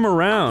fucking him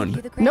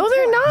around. No,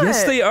 they're not.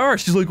 Yes, they are.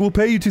 She's like, we'll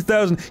pay you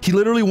 2,000. He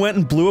literally went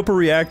and blew up a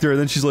reactor, and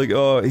then she's like,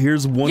 oh,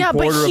 here's one quarter of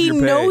your pay. Yeah, but he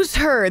knows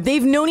her.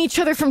 They've known each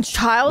other from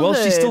childhood.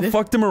 Well, she still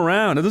fucked him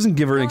around. It doesn't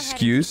give her an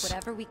excuse.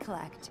 Whatever we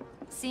collect.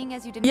 Seeing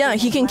as you didn't Yeah,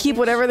 he can keep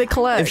whatever they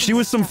collect. If she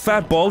was some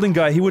fat balding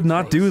guy, he would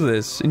not do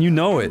this, and you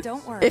know it.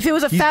 If it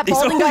was a fat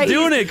balding guy, he's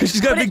only doing it because she's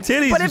got big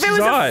titties. But if it was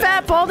a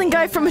fat balding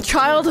guy from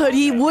childhood,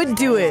 he would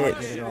do it.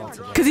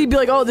 Because he'd be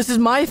like, oh, this is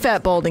my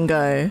fat balding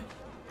guy.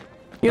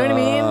 You know what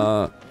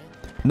I mean?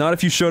 Not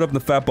if you showed up and the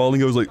fat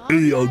balding guy was like,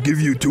 hey, I'll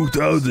give you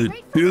 2,000.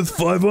 Here's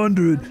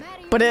 500.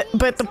 But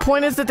the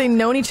point is that they've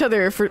known each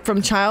other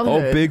from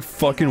childhood. Oh, big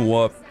fucking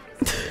whoop.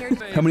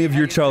 How many of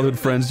your childhood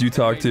friends do you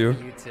talk to?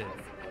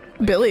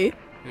 Billy.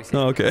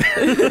 Oh, okay.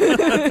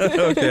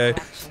 Okay.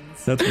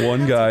 That's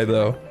one guy,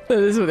 though.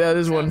 That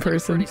is one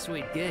person. Pretty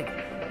sweet gig.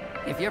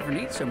 If you ever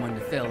need someone to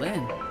fill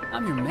in,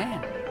 I'm your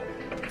man.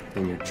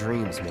 In your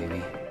dreams,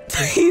 maybe.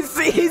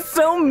 he's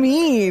so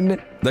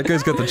mean. That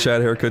guy's got the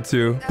Chad haircut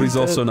too, but he's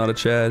also not a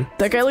Chad.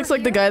 That guy looks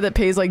like the guy that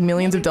pays like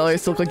millions of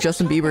dollars to look like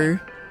Justin Bieber.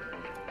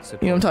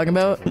 You know what I'm talking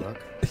about?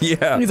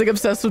 Yeah. He's like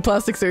obsessed with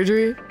plastic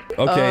surgery.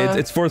 Okay,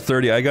 it's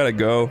 4:30. I gotta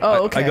go.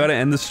 Oh, okay. I gotta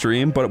end the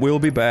stream, but we'll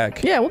be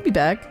back. Yeah, we'll be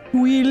back.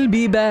 We'll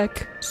be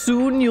back.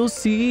 Soon you'll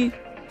see.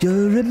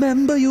 You'll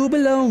remember you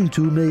belong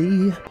to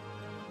me.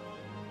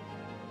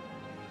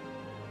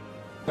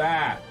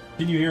 Back.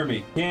 Can you hear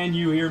me? Can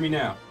you hear me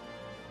now?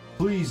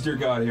 Please, dear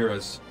God, hear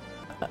us.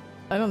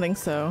 I don't think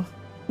so.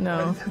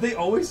 No. They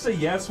always say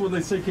yes when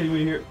they say, can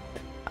we hear?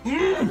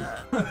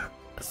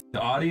 The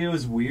audio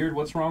is weird.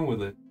 What's wrong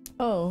with it?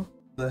 Oh.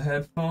 The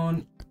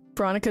headphone.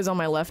 Veronica's on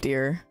my left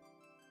ear.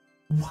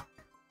 What?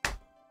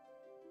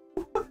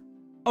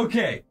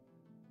 Okay.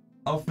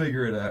 I'll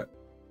figure it out.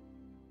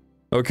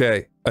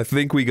 Okay. I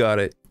think we got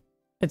it.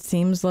 It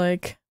seems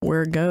like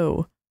we're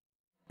go.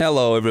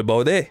 Hello,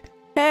 everybody.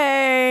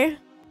 Hey.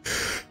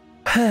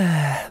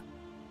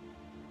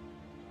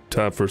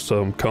 Time for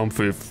some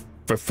comfy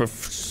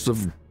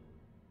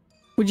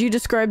Would you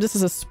describe this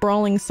as a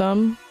sprawling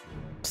slum?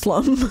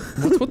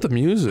 What's with the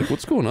music?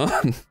 What's going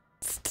on?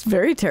 It's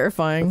very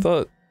terrifying. I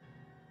thought...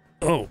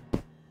 Oh.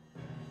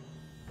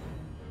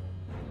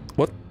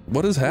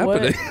 What is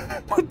happening?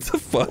 What the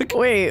fuck?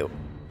 Wait.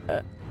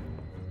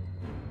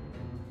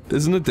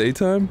 Isn't it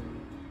daytime?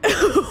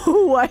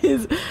 Why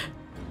is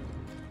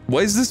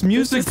this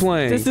music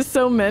playing? This is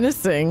so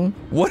menacing.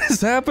 What is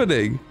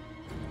happening?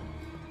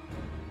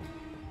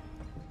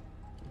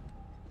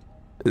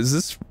 Is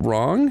this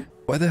wrong?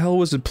 Why the hell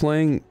was it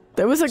playing?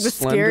 That was like the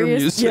Slender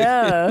scariest. music?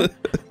 Yeah.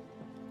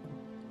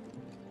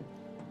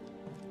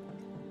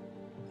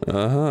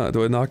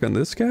 Do I knock on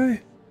this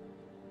guy?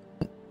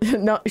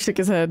 No, he shook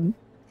his head.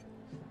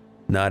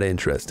 Not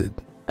interested.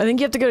 I think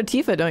you have to go to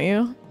Tifa, don't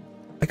you?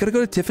 I gotta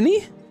go to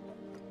Tiffany?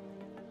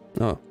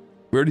 Oh,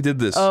 we already did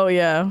this. Oh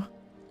yeah.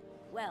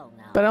 Well,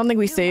 now, but I don't think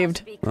we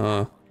saved.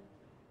 That's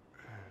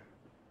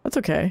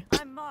okay.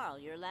 I'm Marl,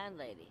 your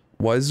landlady.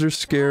 Why is there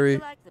scary?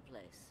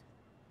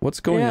 What's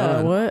going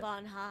on? What?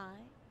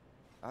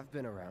 I've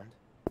been around.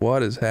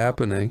 What is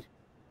happening?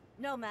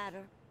 No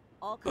matter.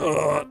 All kinds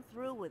come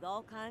through with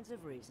all kinds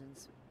of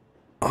reasons.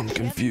 I'm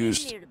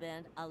confused. If you ever need to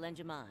bend, I'll lend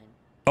you mine.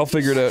 I'll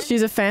figure it out.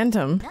 She's a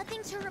phantom.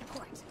 Nothing to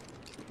report.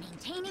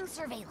 Maintaining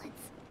surveillance.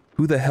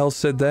 Who the hell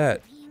said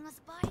that?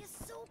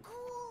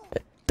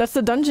 That's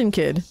the dungeon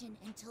kid.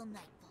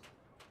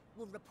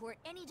 We'll report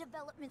any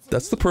developments.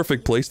 That's the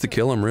perfect place to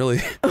kill him, really.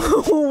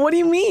 What do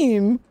you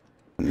mean?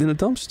 In a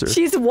dumpster.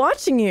 She's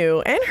watching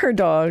you and her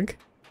dog.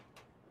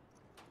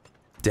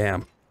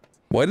 Damn.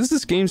 Why does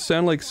this game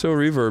sound like so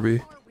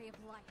reverby?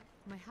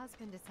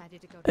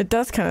 It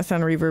does kind of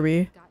sound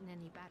reverby.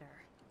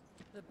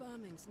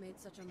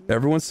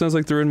 Everyone sounds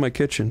like they're in my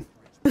kitchen.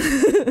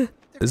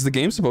 Is the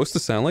game supposed to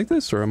sound like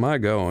this, or am I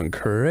going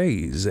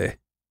crazy?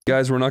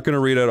 Guys, we're not going to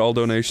read out all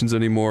donations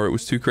anymore. It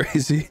was too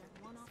crazy.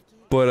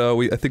 But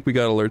I think we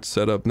got alerts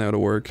set up now to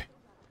work.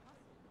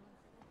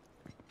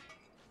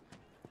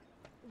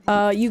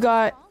 You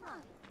got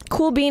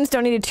Cool Beans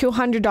donated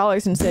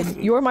 $200 and said,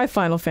 "You're my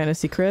Final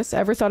Fantasy, Chris.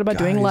 Ever thought about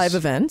doing live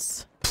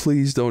events?"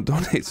 Please don't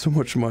donate so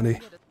much money.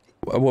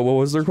 What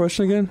was their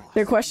question again?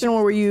 Their question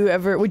was,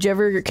 would you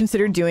ever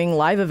consider doing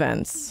live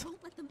events?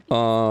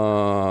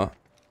 I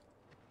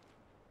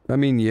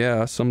mean,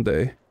 yeah,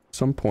 someday.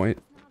 Some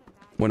point.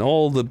 When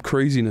all the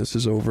craziness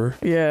is over.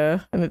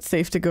 Yeah, and it's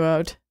safe to go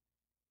out.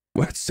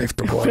 Well, it's safe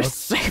to go out. It's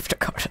safe to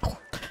go out.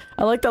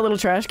 I like that little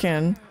trash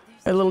can.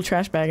 A little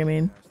trash bag, I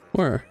mean.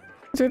 Where?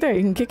 It's right there,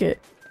 you can kick it.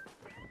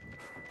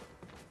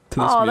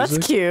 Oh, that's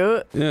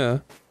cute. Yeah.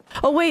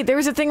 Oh wait, there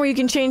was a thing where you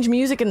can change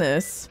music in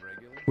this.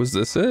 Was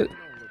this it?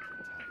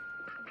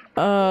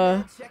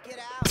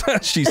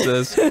 She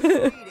says.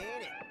 That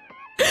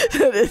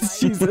is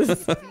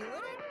Jesus.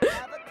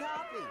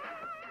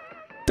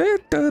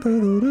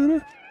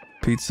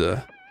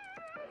 Pizza.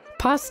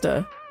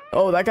 Pasta.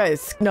 Oh, that guy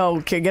is... No,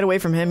 okay, get away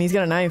from him. He's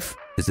got a knife.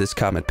 Is this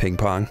Comet Ping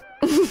Pong?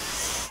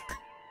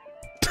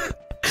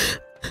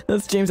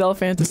 That's James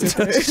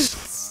Alefantis.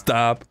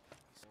 Stop.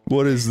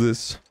 What is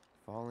this?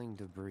 Falling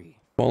debris.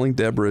 Falling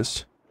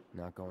debris.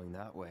 Not going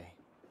that way.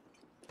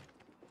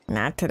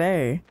 Not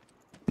today.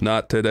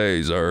 Not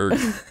today, Zerg.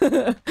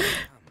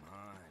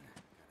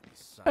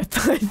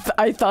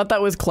 I thought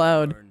that was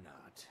Cloud.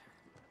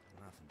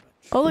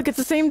 Oh look, it's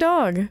the same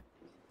dog.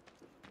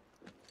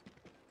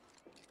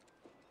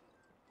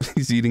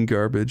 He's eating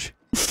garbage.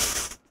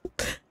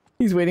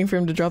 He's waiting for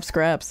him to drop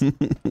scraps.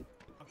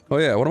 Oh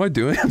yeah, what am I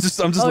doing? I'm just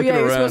looking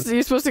around.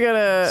 You're supposed to go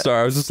to...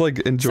 Sorry, I was just like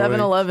enjoying...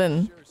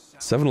 7-Eleven.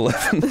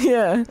 7-Eleven?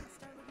 Yeah.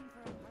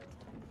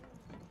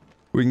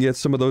 We can get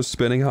some of those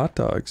spinning hot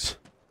dogs.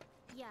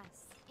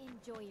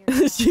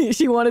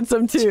 she wanted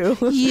some too.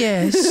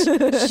 Yes,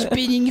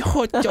 spinning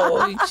hot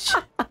dogs.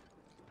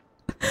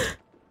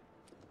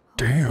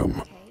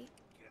 Damn.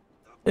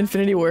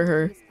 Infinity War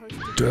her.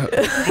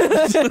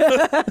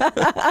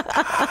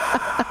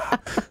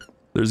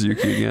 There's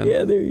Yuki again.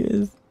 Yeah, there he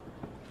is.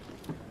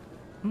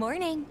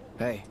 Morning.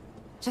 Hey.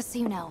 Just so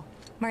you know,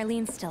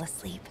 Marlene's still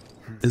asleep.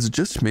 Is it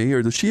just me,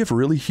 or does she have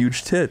really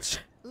huge tits?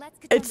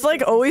 It's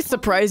like always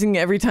surprising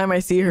every time I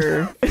see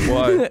her.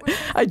 Why?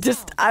 I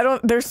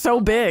don't, they're so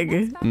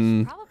big.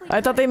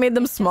 I thought they made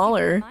them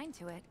smaller.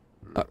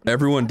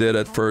 Everyone did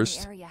at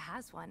first. Area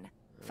has one.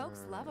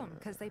 Folks love them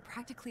because they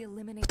practically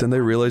eliminate. But then they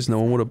realized no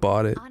one would have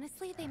bought it.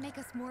 Honestly, they make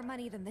us more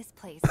money than this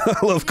place.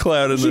 I love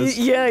Cloud in this.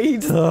 Yeah, he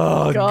just.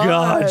 Oh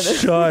God,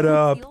 shut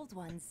up. The old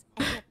ones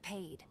and get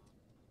paid.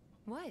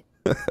 What?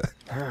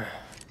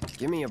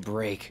 Give me a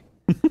break.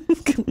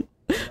 I'm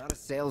not a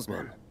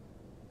salesman.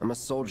 I'm a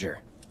soldier.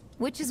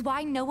 Which is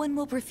why no one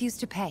will refuse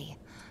to pay.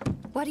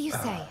 What do you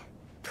say?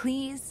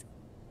 Please?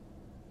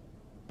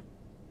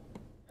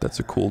 That's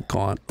a cool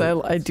con.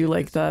 I do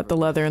like that. The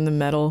leather and the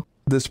metal.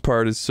 This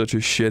part is such a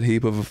shit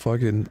heap of a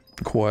fucking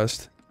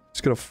quest.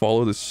 Just gotta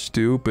follow this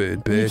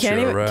stupid bitch You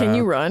can't even, around. can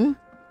you run?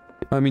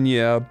 I mean,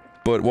 yeah,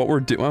 but what we're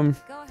doing,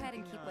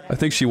 I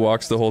think she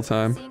walks the whole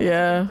time.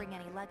 Yeah.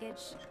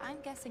 I'm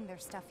guessing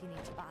there's stuff you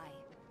need to buy.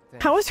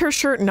 How is her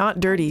shirt not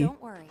dirty?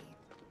 Don't worry.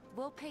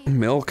 We'll pay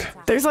Milk.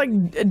 There's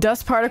like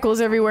dust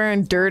particles everywhere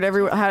and dirt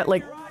everywhere.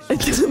 Like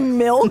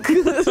milk.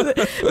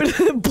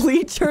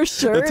 Bleach her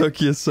shirt. It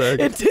took you a sec.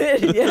 It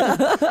did,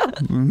 yeah.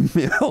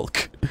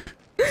 Milk.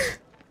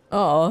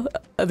 Oh,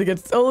 I think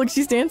it's. Oh, look,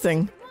 she's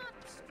dancing.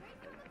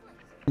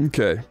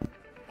 Okay.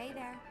 Hey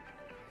there.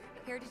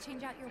 Here to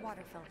change out your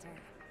water filter.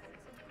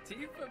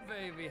 Tifa,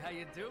 baby, how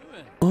you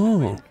doing?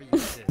 Oh,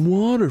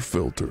 water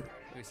filter.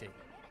 Let me see.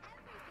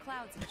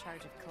 Cloud's in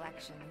charge of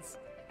collections.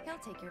 He'll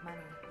take your money.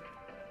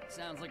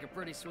 Sounds like a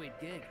pretty sweet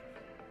gig.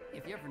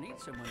 If you ever need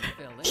someone to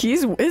fill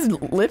in. His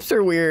lips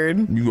are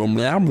weird. You go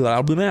blah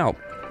blah blah.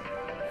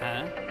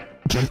 Huh?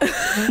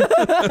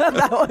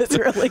 That was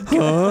really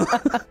good.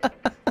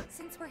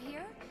 Since we're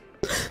here,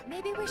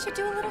 maybe we should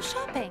do a little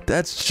shopping.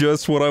 That's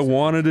just what I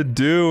wanted to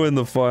do in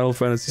the Final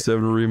Fantasy VII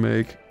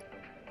Remake.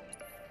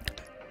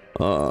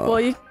 Well,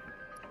 you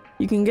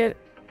can get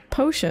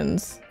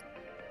potions.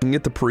 You can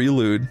get the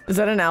prelude. Is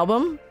that an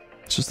album?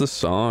 It's just a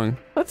song.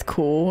 That's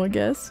cool, I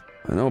guess.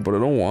 I know, but I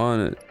don't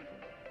want it.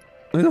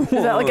 I don't want it.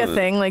 Is that like a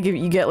thing? Like if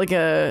you get like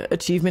a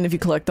achievement if you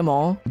collect them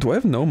all? Do I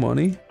have no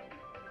money?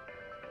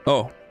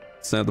 Oh,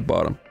 it's at the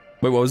bottom.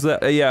 Wait, what was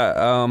that?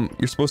 Yeah,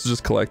 you're supposed to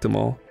just collect them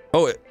all.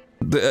 Oh,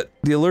 the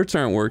alerts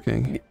aren't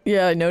working.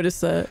 Yeah, I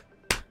noticed that.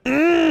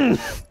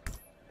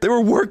 They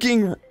were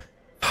working.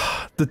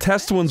 The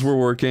test ones were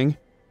working.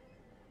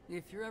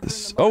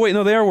 Oh wait,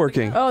 no, they are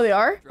working. Oh, they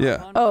are?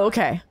 Yeah. Oh,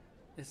 okay.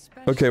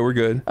 Okay, we're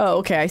good. Oh,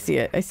 okay, I see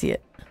it. I see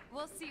it.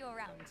 We'll see you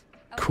around.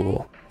 Okay?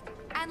 Cool.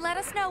 And let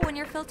us know when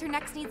your filter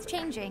next needs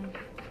changing.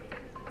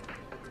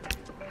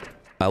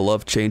 I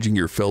love changing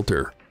your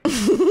filter.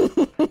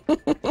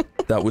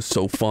 That was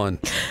so fun.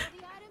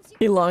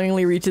 He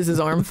longingly reaches his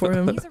arm for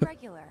him. He's a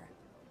regular.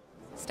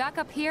 Stock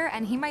up here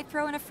and he might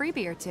throw in a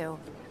freebie or two.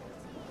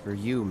 For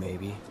you,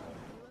 maybe.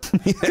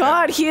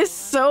 God, he is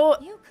so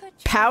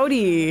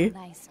pouty.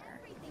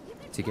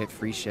 To get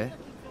free shit?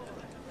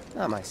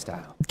 Not my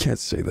style. Can't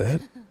say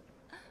that.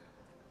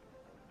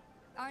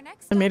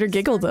 I made her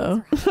giggle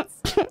though.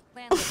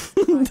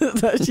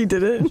 That she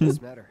did it.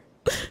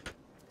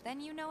 Then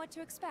you know what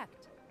to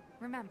expect.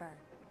 Remember,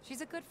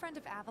 she's a good friend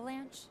of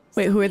Avalanche.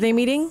 Wait, who are they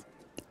meeting?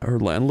 Our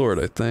landlord,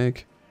 I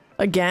think.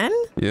 Again?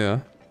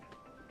 Yeah.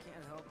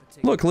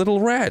 Look,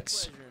 little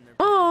rats.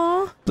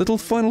 Aww. Little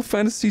Final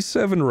Fantasy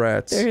VII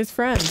rats. They're his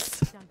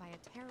friends.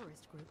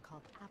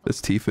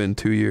 That's Tifa in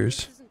 2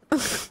 years.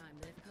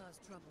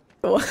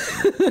 I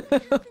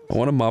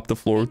want to mop the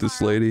floor with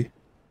this lady.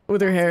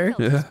 With her hair?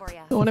 Yeah.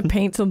 I want to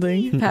paint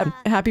something.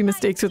 Happy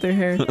mistakes with her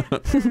hair.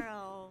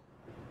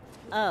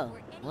 Oh,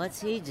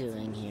 what's he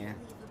doing here?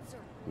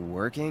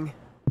 Working?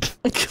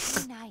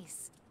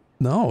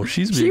 No,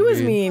 she's being She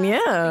was mean,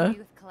 yeah.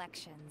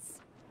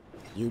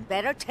 You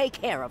better take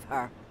care of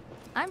her.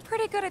 I'm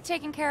pretty good at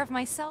taking care of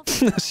myself.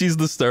 She's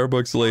the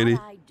Starbucks lady.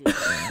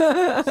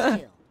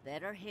 Still,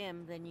 better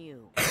him than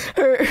you.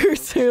 Her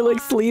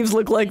like sleeves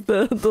look like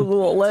the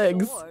little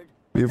legs.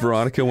 Me and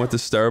Veronica went to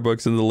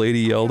Starbucks and the lady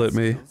yelled at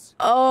me.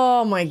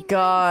 Oh my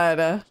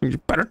god. You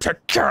better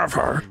take care of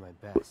her.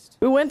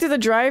 We went through the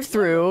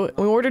drive-thru,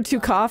 we ordered 2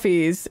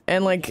 coffees,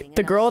 and like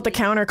the girl at the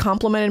counter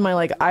complimented my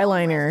like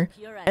eyeliner.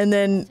 And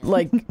then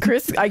like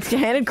I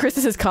handed Chris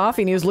his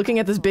coffee and he was looking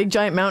at this big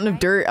giant mountain of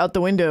dirt out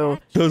the window.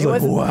 I was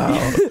like,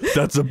 wow,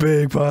 that's a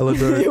big pile of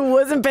dirt. He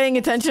wasn't paying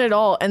attention at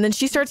all. And then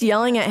she starts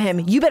yelling at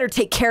him, "You better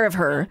take care of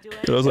her."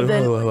 I was like,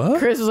 what?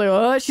 Chris was like,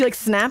 "What?" She like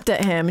snapped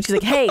at him and she's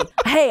like, hey,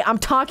 I'm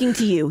talking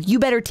to you. You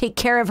better take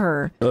care of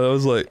her. I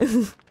was like,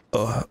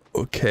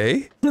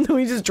 okay. And then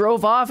we just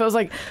drove off. I was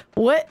like,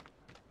 what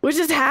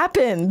just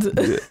happened?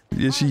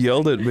 Yeah, she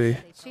yelled at me.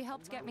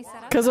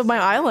 Because of my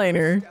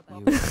eyeliner.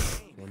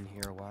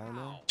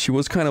 She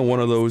was kind of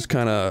one of those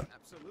kind of,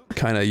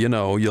 you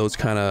know, those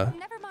kind of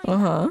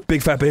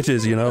big fat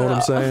bitches, you know what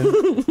I'm saying?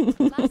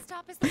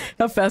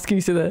 How fast can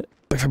you say that?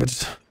 Big fat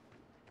bitches.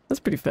 That's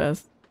pretty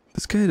fast.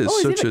 This guy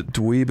is such a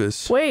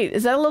dweebus. Wait,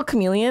 is that a little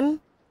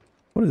chameleon?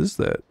 What is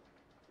that?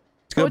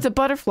 Oh, it's a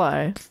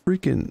butterfly.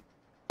 Freaking.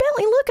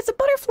 Bentley, look, it's a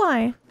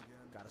butterfly.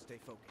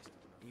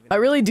 I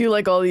really do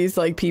like all these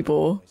like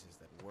people.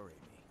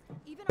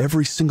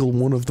 Every single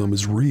one of them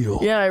is real.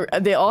 Yeah,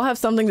 they all have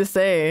something to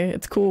say.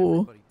 It's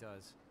cool.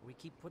 We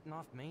keep putting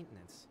off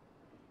maintenance.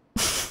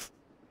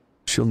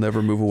 She'll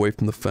never move away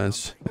from the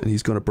fence, and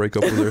he's gonna break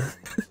up with her.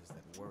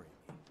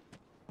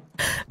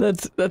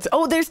 That's.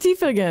 Oh, there's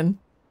Tifa again,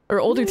 or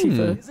older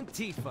Tifa. Isn't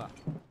Tifa?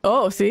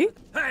 Oh, see?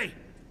 Hey,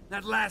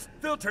 that last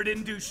filter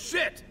didn't do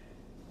shit.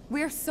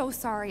 We're so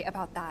sorry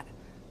about that.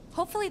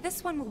 Hopefully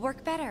this one will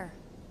work better.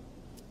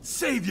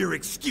 Save your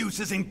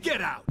excuses and get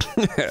out.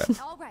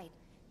 All right.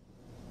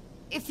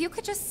 If you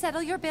could just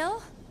settle your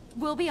bill,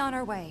 we'll be on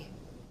our way.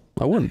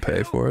 I wouldn't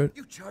pay for it.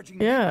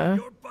 Yeah.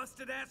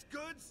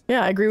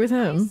 Yeah, I agree with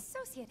him.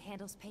 Associate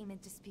handles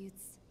payment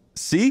disputes.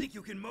 See?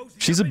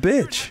 She's a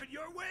bitch.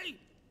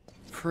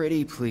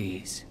 Pretty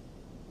please.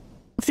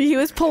 See, he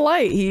was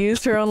polite. He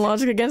used her own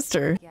logic against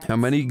her. How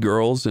many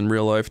girls in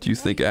real life do you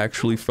think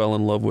actually fell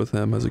in love with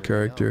him as a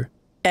character?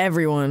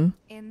 Everyone.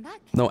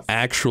 No,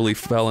 actually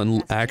fell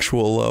in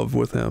actual love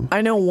with him.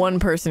 I know one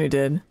person who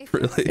did.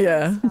 Really?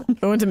 Yeah.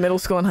 I went to middle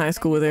school and high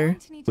school with her.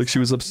 Like she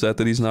was upset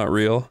that he's not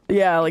real?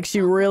 Yeah, like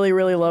she really,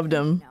 really loved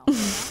him.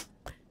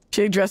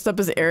 She dressed up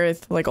as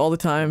Aerith like all the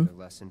time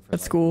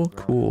at school.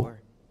 Cool.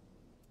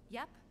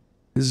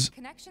 His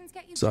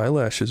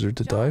eyelashes are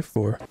to die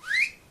for.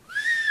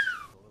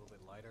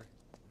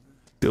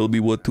 Tell me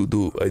what to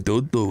do. I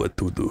don't know what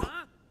to do.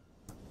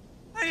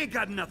 I ain't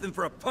got nothing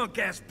for a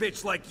punk-ass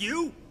bitch like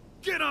you.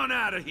 Get on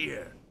out of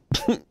here.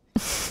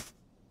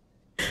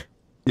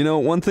 You know,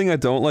 one thing I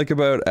don't like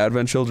about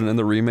Advent Children in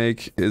the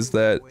remake is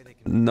that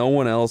no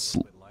one else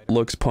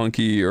looks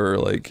punky or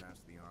like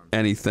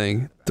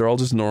anything. They're all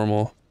just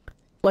normal.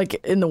 Like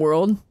in the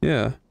world?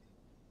 Yeah.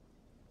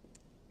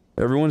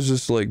 Everyone's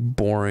just like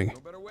boring.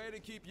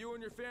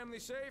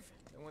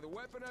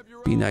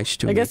 Be nice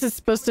to me. I guess it's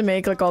supposed to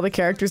make like all the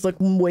characters look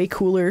way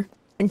cooler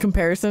in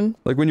comparison.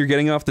 Like when you're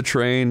getting off the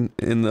train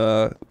in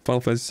the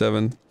Final Fantasy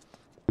VII,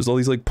 there's all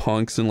these like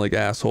punks and like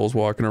assholes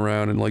walking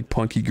around and like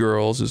punky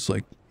girls. It's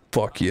like,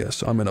 fuck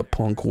yes, I'm in a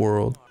punk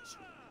world.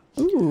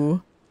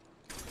 Ooh.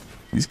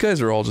 These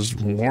guys are all just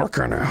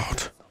working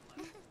out.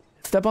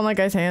 Step on that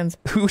guy's hands.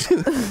 Who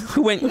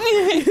went? Did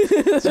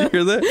you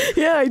hear that?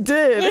 Yeah, I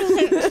did.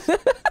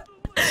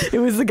 It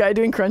was the guy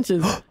doing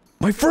crunches.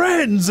 My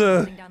friends!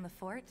 Down the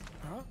fort.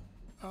 Huh?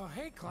 Oh,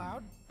 hey,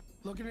 Cloud.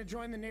 Looking to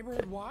join the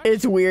neighborhood watch?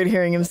 It's weird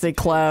hearing him say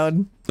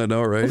Cloud. I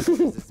know, right? What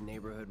does this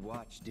neighborhood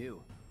watch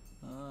do?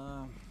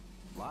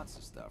 Lots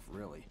of stuff,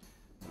 really.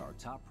 But our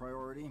top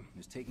priority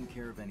is taking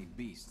care of any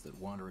beasts that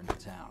wander into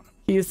town.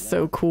 He is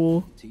so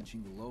cool.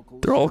 Teaching the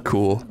locals They're all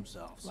cool.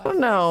 Oh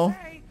no.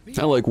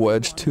 I like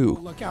Wedge too.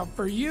 Look out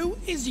for you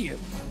is you.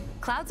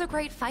 Cloud's a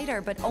great fighter,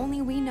 but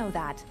only we know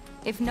that.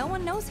 If no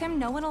one knows him,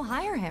 no one will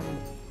hire him.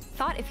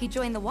 Thought if he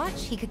joined the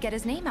watch, he could get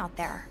his name out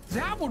there.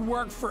 That would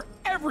work for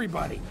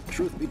everybody.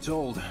 Truth be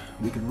told,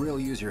 we could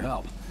really use your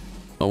help.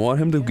 I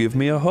want him to give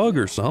me a hug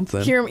or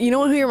something. Here, you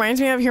know who he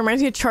reminds me of? He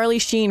reminds me of Charlie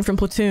Sheen from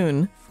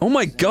Platoon. Oh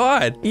my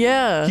god!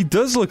 Yeah. He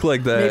does look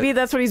like that. Maybe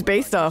that's what he's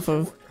based off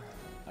of.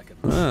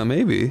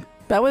 Maybe.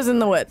 That was in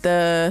the what,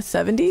 the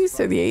 70s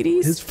or the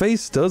 80s? His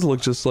face does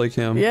look just like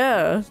him.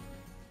 Yeah.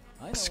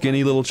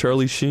 Skinny little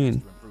Charlie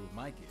Sheen.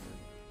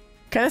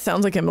 Kind of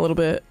sounds like him a little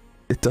bit.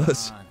 It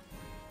does.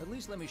 At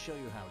least let me show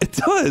you how. It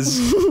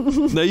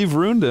does! Now you've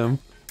ruined him.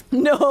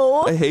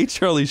 No. I hate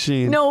Charlie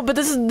Sheen. No, but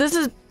this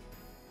is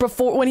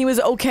before, when he was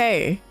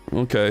okay.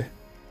 Okay.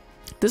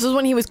 This is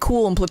when he was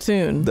cool in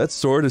Platoon. That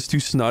sword has two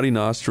snotty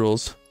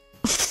nostrils.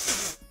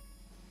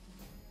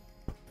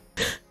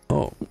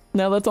 Oh.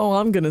 Now that's all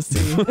I'm gonna see.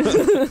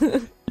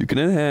 You can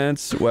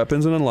enhance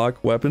weapons and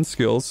unlock weapon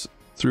skills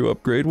through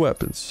upgrade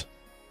weapons.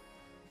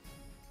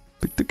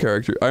 Pick the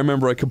character. I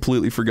remember I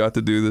completely forgot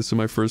to do this in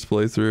my first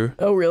playthrough.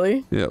 Oh,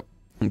 really? Yep.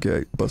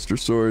 Okay, Buster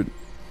Sword.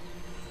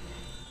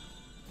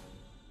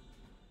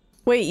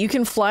 Wait, you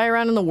can fly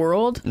around in the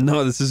world?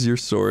 No, this is your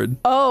sword.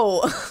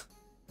 Oh!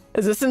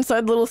 Is this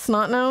inside Little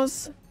Snot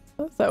Nose?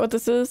 Is that what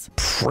this is?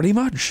 Pretty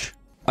much.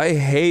 I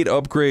hate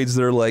upgrades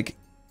that are like,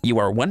 you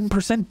are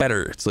 1%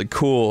 better. It's like,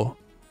 cool.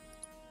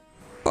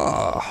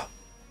 Ah.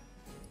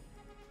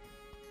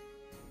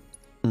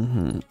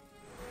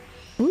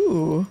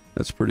 Ooh.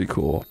 That's pretty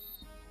cool.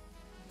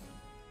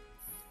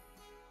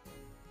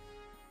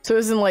 So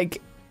isn't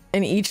like,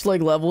 in each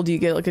like level, do you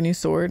get like a new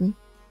sword?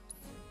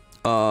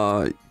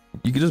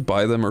 You can just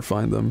buy them or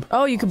find them.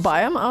 Oh, you could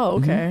buy them? Oh,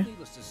 okay.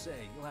 Needless to say,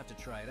 you'll have to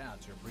try it out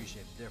to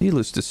appreciate the difference.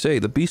 Needless to say,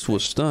 the beast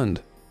was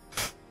stunned.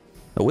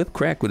 A whip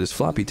cracked with his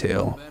floppy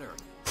tail.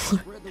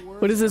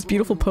 What is this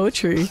beautiful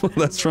poetry?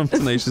 That's from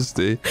Tenacious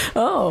D.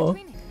 Oh.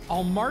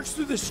 I'll march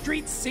through the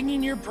streets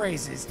singing your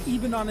praises,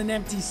 even on an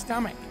empty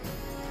stomach.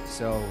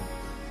 So,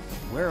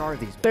 where are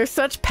these? They're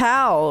such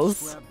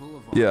pals.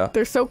 Yeah.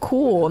 They're so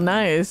cool.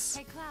 Nice.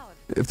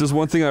 If there's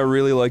one thing I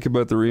really like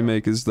about the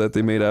remake is that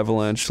they made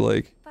Avalanche,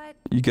 like,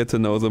 you get to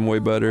know them way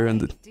better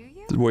and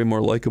they're way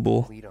more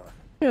likable.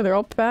 Yeah, they're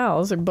all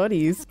pals. They're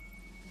buddies.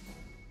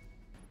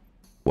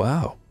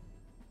 Wow.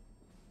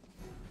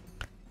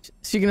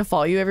 Is she gonna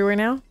follow you everywhere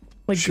now?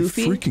 Like She's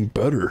Goofy? freaking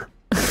better.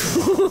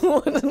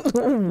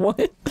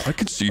 What? I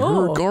can see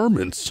her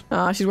garments.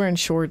 Ah, she's wearing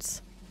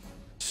shorts.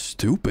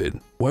 Stupid.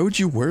 Why would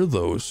you wear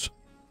those?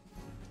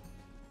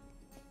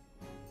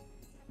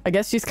 I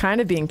guess she's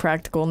kind of being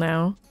practical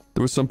now.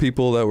 There were some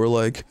people that were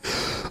like,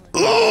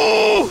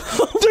 "Oh,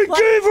 they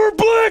gave her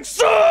black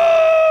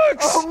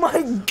socks! Oh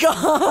my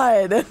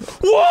god!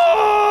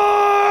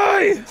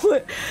 Why?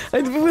 What?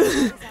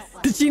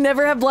 Did she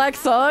never have black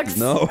socks?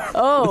 No.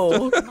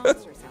 Oh.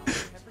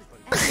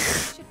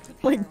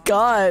 My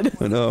god.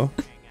 I know.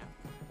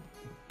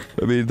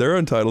 I mean, they're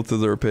entitled to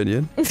their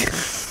opinion.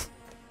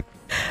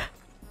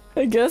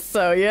 I guess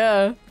so,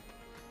 yeah.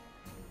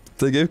 If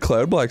they gave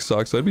Cloud black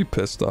socks, I'd be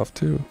pissed off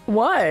too.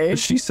 Why? As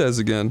she says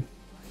again.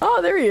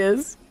 Oh, there he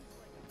is.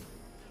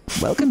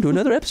 Welcome to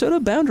another episode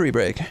of Boundary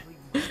Break.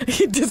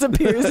 He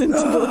disappears into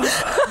the...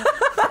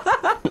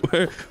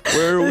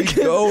 Where are we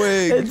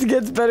going? It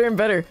gets better and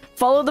better.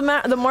 Follow the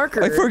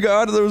marker. I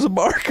forgot there was a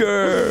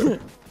marker.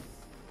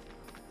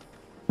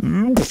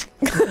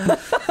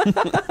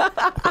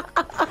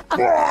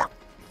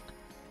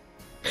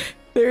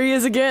 There he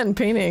is again,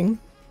 painting.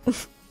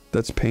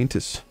 That's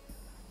Paintus.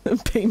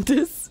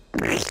 Paintus?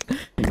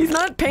 He's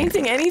not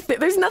painting anything.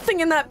 There's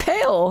nothing in that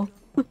pail.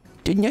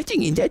 There's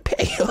nothing in that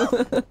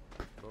pail.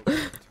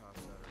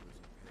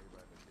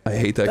 I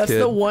hate that kid. That's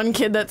the one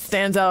kid that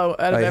stands out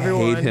of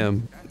everyone. I hate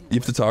him. You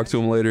have to talk to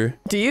him later.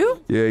 Do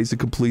you? Yeah, he's a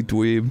complete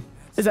dweeb.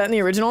 Is that in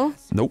the original?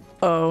 Nope.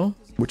 Oh.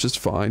 Which is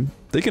fine.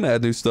 They can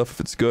add new stuff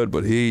if it's good,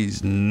 but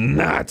he's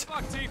not.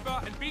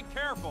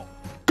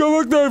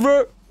 Go back,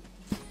 Tifa!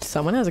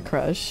 Someone has a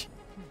crush.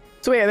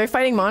 So wait, are they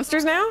fighting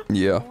monsters now?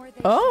 Yeah.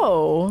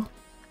 Oh.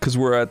 Because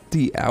we're at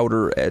the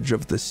outer edge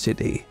of the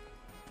city.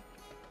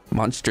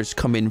 Monsters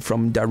come in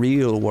from the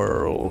real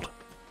world.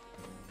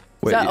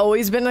 Wait, has that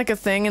always been like a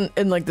thing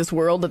in like this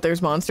world that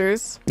there's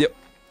monsters? Yep.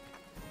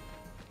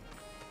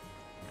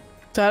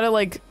 So how do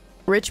like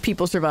rich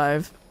people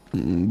survive?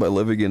 By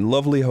living in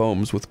lovely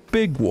homes with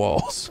big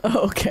walls.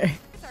 Oh, okay.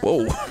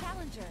 Whoa.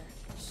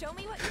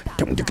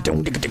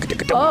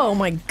 Oh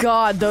my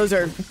god, those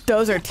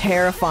are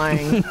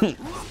terrifying.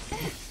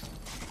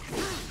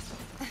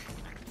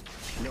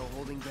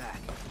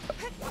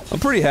 I'm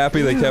pretty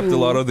happy they kept a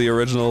lot of the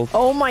original.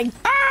 Oh my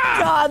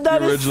god,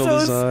 that is so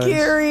designs.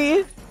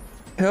 scary.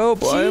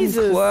 Help, Jesus.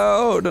 I am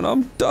Cloud and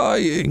I'm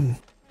dying.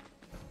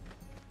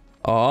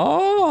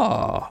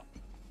 Ah.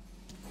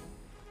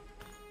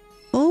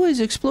 Always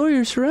explore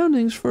your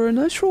surroundings for a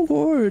nice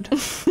reward.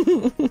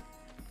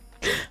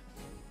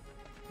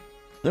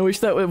 I wish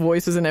that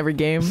voice was in every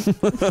game.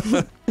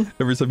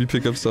 Every time you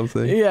pick up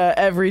something. Yeah,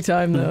 every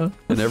time though.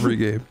 In every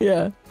game.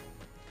 Yeah.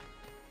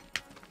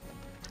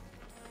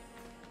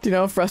 Do you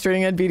know how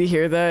frustrating it'd be to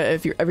hear that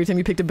if every time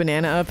you picked a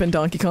banana up in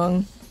Donkey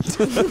Kong?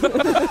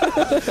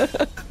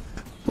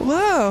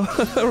 Wow,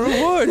 a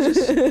reward!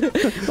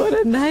 What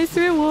a nice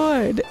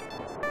reward!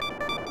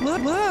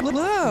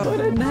 Wow.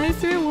 What a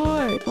nice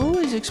reward!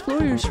 Always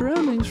explore your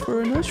surroundings for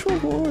a nice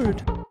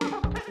reward.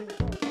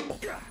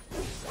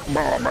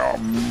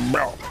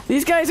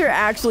 These guys are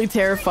actually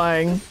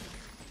terrifying.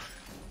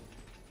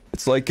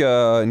 It's like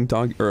in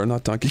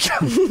not Donkey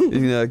Kong,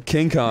 in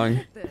King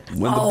Kong,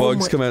 when the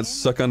bugs come out and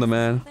suck on the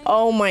man.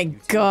 Oh my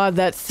god,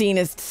 that scene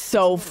is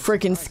so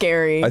freaking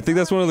scary. I think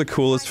that's one of the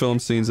coolest film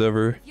scenes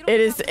ever. It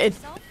is.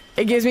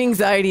 It gives me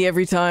anxiety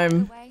every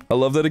time. I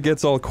love that it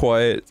gets all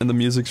quiet and the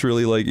music's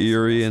really like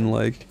eerie and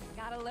like,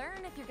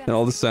 and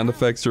all the sound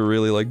effects are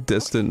really like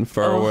distant and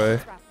far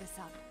away.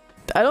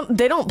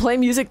 They don't play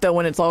music though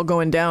when it's all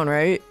going down,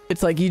 right?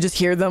 It's like you just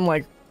hear them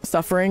like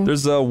suffering.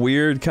 There's a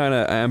weird kind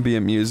of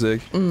ambient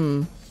music.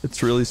 Mm.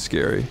 It's really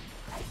scary.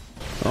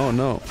 Oh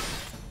no.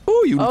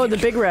 Oh, you. Oh, the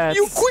big rats.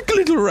 You quick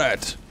little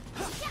rat.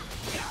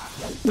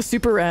 The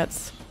super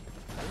rats.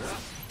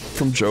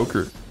 From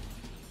Joker.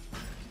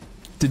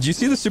 Did you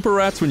see the super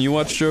rats when you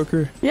watched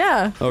Joker?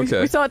 Yeah.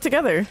 Okay. We saw it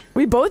together.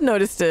 We both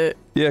noticed it.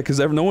 Yeah, because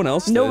no one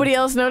else did. Nobody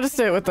else noticed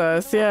it with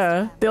us,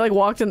 yeah. They like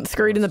walked and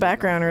scurried in the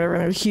background or whatever,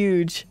 and they were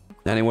huge.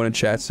 Anyone in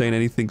chat saying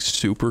anything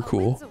super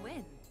cool?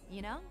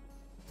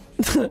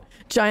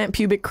 Giant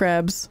pubic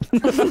crabs.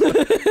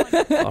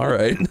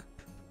 Alright.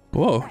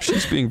 Whoa,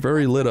 she's being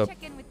very lit up.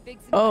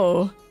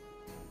 Oh.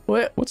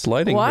 What? What's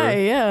lighting Why? her?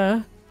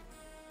 Yeah.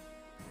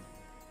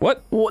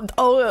 What?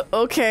 Oh,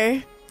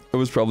 okay. It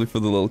was probably for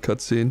the little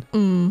cutscene.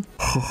 Mm.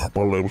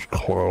 My name's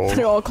Cloud.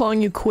 They're all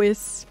calling you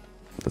Quiz.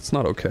 That's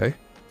not okay.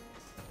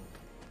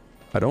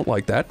 I don't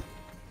like that.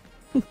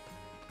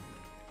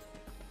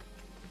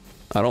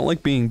 I don't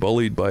like being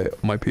bullied by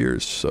my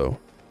peers, so...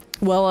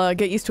 Well,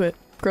 get used to it.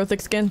 Grow thick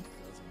skin.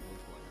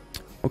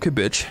 Okay,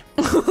 bitch.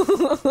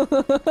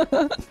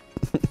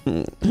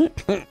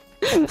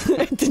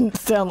 It didn't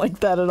sound like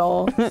that at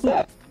all.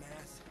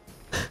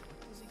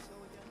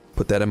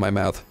 Put that in my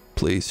mouth,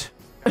 please.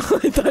 I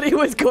thought he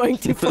was going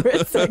to for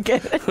a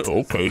second.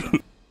 Okay.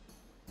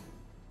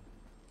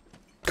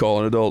 Call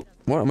an adult.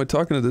 What, am I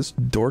talking to this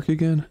dork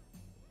again?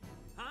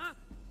 Huh?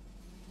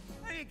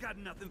 I ain't got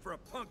nothing for a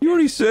punk. You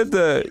already said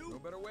that.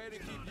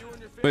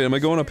 Wait, am I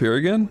going up here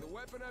again?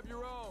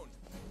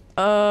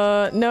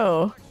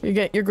 No.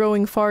 You're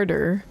growing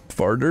farther.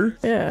 Farther?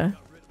 Yeah.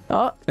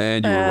 Oh.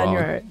 And you were wrong.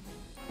 You're right.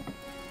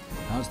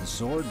 How's the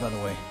sword, by the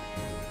way?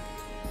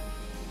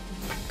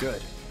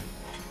 Good.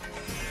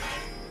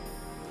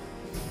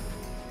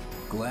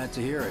 Glad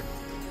to hear it.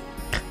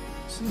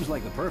 Seems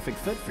like the perfect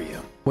fit for you.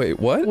 Wait,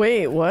 what?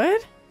 Wait,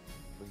 what?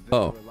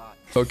 Oh,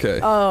 okay.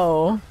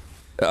 Oh.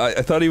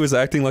 I thought he was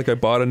acting like I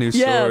bought a new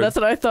sword. Yeah, that's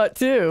what I thought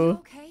too.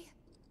 Okay.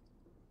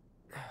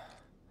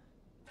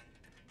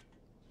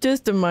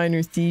 Just a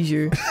minor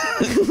seizure.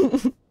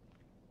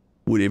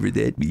 Whatever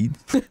that means.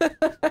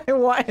 I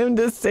want him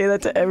to say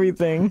that to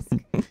everything.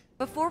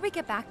 Before we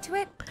get back to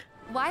it,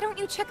 why don't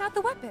you check out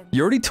the weapon?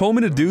 You already told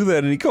me to do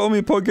that, and he called me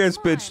a punk ass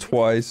bitch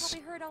twice.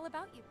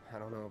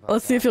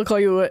 Let's see if he'll call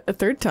you a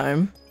third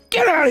time.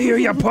 Get out of here,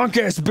 you punk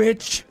ass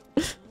bitch!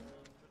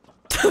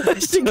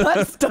 She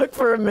got stuck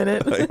for a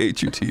minute. I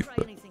hate you,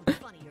 Tifa.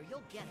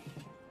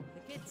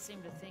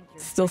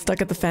 Still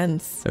stuck at the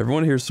fence.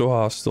 Everyone here's so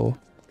hostile.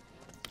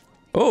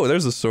 Oh,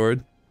 there's a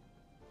sword.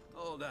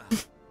 Hold on.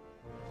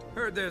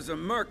 Heard there's a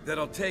merc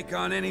that'll take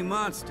on any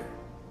monster.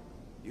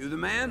 You the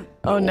man?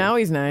 Oh, now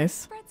he's nice.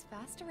 Spreads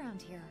fast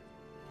around here.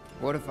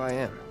 What if I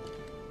am?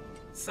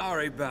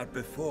 Sorry about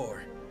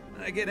before.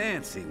 I get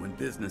antsy when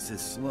business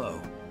is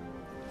slow.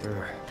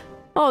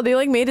 Oh, they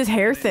like made his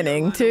hair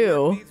thinning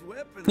too.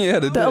 Yeah,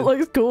 they did. That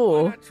looks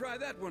cool. Try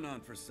that one on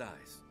for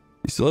size.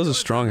 He still has a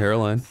strong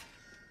hairline.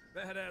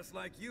 Badass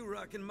like you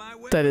rocking my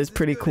That is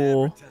pretty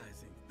cool.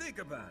 Think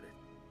about it.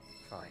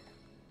 Fine.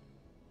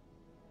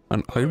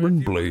 An iron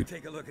blade.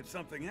 Take a look at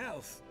something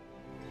else.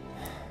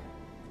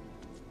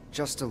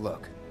 Just a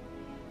look.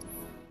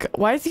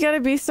 Why does he gotta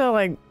be so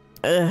like,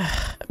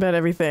 about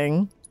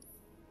everything?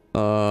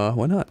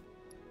 Why not?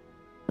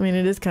 I mean,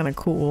 it is kind of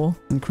cool.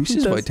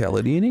 Increases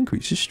vitality and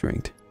increases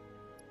strength.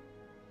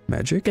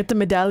 Magic? Get the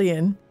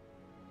medallion.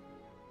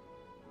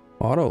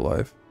 Auto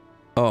life.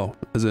 Oh,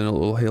 as in a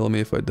little hail me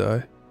if I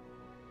die.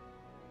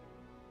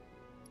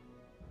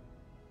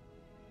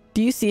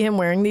 Do you see him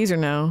wearing these or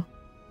no?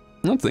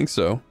 I don't think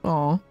so.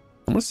 Aw. I'm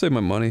gonna save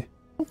my money.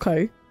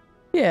 Okay.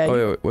 Yeah.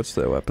 Oh, wait, what's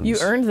that weapon? You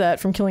earned that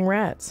from killing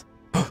rats.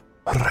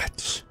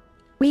 Rats.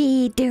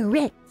 We do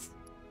rats.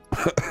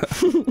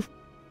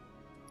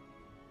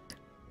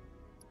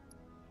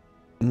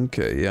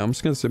 Okay, yeah, I'm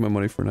just gonna save my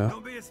money for now.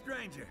 Don't be a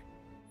stranger.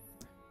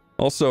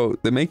 Also,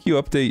 they make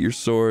you update your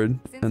sword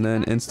and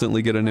then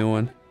instantly get a new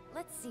one.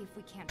 Let's see if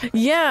we can't.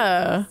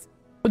 Yeah.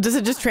 Does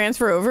it just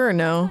transfer over or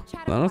no?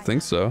 I don't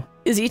think so.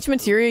 Is each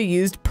materia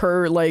used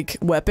per like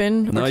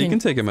weapon? No, you can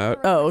take them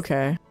out. Oh,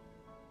 okay.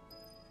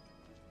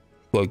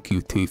 Fuck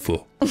you,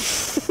 Tifa.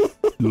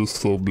 You're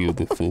so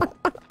beautiful.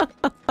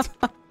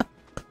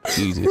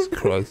 Jesus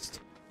Christ.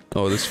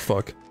 Oh, this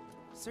fuck.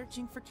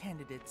 Searching for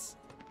candidates.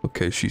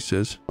 Okay, she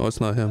says. Oh,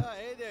 it's not him.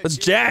 That's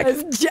Jack!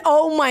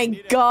 Oh my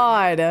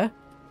god!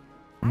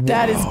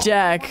 That is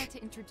Jack.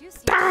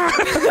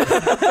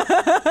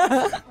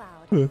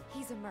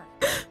 He's a merc.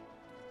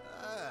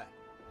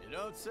 You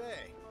don't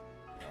say.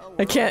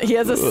 I can't. He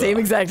has the same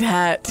exact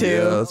hat too.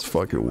 Yeah, that's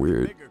fucking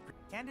weird.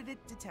 Candidate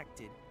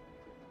detected.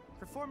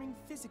 Performing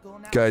physical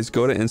analysis. Guys,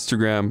 go to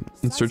Instagram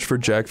and search for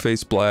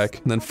Jackface Black,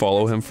 and then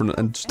follow him for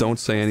and just don't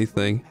say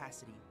anything.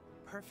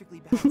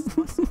 Perfectly balanced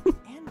muscle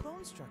and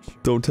bone structure.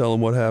 Don't tell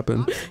him what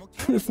happened.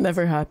 This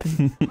never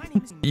happened.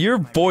 Your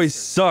voice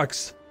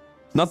sucks.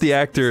 Not the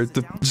actor,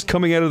 just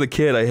coming out of the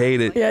kid. I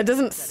hate it. Yeah, it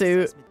doesn't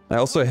suit. I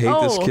also hate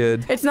this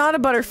kid. It's not a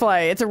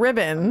butterfly. It's a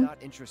ribbon.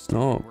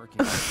 Oh.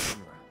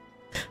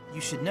 You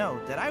should know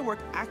that I work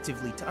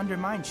actively to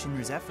undermine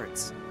Shinra's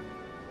efforts.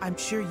 I'm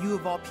sure you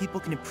of all people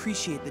can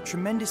appreciate the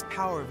tremendous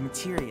power of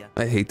materia.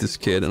 I hate this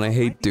kid, and I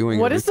hate doing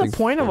What is the everything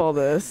point of all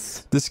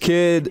this? This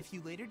kid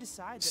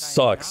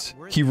sucks.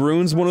 He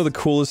ruins one of the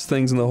coolest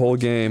things in the whole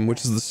game,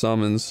 which is the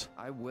summons.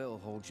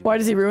 Why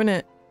does he ruin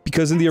it?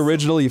 Because in the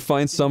original, you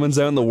find summons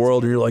out in the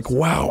world, and you're like,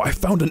 wow, I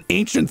found an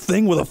ancient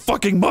thing with a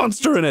fucking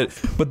monster in it!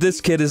 But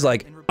this kid is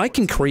like, I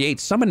can create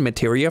summon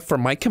materia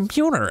from my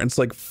computer. And it's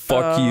like,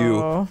 fuck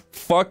you.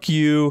 Fuck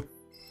you.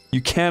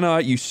 You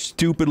cannot, you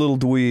stupid little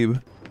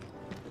dweeb.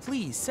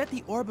 Please set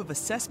the orb of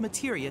assess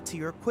materia to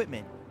your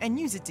equipment and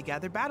use it to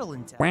gather battle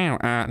intel.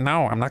 Wow,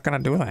 no, I'm not gonna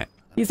do that.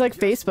 He's like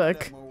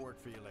Facebook.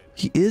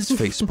 He is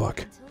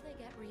Facebook.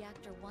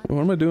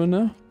 What am I doing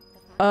now?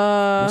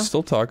 Am I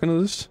still talking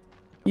to this?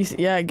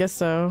 Yeah, I guess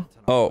so.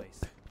 Oh,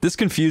 this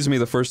confused me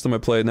the first time I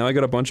played. Now I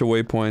got a bunch of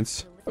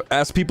waypoints.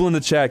 Ask people in the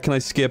chat, can I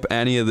skip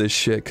any of this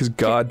shit? Cause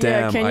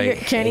goddamn, I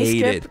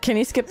hate it. Can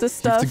you skip this You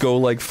stuff? have to go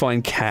like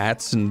find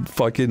cats and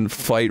fucking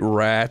fight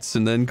rats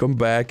and then come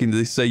back and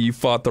they say you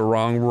fought the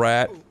wrong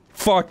rat.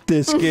 Fuck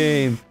this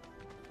game.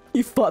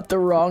 You fought the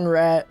wrong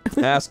rat.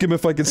 Ask him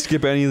if I can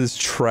skip any of this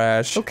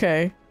trash.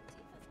 Okay.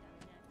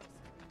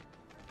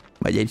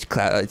 My name's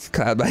Cloud. It's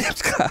Cloud. My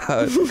name's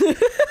Cloud.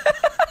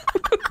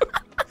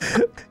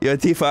 You're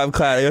T5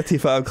 Cloud. You're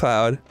T5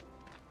 Cloud.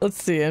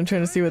 Let's see. I'm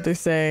trying to see what they're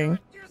saying.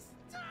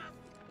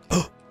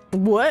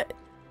 What?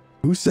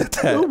 Who said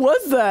that? Who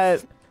was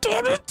that?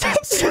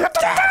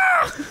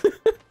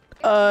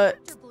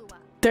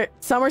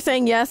 Some are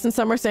saying yes and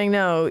some are saying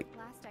no.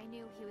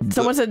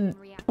 Someone said,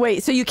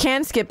 wait, so you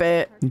can skip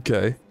it.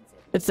 Okay.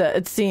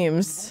 It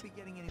seems.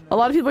 A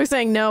lot of people are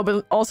saying no,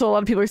 but also a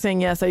lot of people are saying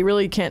yes. I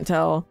really can't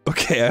tell.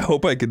 Okay, I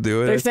hope I could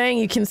do it. They're saying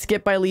you can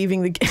skip by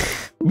leaving the game.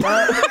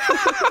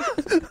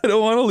 I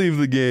don't want to leave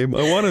the game.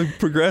 I want to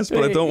progress,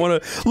 but I don't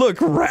want to... Look,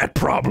 rat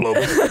problem.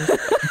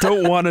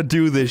 Don't want to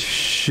do this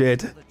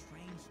shit.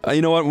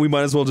 You know what? We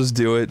might as well just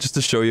do it, just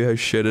to show you how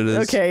shit it is.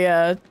 Okay,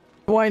 yeah.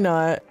 Why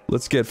not?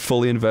 Let's get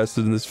fully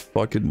invested in this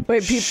fucking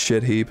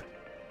shit heap.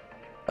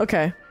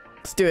 Okay,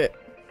 let's do it.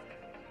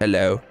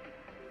 Hello.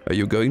 Are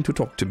you going to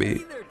talk to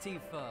me?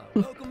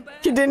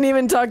 He didn't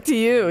even talk to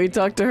you. He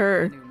talked to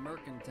her.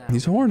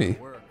 He's horny.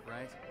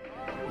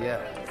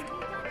 Yeah.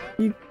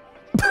 That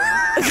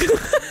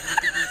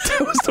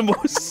was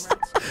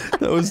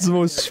the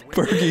most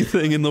spurgy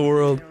thing in the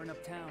world.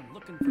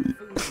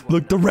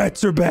 Look, the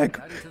rats are back.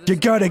 You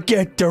gotta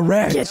get the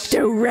rats. Get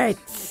the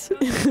rats.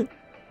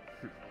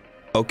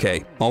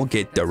 Okay, I'll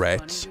get the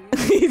rats. Well,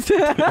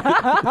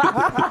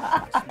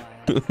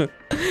 do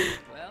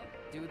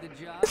the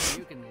job.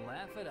 You can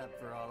laugh it up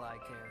for all I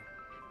care.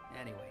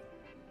 Anyway,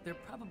 they're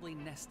probably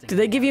nesting. Did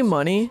they give you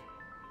money?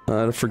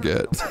 I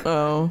forget.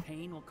 Oh.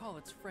 Pain will call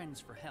its friends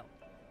for help.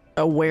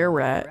 A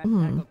were-rat.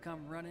 Will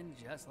come running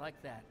just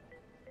like that.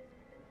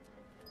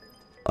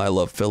 I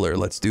love filler.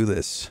 Let's do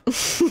this.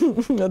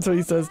 That's what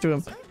he says to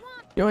him.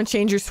 You want to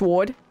change your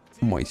sword?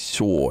 My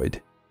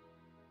sword.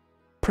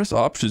 Press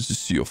options to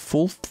see a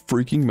full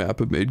freaking map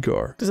of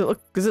Midgar. Does it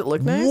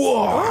look nice?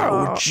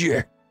 Wow,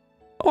 Oh.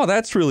 Oh,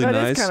 that's really That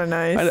nice. is kinda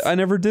nice. I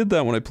never did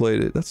that when I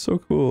played it. That's so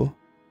cool.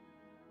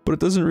 But it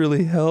doesn't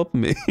really help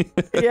me.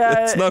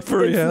 Yeah, it's not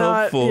very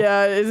helpful.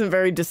 Yeah, it isn't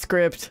very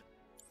descript.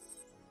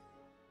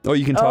 Oh,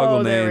 you can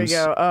toggle names.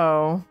 There we go.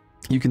 Oh.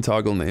 You can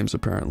toggle names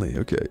apparently.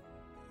 Okay.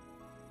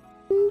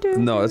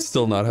 No, it's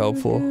still not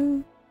helpful.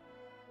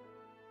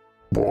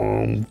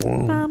 Boom,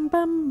 boom. Bum,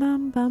 bum,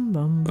 bum, bum,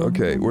 bum,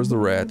 Okay, where's the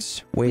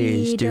rats?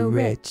 Where's the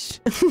rats?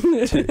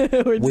 Where's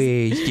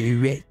the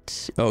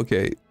rats?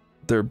 Okay,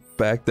 they're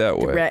back that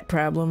way. Rat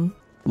problem.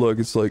 Look,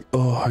 it's like,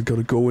 oh, I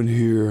gotta go in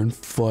here and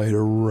fight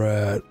a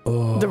rat.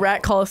 Oh. The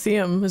Rat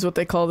Coliseum is what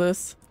they call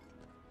this.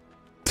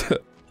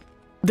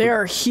 They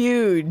are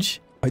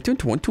huge. I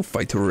don't want to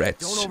fight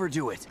rats. Don't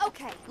overdo it.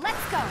 Okay,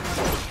 let's go.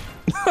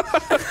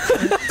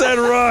 That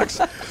rocks.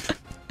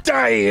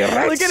 Die,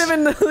 rats. Look at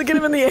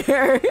him in the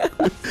air.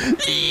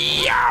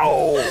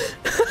 Yow.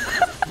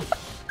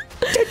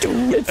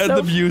 And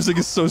the music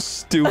is so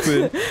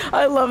stupid.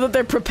 I love that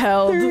they're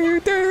propelled.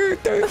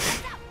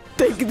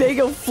 They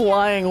go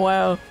flying.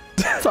 Wow,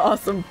 that's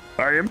awesome.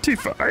 I am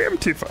Tifa. I am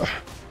Tifa.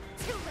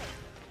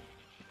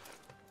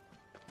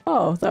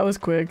 Oh, that was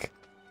quick.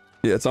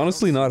 Yeah, it's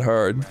honestly not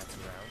hard.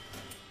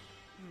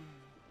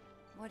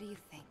 What do you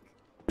think?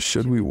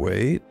 Should we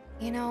wait?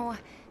 You know,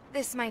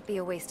 this might be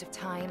a waste of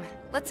time.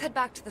 Let's head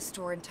back to the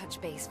store and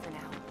touch base for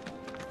now.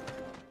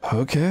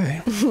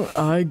 Okay.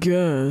 I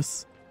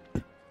guess.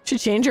 She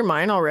changed her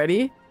mind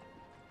already?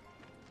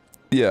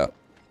 Yeah.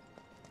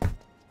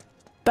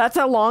 That's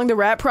how long the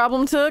rat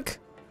problem took?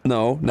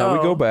 No, now we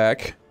go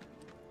back.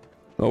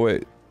 Oh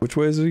wait, which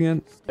way is it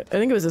again? I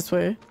think it was this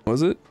way.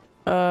 Was it?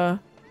 No,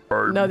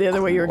 the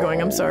other way you were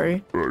going, I'm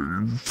sorry.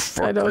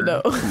 I don't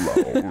know.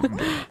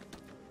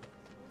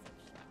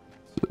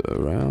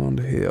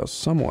 Around here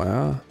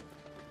somewhere.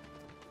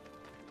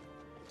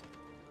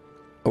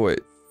 Oh wait,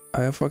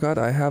 I forgot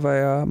I have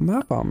a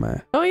map on me.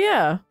 Oh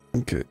yeah.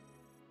 Okay.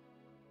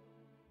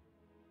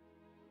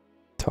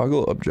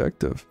 Toggle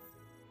objective.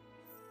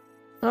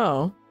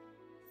 Oh.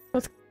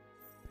 That's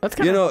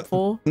kind of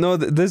helpful. No,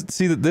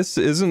 this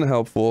isn't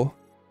helpful.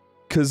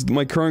 Because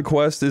my current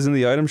quest is in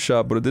the item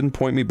shop, but it didn't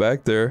point me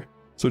back there.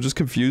 So it just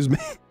confused me.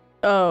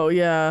 Oh,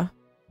 yeah.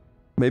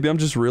 Maybe I'm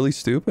just really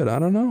stupid. I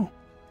don't know.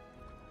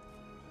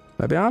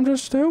 Maybe I'm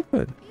just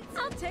stupid.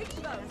 I'll take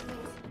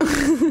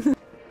both.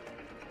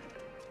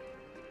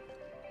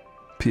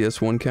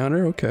 PS1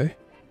 counter? Okay.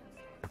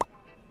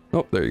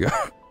 Oh, there you go.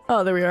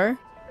 Oh, there we are.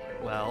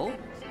 Well,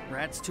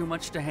 rats too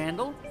much to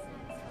handle?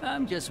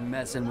 I'm just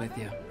messing with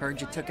you. Heard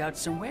you took out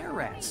some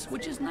were-rats,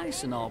 which is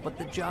nice and all, but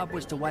the job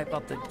was to wipe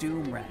out the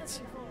Doom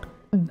Rats.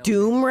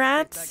 Doom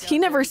Rats? He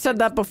never said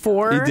that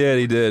before.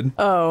 He did.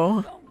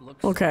 Oh.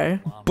 Okay.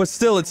 But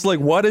still, it's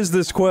like, what is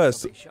this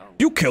quest?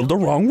 You killed the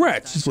wrong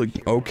rats. It's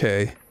like,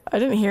 okay. I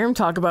didn't hear him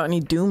talk about any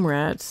Doom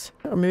Rats.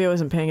 Or maybe I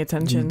wasn't paying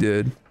attention. He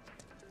did.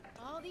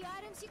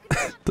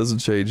 Doesn't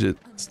change it.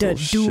 The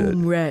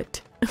Doom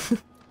Rat.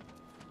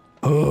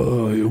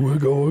 Oh, here we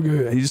go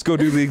again. You just go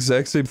do the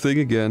exact same thing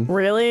again.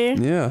 Really?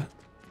 Yeah.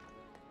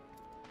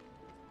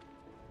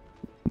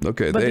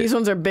 Okay, But these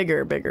ones are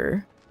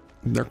bigger.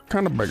 They're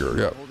kind of bigger,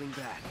 yeah.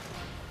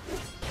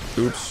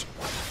 Oops.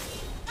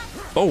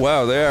 Oh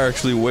wow, they are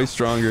actually way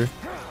stronger.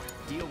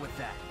 Deal with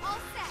that.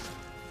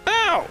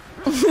 Ow!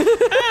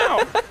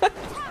 Ow!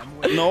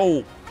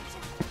 No.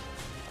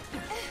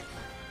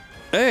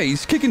 Hey,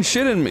 he's kicking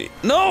shit in me.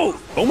 No!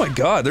 Oh my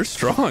god, they're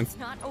strong.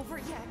 Not over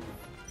yet.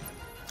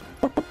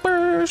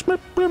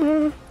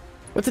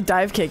 What's a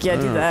dive kick? Yeah,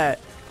 do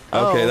that.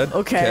 Okay, that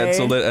okay.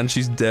 canceled it, and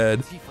she's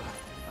dead.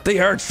 They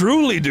are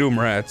truly Doom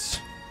Rats.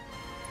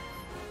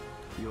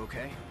 You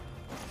okay?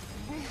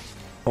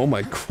 Oh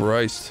my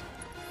Christ.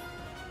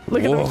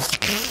 Look Whoa.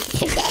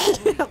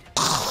 at them.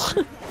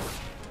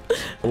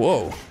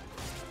 Whoa.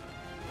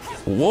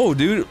 Whoa,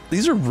 dude.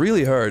 These are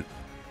really hard.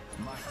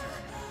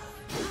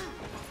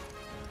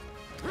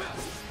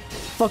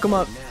 Fuck him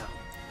up.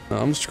 Oh,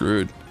 I'm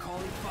screwed.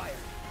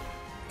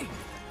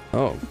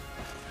 Oh.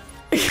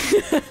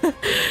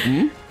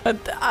 Hmm?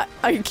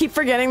 I keep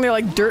forgetting they're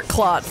like dirt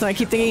clots, and I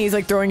keep thinking he's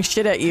like throwing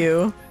shit at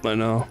you. I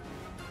know.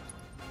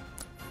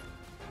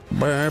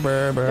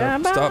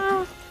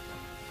 Stop.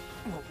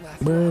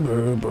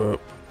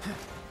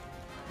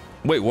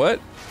 Wait, what?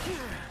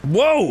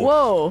 Whoa!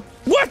 Whoa!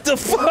 What the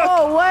fuck?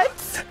 Whoa,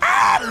 what?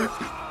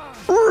 Ah!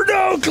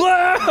 No,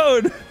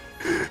 Cloud!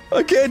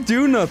 I can't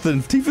do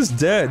nothing. Tifa's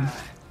dead.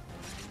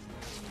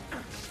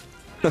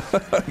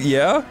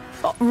 Yeah?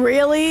 Oh,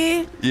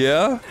 really?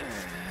 Yeah?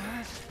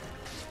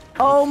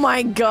 Oh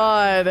my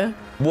god.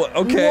 What?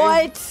 Okay.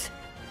 What?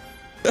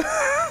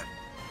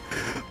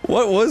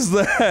 What was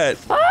that?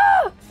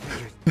 Ah!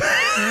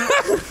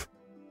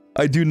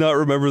 I do not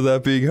remember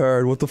that being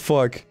hard. What the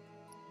fuck?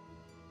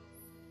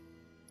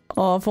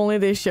 Oh, if only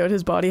they showed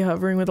his body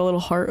hovering with a little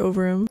heart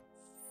over him.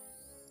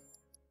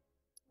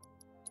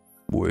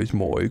 Where's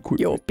my equipment?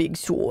 Your big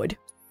sword.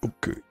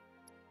 Okay.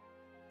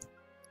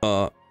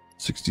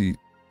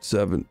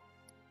 67.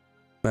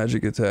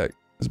 Magic attack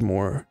is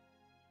more.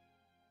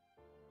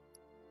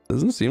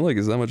 Doesn't seem like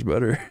it's that much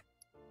better.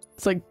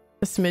 It's like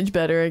a smidge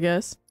better, I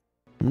guess.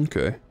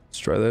 Okay, let's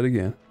try that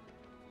again.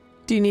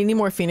 Do you need any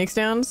more Phoenix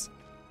Downs?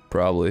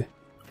 Probably.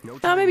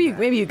 Oh,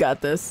 maybe you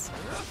got this.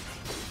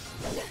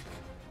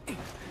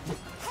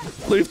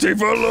 Leave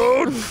Tifa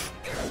alone!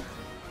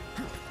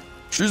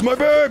 She's my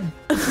babe!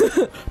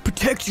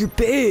 Protect your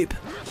babe!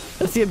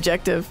 That's the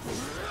objective.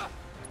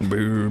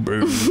 Boo,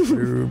 boo,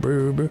 boo,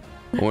 boo, boo.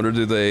 I wonder,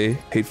 do they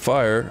hate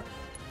fire?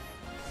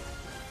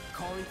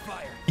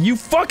 You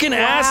fucking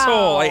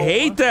asshole! I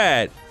hate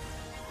that!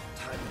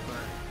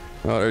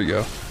 Oh, there you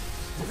go.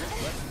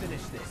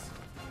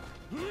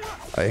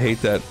 I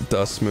hate that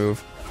dust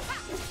move.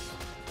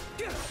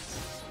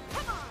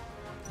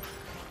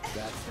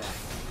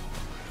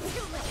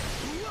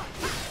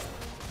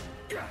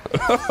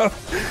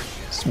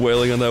 Just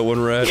wailing on that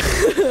one rat.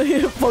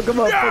 Fuck him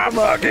up, fuck him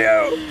up. Fuck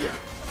you!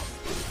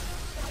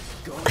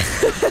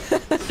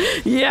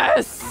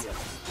 Yes!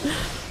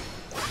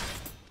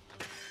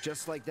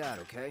 Just like that,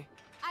 okay?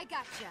 I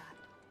gotcha.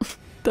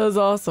 That was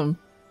awesome.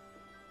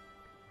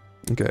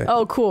 Okay.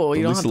 Oh, cool.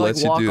 You At don't have least to it like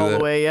lets you walk do all that.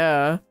 the way,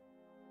 yeah.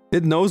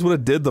 It knows what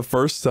it did the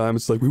first time.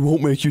 It's like, we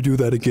won't make you do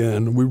that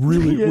again. We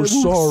really, Yeah, we're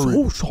sorry.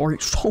 So sorry,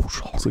 so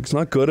sorry. It's like, it's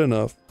not good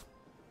enough.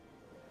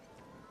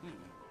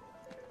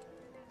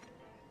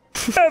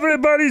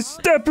 Everybody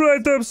step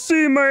right up,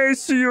 see my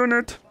AC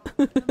unit.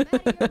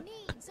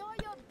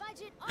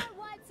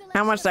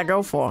 How much that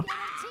go for?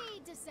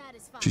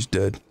 She's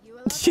dead.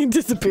 She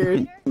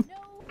disappeared.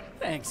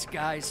 Thanks,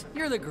 guys.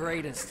 You're the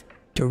greatest.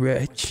 Too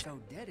rich. So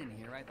dead in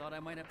here, I thought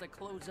I might have to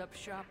close up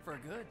shop for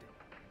good.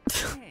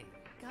 Hey,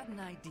 got an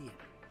idea.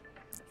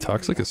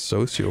 Talks like a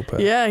sociopath.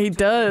 Yeah, he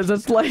does.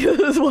 That's why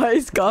I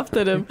scoffed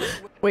at him.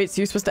 Wait,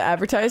 so you're supposed to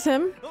advertise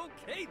him?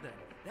 Okay then,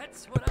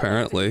 that's what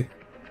Apparently.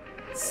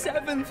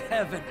 Seventh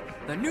Heaven,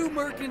 the new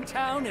merc in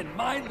town and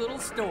my little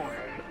store.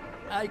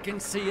 I can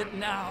see it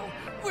now.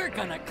 We're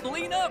gonna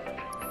clean up.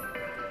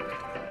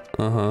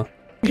 Uh-huh.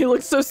 He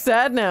looks so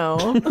sad now.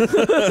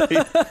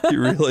 He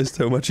realized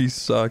how much he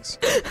sucks.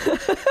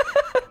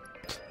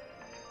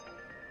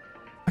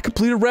 I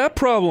completed a rap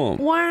problem.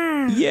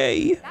 Wow.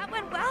 Yay. That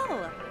went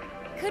well.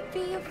 Could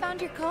be you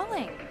found your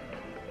calling.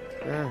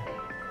 Yeah.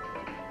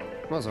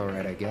 Was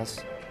alright, I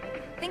guess.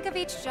 Think of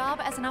each job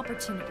as an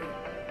opportunity,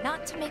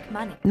 not to make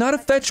money. Not a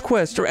fetch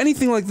quest or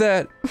anything like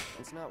that.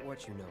 It's not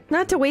what you know.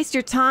 Not to waste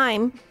your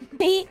time.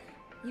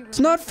 It's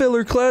not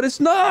filler, Cloud. It's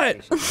not.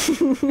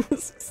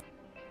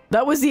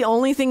 That was the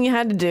only thing you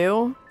had to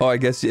do? Oh, I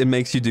guess it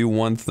makes you do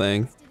one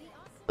thing.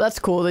 That's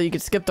cool that you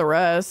could skip the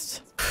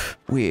rest.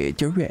 We're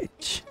the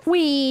rich.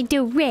 We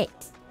do it.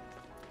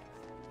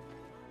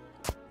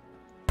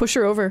 Push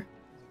her over.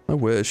 I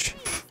wish.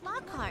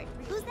 Lockhart,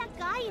 who's that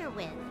guy you're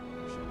with?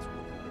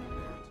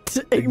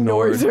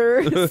 Ignores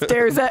her.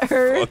 Stares at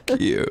her. Fuck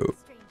you.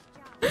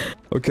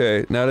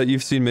 Okay, now that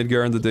you've seen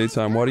Midgar in the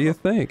daytime, what do you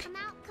think?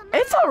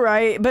 It's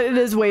alright, but it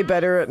is way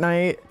better at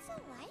night.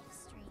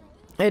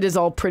 It is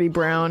all pretty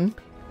brown.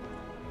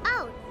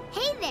 Oh,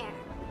 hey there.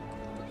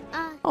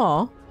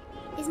 Aw.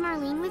 Is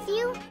Marlene with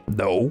you?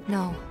 No.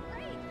 No.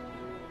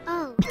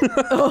 Oh.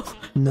 Oh.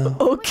 No.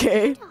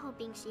 Okay.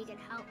 Hoping she could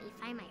help me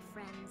find my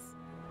friends.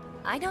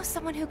 I know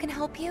someone who can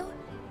help you.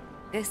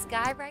 This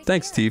guy right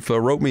Thanks,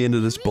 Tifa. Wrote me into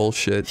this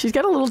bullshit. She's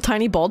got a little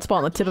tiny bald spot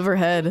on the tip of her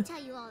head.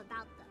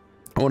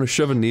 I want to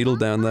shove a needle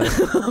down there.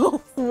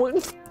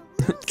 What?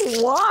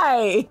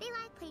 Why?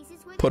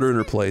 Put her in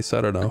her place.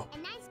 I don't know.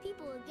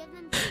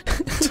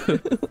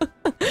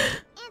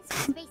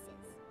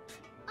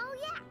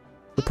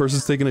 The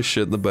person's taking a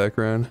shit in the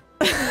background.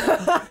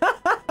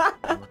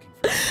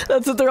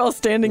 That's what they're all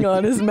standing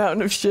on, is a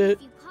mountain of shit.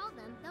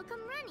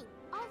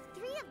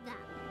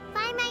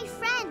 Find my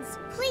friends.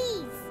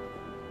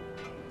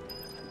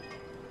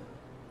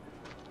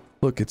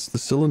 Look, it's the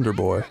cylinder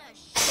boy.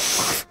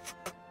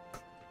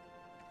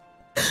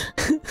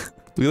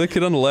 Look at that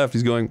kid on the left.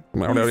 He's going.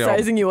 He's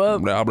sizing you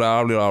up.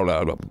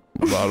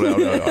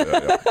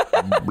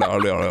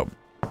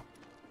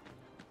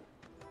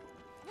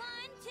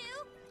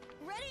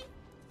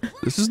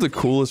 This is the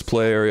coolest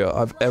play area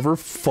I've ever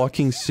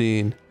fucking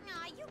seen.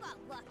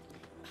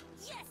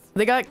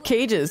 They got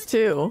cages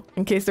too,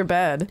 in case they're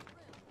bad.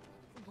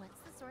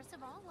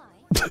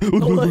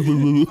 One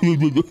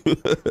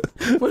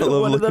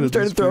of them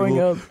started throwing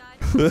up.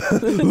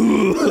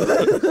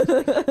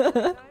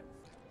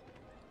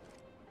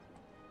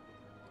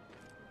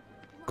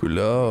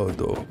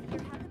 Cuidado.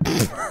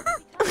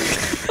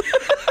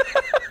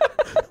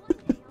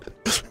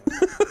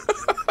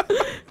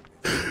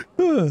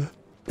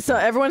 So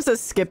everyone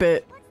says skip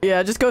it.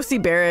 Yeah, just go see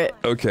Barrett.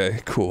 Okay,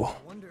 cool.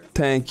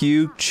 Thank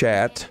you,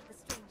 chat.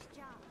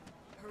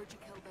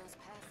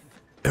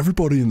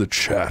 Everybody in the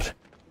chat,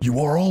 you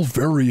are all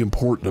very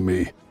important to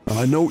me, and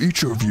I know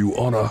each of you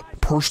on a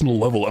personal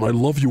level, and I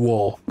love you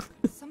all.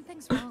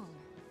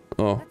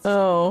 Oh.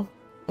 Oh.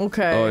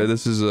 Okay. Oh, yeah,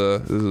 this is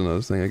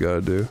another thing I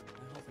gotta do.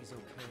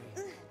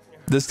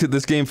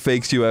 This game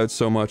fakes you out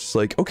so much. It's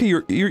like, okay,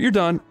 you're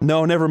done.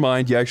 No, never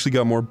mind. You actually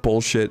got more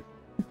bullshit.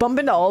 Bump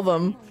into all of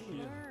them.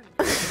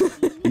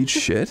 Eat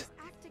shit?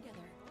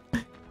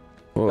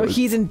 Oh,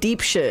 he's in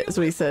deep shit, is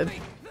what he said.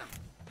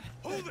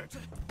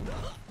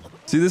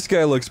 See, this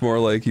guy looks more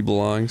like he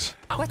belongs.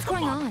 What's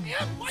going on?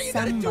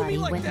 Somebody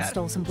went and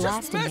stole some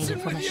blasting data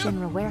from a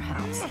Shinra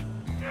warehouse.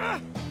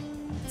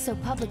 So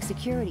public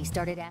security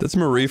started asking— That's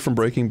Marie from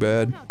Breaking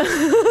Bad.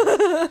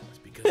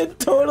 It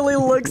totally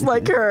looks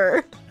like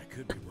her.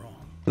 And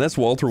that's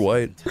Walter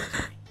White.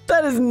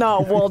 That is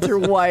not Walter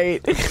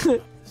White.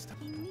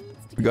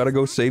 We gotta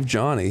go save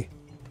Johnny.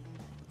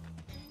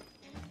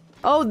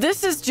 Oh,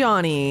 this is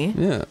Johnny.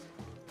 Yeah.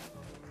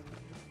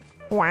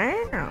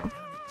 Wow.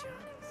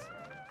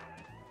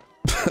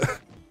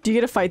 Do you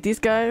get to fight these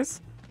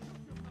guys?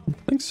 I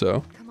think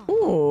so.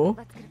 Ooh.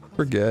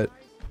 Forget.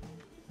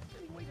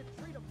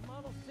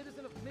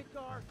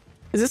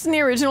 Is this in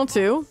the original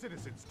too?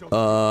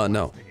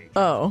 No.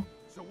 Oh.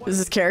 Is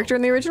this character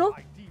in the original?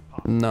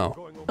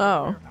 No.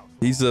 Oh.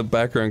 He's a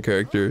background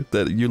character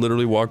that you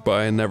literally walk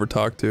by and never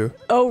talk to.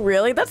 Oh,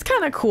 really? That's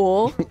kind of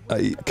cool.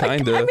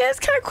 Kinda. I mean, it's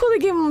kind of cool to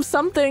give him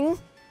something.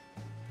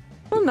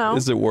 Oh, no.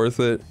 Is it worth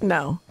it?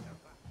 No.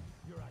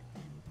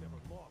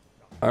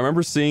 I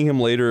remember seeing him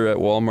later at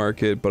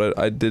Walmart, but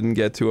I didn't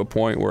get to a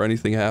point where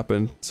anything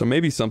happened. So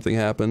maybe something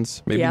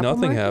happens. Maybe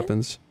nothing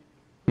happens.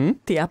 Hmm?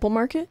 The Apple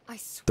Market?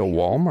 The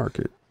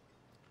Walmart.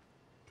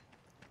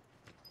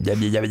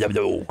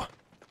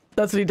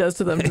 That's what he does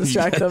to them to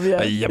distract them,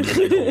 yeah.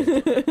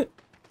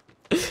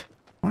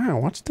 Wow,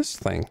 what's this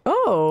thing?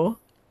 Oh.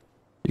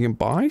 You can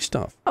buy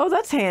stuff. Oh,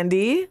 that's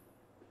handy.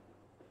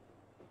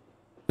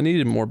 I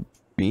needed more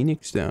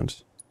Phoenix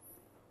stones.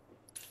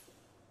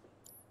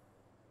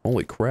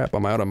 Holy crap,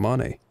 I'm out of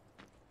money.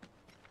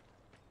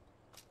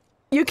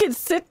 You can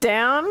sit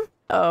down?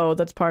 Oh,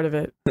 that's part of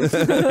it.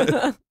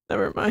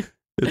 Never mind.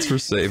 It's for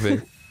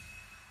saving.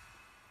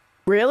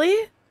 Really?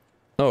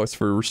 Oh, it's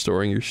for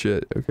restoring your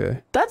shit.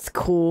 Okay. That's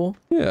cool.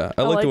 Yeah,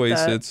 I like the way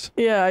that. he sits.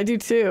 Yeah, I do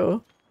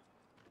too.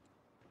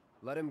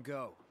 Let him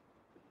go.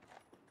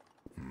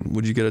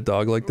 Would you get a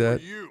dog like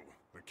that?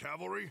 The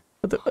cavalry?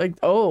 Like,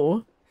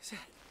 oh.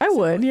 I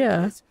would,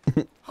 yeah.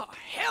 Oh,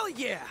 hell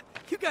yeah!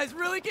 You guys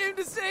really came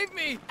to save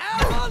me!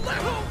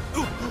 Ow!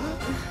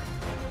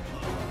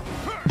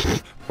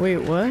 Wait,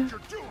 what?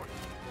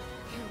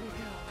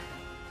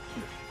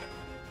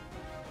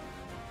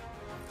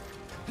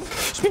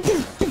 This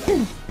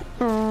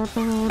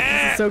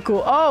is so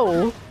cool.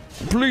 Oh!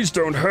 Please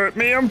don't hurt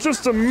me, I'm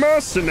just a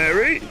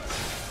mercenary!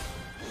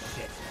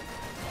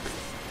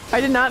 I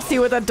did not see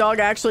what that dog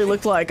actually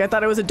looked like. I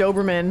thought it was a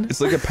Doberman.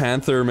 It's like a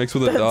panther mixed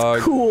with a That's dog.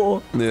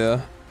 Cool.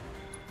 Yeah.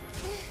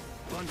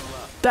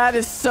 That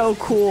is so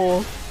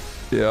cool.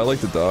 Yeah, I like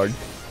the dog.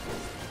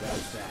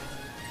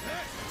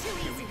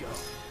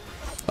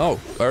 Oh,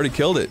 I already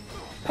killed it.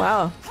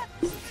 Wow.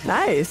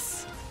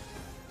 Nice.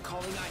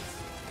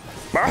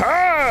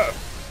 Aha!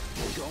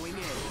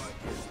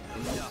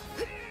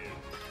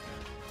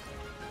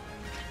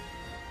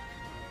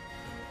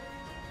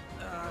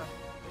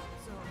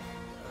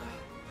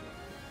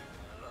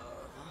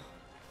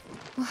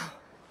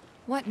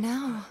 What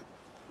now?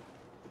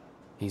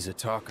 He's a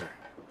talker.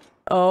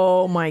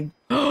 Oh my.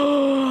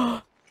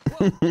 No,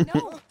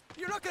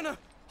 you're not gonna.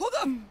 Hold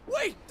up!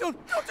 Wait! Don't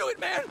do it,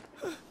 man!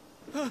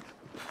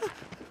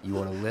 You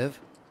want to live?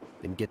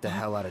 Then get the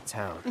hell out of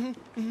town.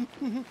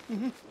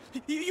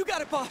 You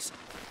got it, boss.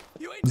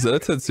 Is that a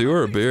tattoo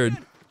or a beard?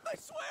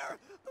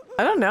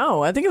 I don't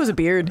know. I think it was a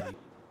beard.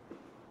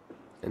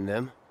 And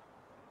them?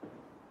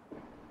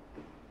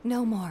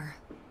 No more.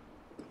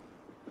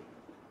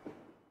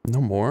 No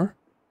more?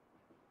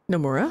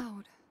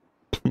 Nomura?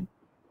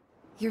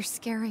 You're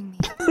scaring me.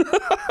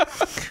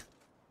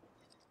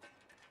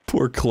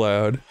 Poor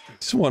Cloud.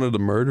 Just wanted to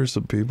murder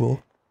some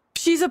people.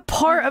 She's a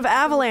part of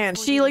Avalanche.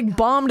 She like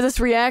bombed this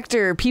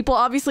reactor. People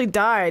obviously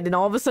died and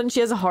all of a sudden she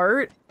has a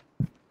heart.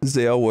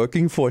 They are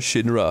working for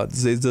Shinra.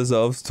 They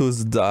deserve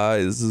to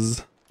die.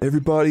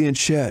 Everybody in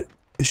chat,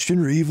 is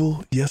Shinra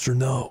evil? Yes or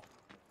no?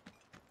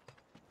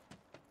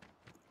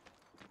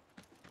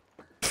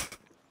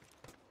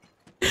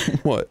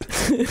 What?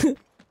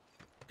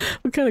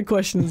 What kind of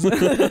questions?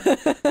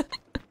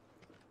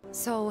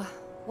 So,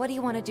 what do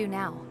you want to do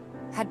now?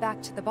 Head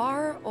back to the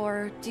bar,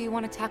 or do you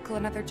want to tackle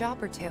another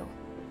job or two?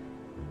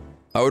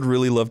 I would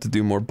really love to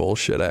do more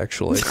bullshit,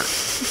 actually.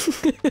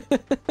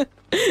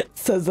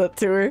 Says that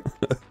to her.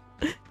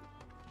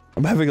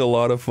 I'm having a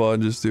lot of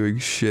fun just doing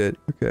shit.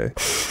 Okay.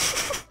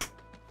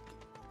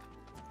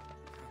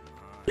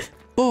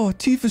 Oh,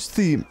 Tifa's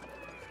theme.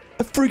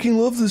 I freaking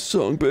love this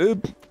song,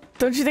 babe.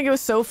 Don't you think it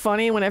was so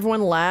funny when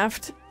everyone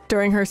laughed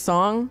during her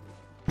song?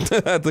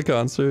 At the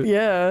concert?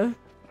 Yeah.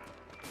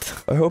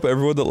 I hope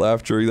everyone that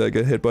laughed during that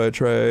got hit by a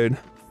train.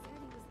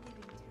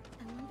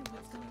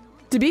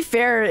 To be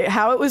fair,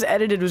 how it was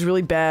edited was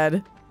really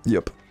bad.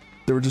 Yep.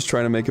 They were just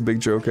trying to make a big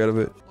joke out of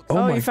it. Oh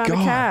my god. You found a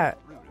cat.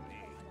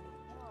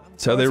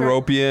 That's how they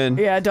rope you in.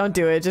 Yeah, don't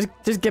do it.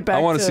 Just get back. I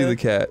want to see the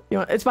cat.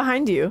 It's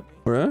behind you.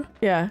 Where?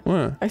 Yeah.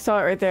 Where? I saw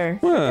it right there.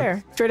 Where? Right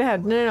there. Straight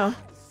ahead. No.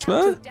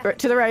 Huh?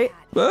 To the right.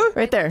 Huh?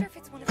 Right there.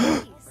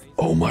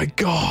 Oh my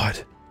god.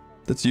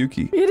 That's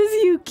Yuki. It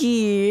is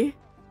Yuki.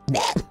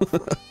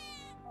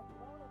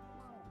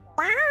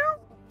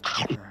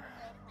 I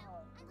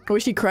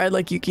wish he cried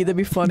like Yuki. That'd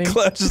be funny.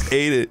 Glad just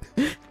ate it.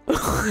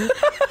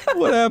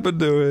 What happened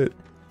to it?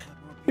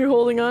 You're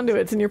holding on to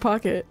it. It's in your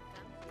pocket.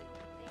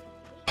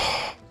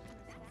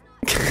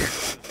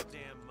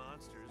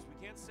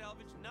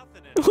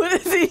 What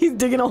is he? He's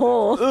digging a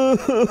hole.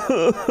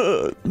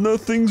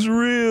 Nothing's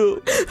real.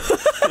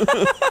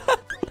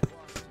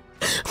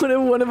 What if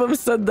one of them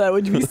said that?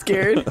 Would you be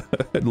scared?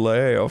 I'd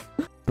laugh.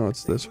 Oh,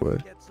 it's this way.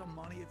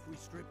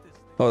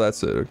 Oh,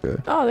 that's it. Okay.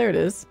 Oh, there it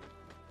is.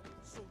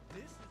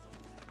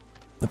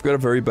 I've got a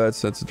very bad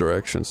sense of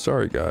direction.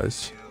 Sorry,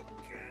 guys.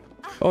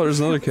 Oh, there's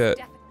another cat.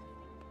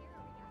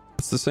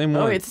 It's the same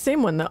one. Oh, it's the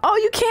same one though. Oh,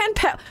 you can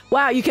pet.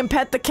 Wow, you can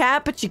pet the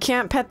cat, but you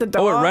can't pet the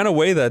dog. Oh, it ran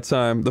away that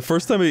time. The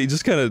first time it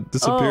just kind of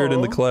disappeared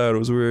in the cloud. It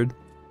was weird.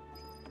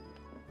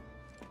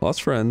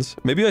 Lost friends.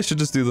 Maybe I should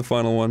just do the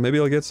final one. Maybe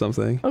I'll get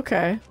something.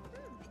 Okay.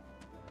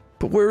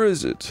 But where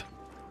is it?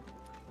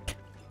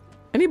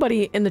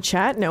 Anybody in the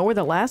chat know where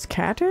the last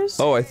cat is?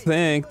 Oh, I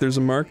think there's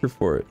a marker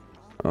for it.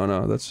 Oh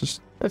no, that's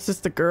just... That's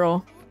just the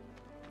girl.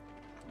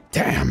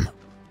 Damn.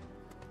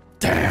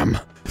 Damn.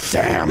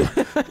 Damn.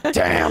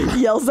 Damn.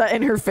 Yells that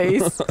in her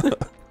face.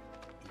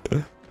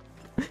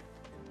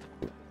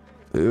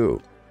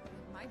 Ew.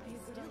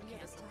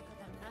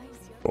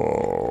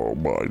 Oh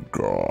my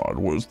god,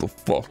 where's the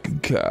fucking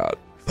cat?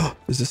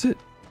 Is this it?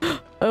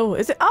 Oh,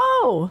 is it?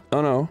 Oh!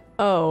 Oh no.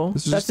 Oh,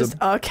 this is that's just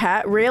a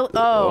cat? Real?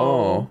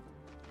 Oh.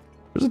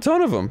 There's a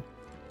ton of them.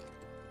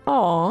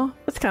 Oh,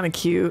 that's kind of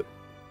cute.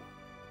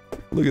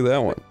 Look at that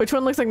one. Which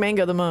one looks like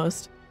Mango the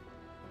most?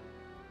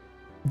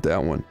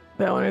 That one.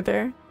 That one right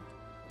there?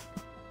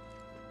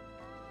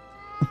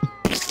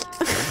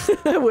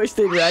 I wish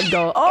they'd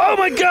ragdoll. Oh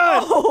my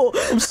god! Oh.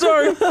 I'm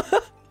sorry.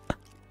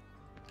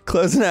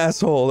 Cloud's an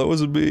asshole. That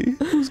wasn't me.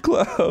 It was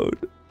Cloud.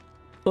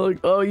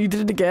 Oh, you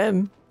did it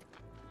again.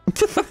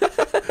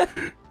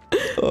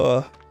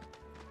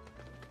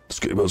 This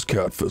game has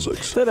cat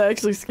physics. That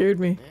actually scared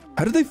me.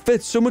 How did they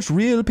fit so much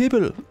real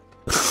people?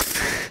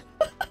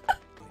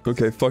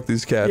 Okay, fuck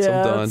these cats. Yeah,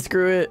 I'm done.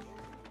 Screw it.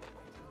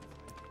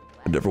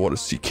 I never want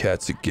to see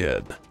cats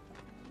again.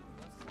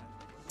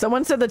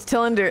 Someone said the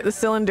cylinder,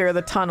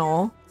 the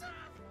tunnel.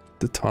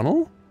 The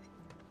tunnel?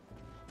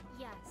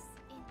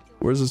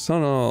 Where's the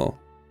tunnel?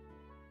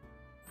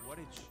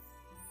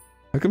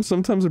 How come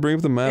sometimes I bring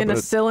up the map? In a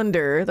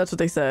cylinder. That's what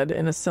they said.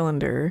 In a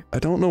cylinder. I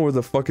don't know where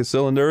the fuck a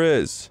cylinder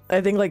is.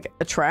 I think like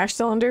a trash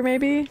cylinder,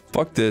 maybe?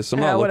 Fuck this. I'm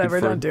not looking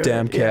for a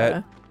damn cat.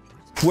 Yeah.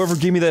 Whoever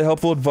gave me that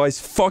helpful advice,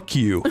 fuck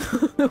you.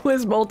 It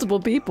was multiple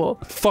people.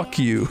 Fuck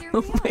you.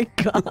 Oh my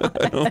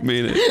god. I don't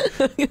mean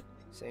it.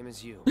 Same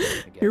as you.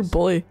 You're a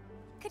bully.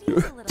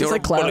 Just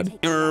like Cloud.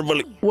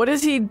 What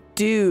does he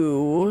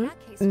do?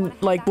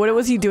 Like, what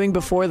was he doing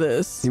before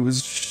this? He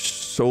was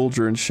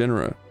soldier in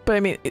Shinra. But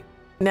I mean,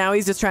 now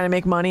he's just trying to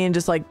make money and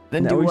just like,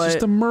 then do what? Now he's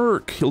just a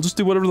merc. He'll just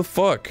do whatever the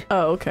fuck.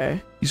 Oh,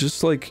 okay. He's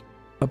just like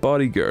a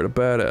bodyguard, a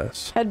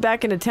badass. Head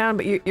back into town,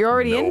 but you're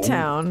already in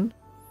town.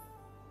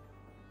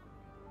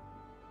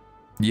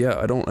 Yeah,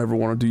 I don't ever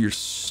want to do your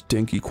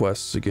stinky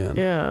quests again.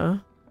 Yeah.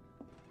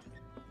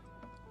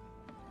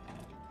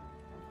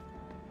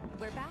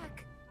 We're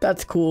back.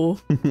 That's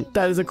cool.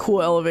 That is a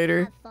cool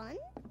elevator.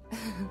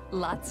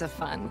 Lots of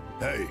fun.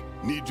 Hey,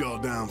 need y'all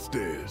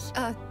downstairs.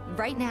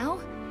 Right now?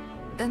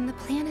 Then the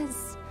plan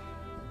is...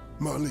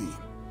 Marlene.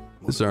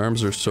 His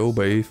arms are so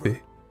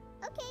beefy.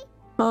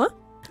 Huh?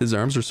 His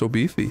arms are so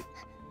beefy.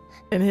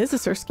 And his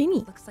is so skinny.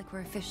 Looks like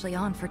we're officially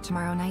on for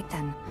tomorrow night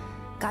then.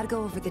 Gotta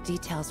go over the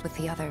details with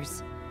the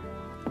others.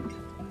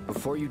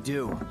 Before you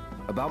do,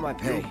 about my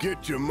pay. You'll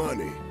get your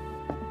money.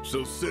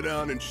 So sit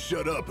down and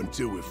shut up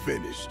until we're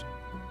finished.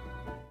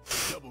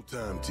 Double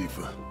time,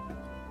 Tifa.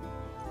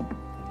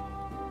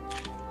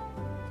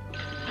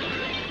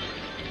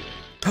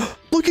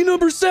 Lucky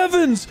number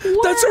 7s!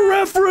 What? That's a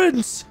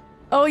reference!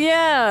 Oh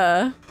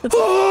yeah. That's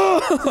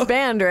a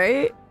band,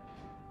 right?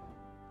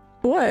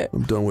 What?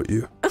 I'm done with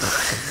you.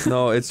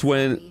 No, it's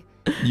when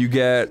you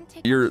get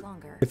your...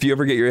 If you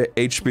ever get your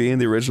HB in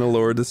the original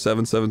lowered to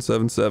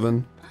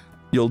 7777,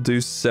 you'll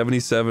do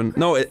 77...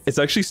 No, it's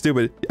actually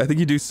stupid. I think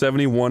you do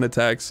 71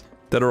 attacks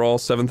that are all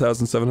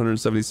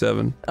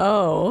 7,777.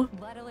 Oh.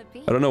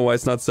 I don't know why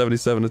it's not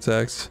 77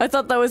 attacks. I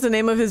thought that was the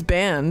name of his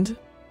band.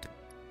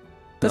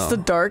 That's the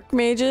Dark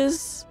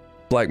Mages?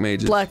 Black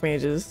Mages. Black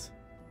Mages.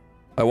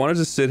 I wanted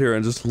to sit here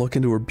and just look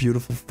into her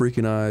beautiful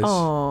freaking eyes.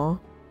 Aww.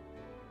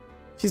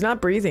 She's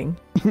not breathing.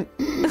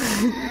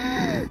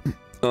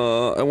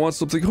 I want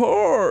something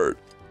hard.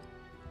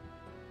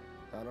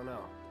 I don't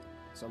know.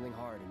 Something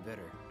hard and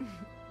bitter.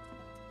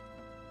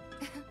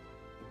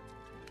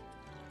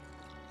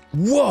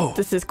 Whoa!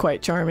 This is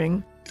quite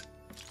charming.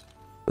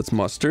 That's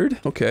mustard.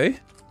 Okay.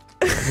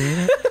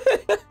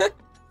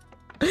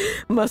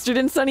 Mustard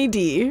and Sunny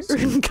D.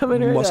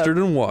 Coming right Mustard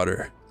up. and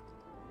water.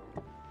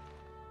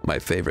 My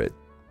favorite.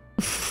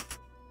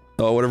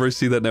 Oh, whenever I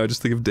see that now, I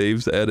just think of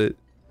Dave's edit.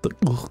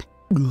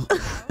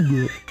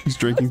 He's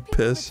drinking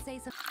piss.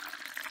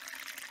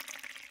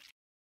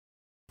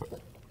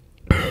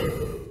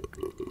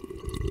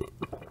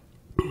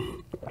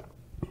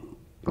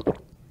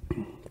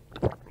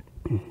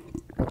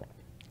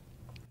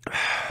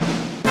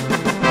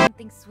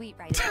 Something sweet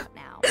right about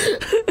now.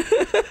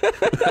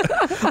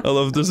 I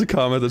love there's a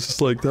comment that's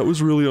just like, that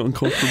was really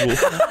uncomfortable.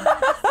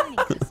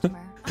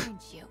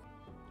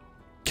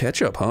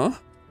 Ketchup, huh?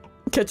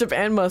 Ketchup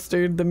and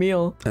mustard, the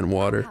meal. And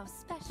water.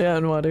 Yeah,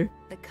 and water.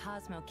 The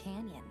Cosmo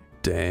Canyon.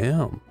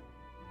 Damn.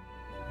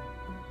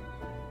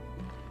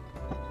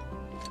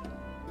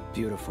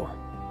 Beautiful.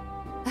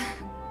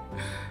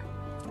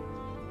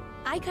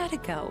 I gotta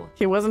go.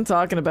 He wasn't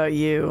talking about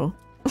you.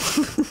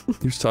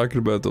 He was talking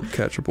about the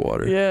ketchup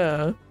water.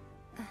 Yeah.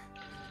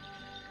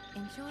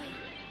 Enjoy.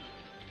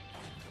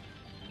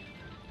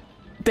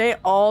 They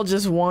all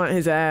just want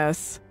his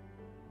ass.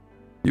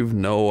 You've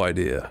no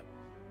idea.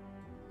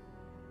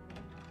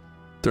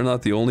 They're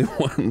not the only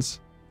ones.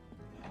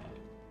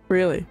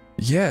 Really?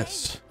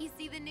 Yes.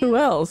 Who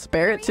else?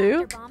 Barrett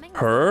too?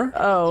 Her?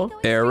 Oh.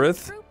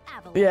 Aerith?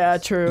 Yeah,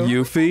 true.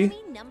 Yuffie?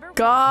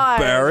 God.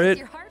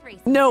 Barrett?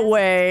 No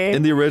way.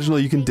 In the original,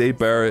 you can date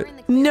Barrett.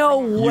 No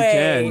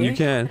way. You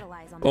can.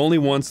 Only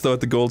once, though, at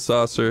the Gold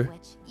Saucer.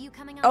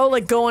 Oh,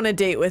 like go on a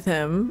date with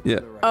him. Yeah.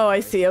 Oh, I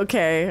see.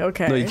 Okay,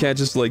 okay. No, you can't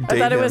just, like, date I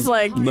thought it him. was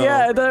like, No.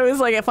 yeah, I thought it was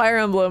like a Fire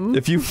Emblem.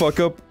 If you fuck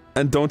up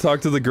and don't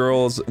talk to the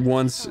girls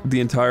once the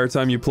entire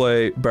time you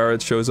play,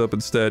 Barrett shows up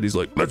instead. He's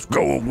like, let's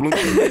go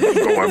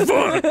have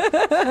fun.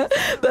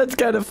 That's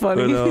kind of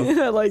funny. I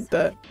know. I like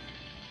that.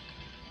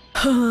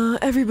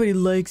 Everybody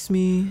likes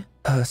me.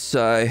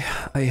 Sigh.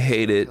 I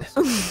hate it.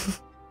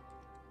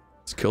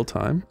 It's kill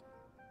time.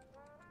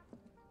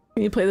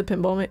 Can you play the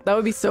pinball? That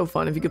would be so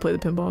fun if you could play the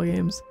pinball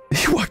games.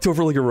 He walked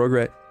over like a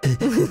rugrat.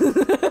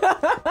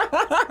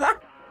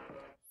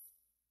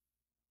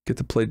 Get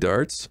to play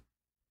darts?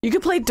 You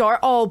could play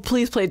dart. Oh,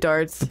 please play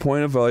darts. The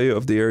point of value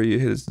of the area you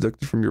hit is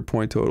deducted from your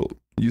point total.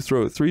 You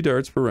throw 3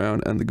 darts per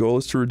round, and the goal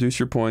is to reduce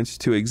your points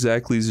to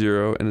exactly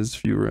 0 in as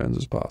few rounds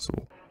as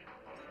possible.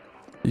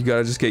 You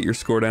gotta just get your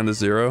score down to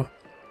 0.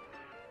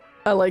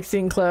 I like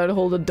seeing Cloud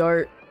hold a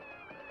dart.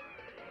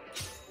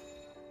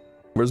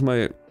 Where's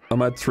my...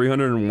 I'm at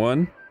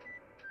 301?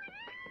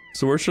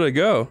 So where should I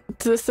go?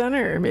 To the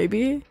center,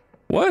 maybe?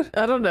 What?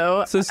 I don't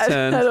know. It says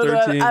 10, I don't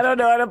 13. Know, I don't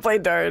know how to play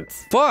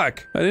darts.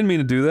 Fuck! I didn't mean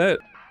to do that.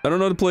 I don't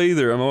know how to play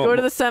either. Go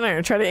to the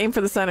center. Try to aim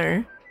for the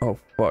center. Oh,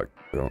 fuck.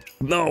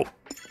 No!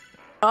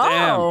 Oh!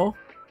 Damn.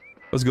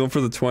 I was going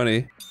for the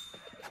 20.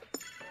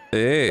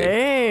 Hey!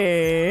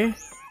 Hey!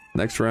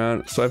 Next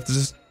round. So I have to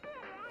just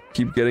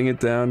keep getting it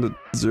down to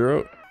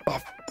 0.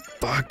 Oh,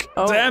 fuck.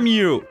 Oh. Damn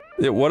you!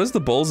 Yeah, what is the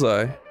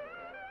bullseye?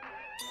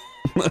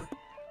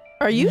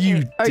 Are you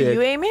aiming?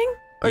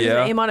 Or does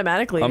it aim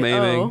automatically? I'm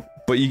aiming. Oh.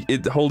 But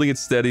holding it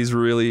steady is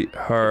really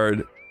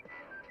hard.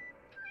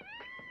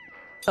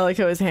 I like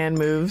how his hand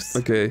moves.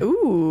 Okay.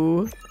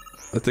 Ooh.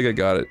 I think I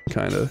got it,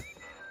 kinda.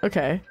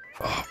 Okay.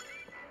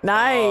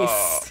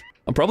 Nice!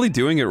 I'm probably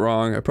doing it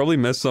wrong. I probably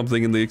missed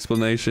something in the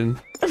explanation.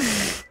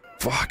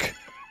 Fuck.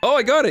 Oh,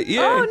 I got it! Yay!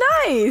 Oh,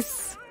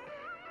 nice!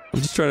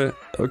 I'm just trying to...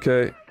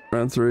 Okay.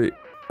 Round 3.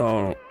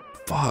 Oh,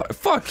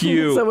 fuck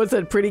you! Someone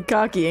said pretty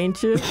cocky,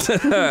 ain't you?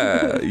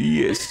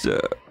 Yes,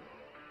 sir.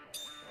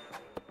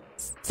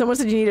 Someone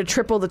said you need to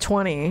triple the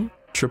 20.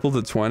 Triple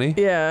the 20?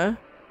 Yeah.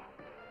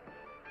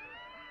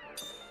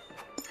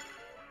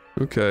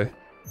 Okay.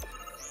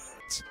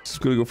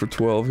 Just gonna go for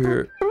 12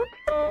 here.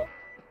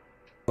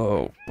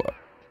 Oh, fuck.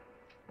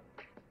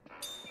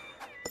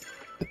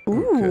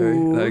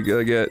 Ooh. Okay, I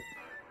gotta get...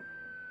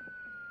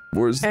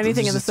 Where's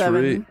anything in the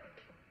 7. 3?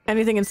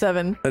 Anything in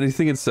 7.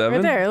 Anything in 7?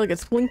 Right there, look,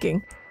 it's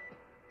blinking.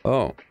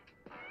 Oh.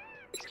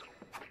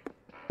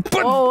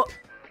 Oh.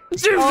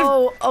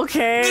 Oh,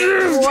 okay.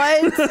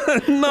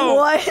 What? No.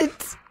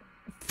 What?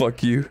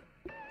 Fuck you.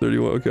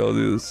 31. Okay, I'll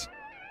do this.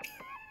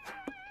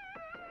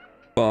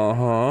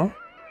 Uh-huh.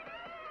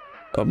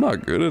 I'm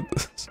not good at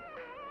this.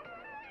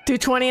 Do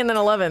 20 and then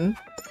 11.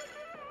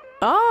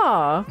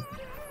 Ah.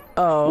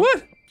 Oh.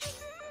 What?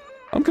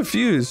 I'm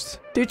confused.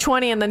 Do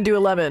 20 and then do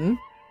 11.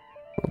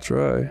 I'll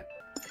try.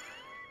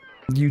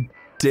 You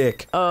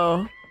dick.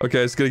 Oh.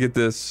 Okay, I just gotta get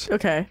this.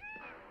 Okay.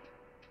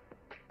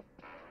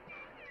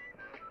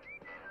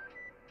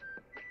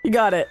 You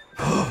got it.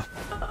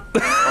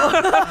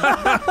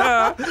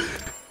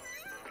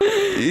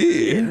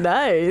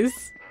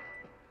 Nice.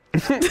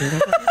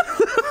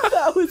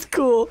 That was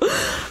cool.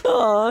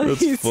 Oh,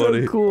 That's he's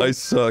funny. so cool. I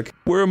suck.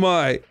 Where am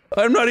I?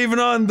 I'm not even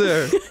on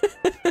there.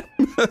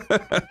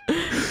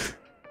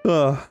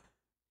 Oh,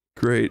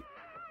 great.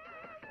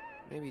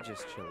 Maybe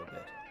just chill a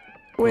bit.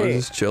 Wait.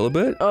 Just chill a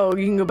bit? Oh,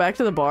 you can go back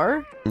to the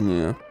bar?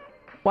 Yeah.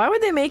 Why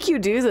would they make you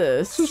do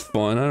this? It's just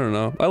fun. I don't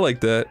know. I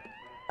like that.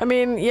 I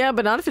mean, yeah,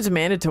 but not if it's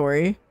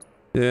mandatory.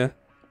 Yeah.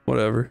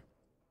 Whatever.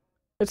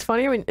 It's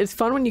funny when it's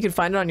fun when you can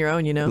find it on your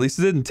own, you know? At least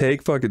it didn't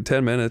take fucking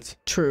 10 minutes.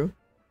 True.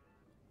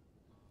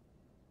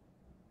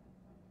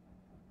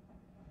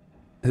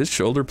 His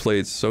shoulder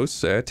blade's so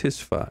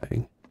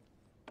satisfying.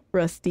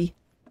 Rusty.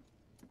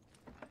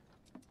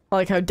 I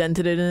like how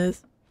dented it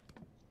is.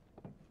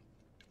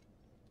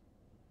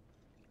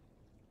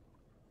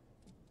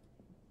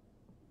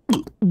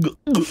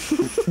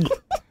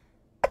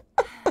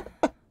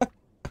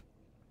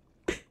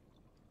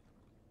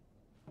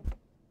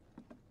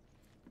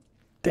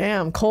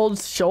 Damn, cold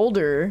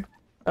shoulder.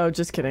 Oh,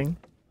 just kidding.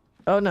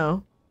 Oh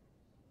no.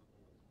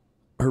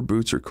 Her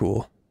boots are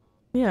cool.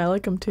 Yeah, I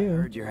like them I too.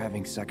 heard you're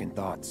having second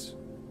thoughts.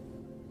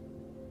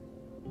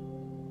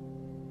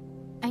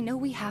 I know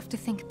we have to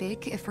think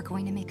big if we're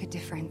going to make a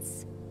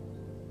difference.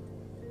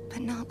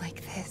 But not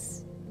like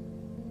this.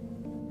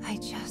 I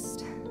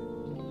just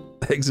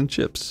Eggs and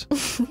chips.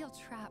 feel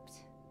trapped.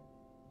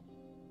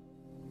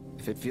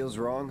 If it feels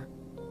wrong,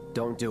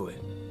 don't do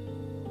it.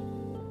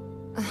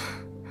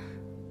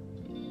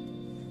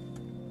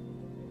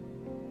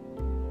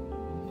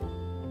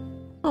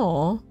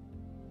 Aw.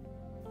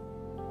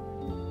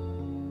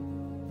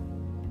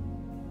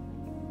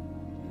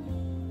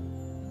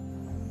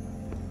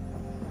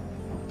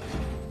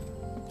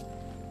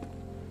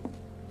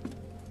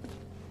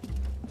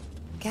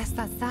 Guess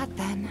that's that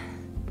then.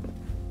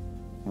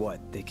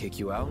 What, they kick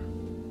you out?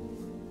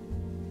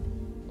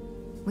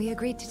 We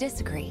agreed to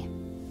disagree.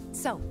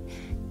 So,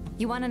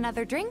 you want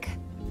another drink?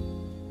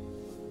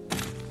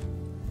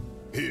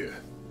 Here,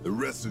 the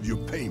rest of your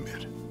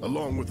payment,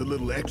 along with a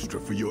little extra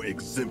for your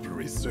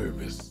exemplary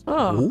service.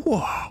 Oh.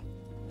 Wow.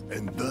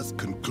 And thus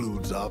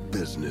concludes our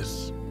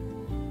business.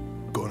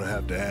 Gonna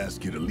have to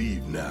ask you to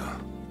leave now.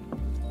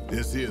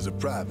 This here's a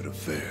private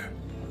affair.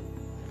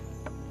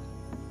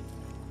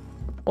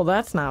 Well,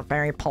 that's not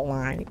very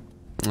polite.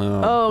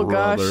 Oh,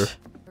 brother. gosh.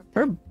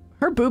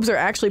 Her boobs are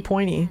actually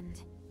pointy.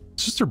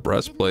 It's just her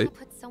breastplate.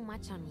 Put so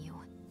much on you.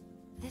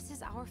 This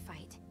is our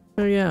fight.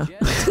 Oh yeah.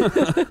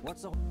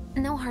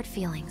 No hard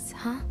feelings,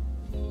 huh?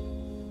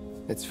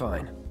 It's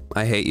fine.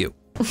 I hate you.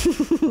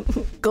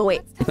 Go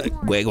away.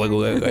 Wait. Come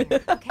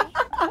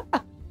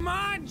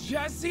on,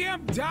 Jesse,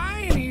 I'm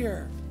dying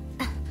here.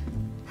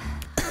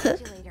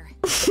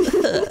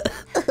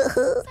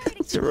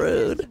 It's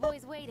rude.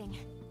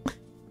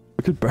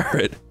 Look at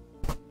Barrett.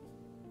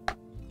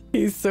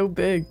 He's so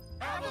big.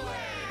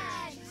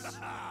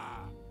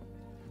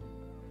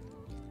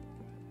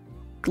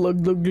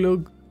 Glug glug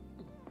glug.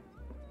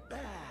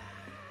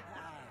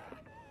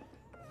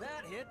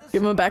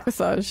 Give him a back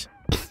massage.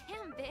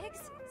 Damn,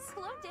 Biggs.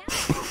 Slow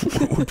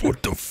down.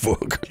 What the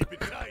fuck?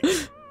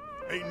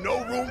 Ain't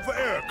no room for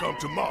error come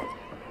tomorrow.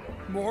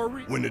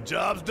 When the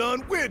job's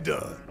done, we're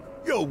done.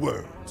 Your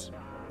words.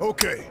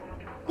 Okay,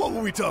 what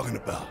were we talking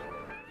about?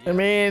 I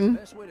mean,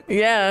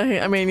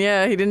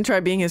 yeah, he didn't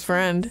try being his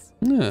friend.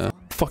 Yeah.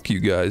 Fuck you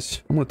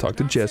guys. I'm gonna talk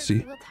to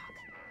Jesse.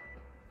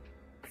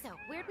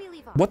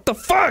 What the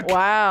fuck?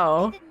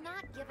 Wow.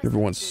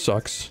 Everyone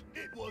sucks.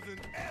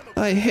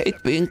 I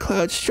hate being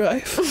Cloud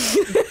Strife.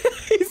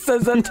 He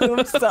says that to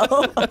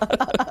himself.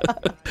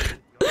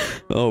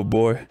 Oh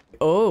boy.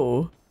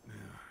 Oh.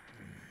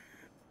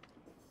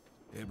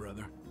 Hey,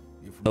 brother.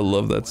 I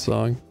love that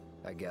song.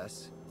 I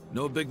guess.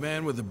 No big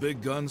man with a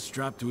big gun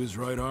strapped to his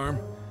right arm?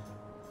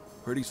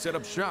 Heard he set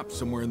up shop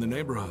somewhere in the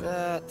neighborhood.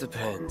 That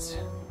depends.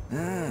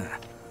 Ah.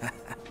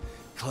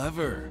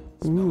 Clever.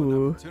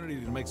 Ooh. Opportunity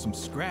to make some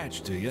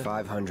scratch to you.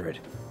 500.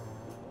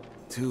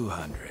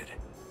 200.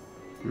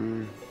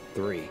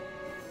 3.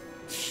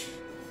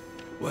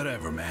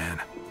 Whatever,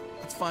 man.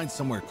 Let's find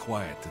somewhere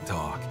quiet to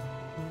talk.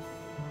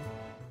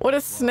 What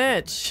a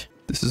snitch.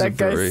 This is that a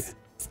very... guy's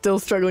still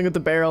struggling with the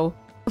barrel.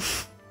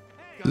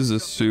 This is a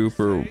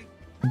super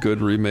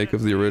good remake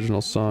of the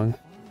original song.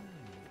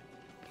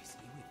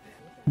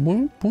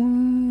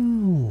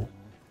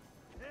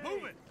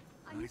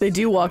 They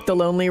do walk the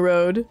lonely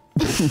road.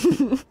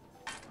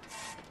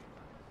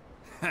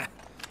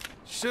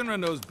 Shinra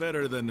knows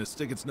better than to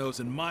stick its nose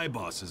in my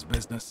boss's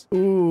business.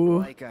 Ooh.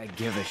 Like I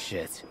give a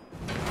shit.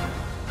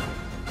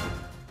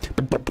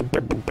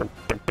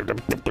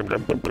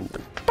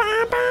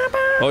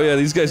 Oh yeah,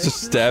 these guys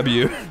just stab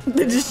you.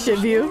 They just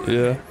shiv you.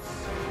 Yeah.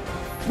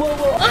 Whoa,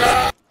 whoa.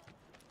 Ah!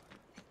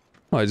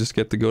 I just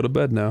get to go to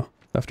bed now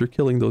after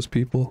killing those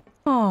people.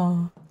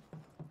 Aw.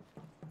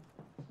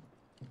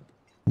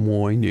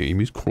 My name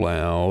is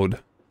Cloud.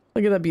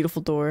 Look at that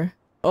beautiful door.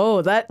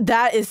 Oh,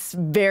 that is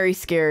very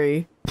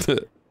scary.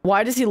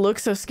 Why does he look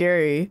so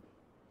scary?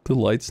 The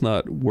light's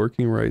not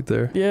working right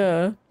there.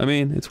 Yeah. I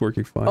mean, it's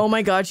working fine. Oh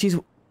my god, she's...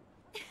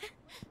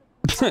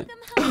 Welcome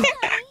home,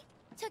 honey.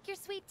 Took your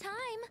sweet time.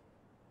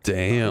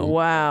 Damn.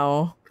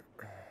 Wow.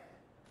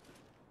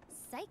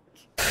 Psych.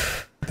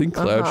 I think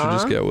Cloud should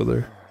just get with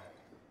her.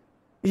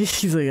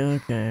 She's like,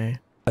 okay.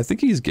 I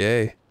think he's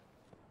gay.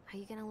 Are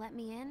you gonna let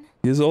me in?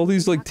 He has all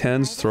these like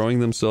 10s throwing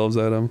themselves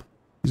at him.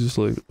 He's just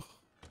like...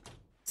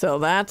 So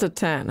that's a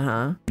 10,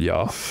 huh?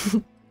 Yeah.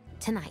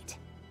 Tonight,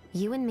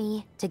 you and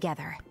me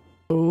together.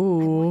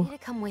 Ooh. I want you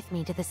to come with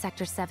me to the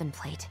Sector 7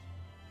 plate.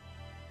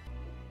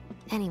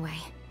 Anyway,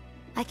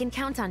 I can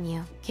count on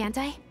you, can't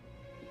I?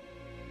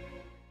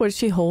 What is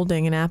she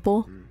holding? An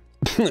apple?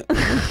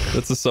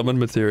 That's the summon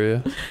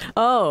materia.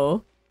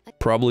 Oh.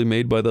 Probably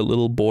made by that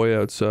little boy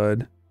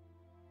outside.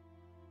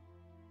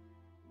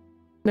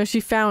 No, she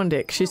found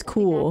it. She's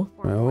cool.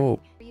 Oh.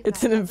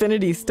 It's an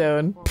infinity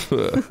stone.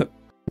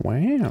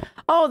 Wow.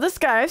 Oh, this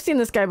guy. I've seen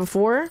this guy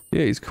before.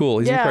 Yeah, he's cool.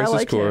 He's in I Crisis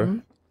like Core.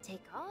 him.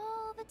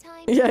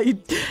 Yeah,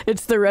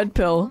 it's the red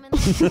pill.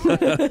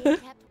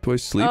 Do I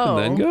sleep and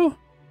then go?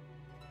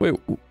 Wait,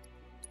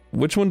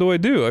 which one do I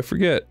do? I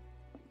forget.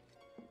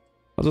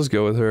 I'll just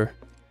go with her.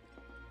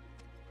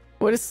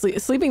 What is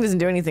sleeping doesn't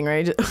do anything,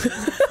 right?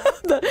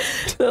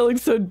 that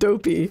looks so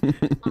dopey.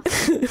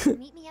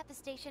 Meet me at the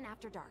station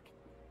after dark.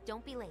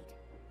 Don't be late.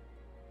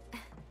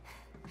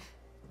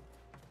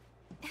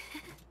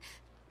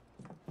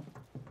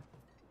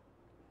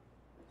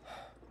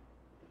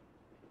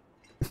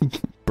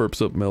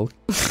 Burps up milk.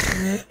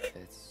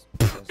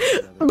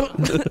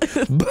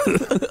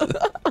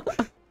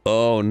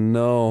 Oh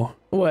no.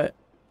 What?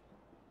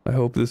 I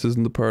hope this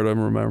isn't the part I'm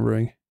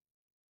remembering.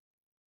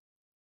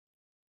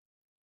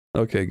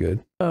 Okay,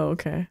 good. Oh,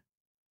 okay.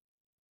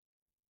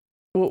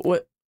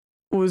 What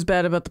was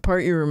bad about the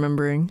part you're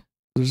remembering?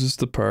 There's just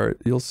the part,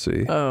 you'll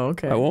see. Oh,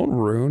 okay. I won't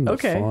ruin the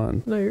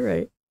fun. No, you're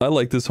right. I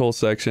like this whole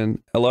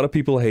section. A lot of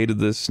people hated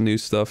this new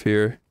stuff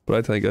here, but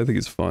I think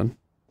it's fun.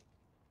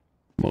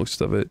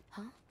 Most of it.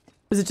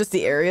 Is it just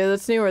the area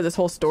that's new or this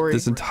whole story?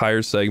 This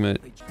entire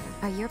segment.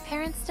 Are your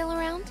parents still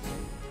around?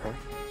 Huh?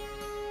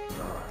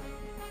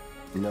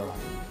 No.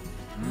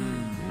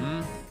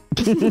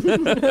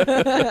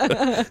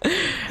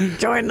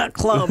 Join the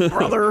club,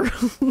 brother.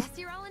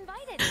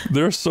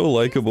 They're so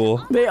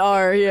likable. They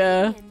are,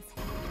 yeah.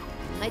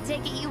 I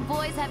take it you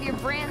boys have your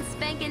brand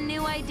spanking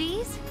new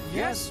IDs?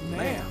 Yes,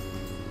 ma'am.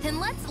 Then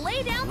let's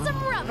lay down some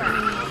rubber.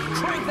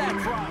 Crank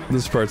that front.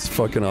 This part's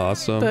fucking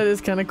awesome. That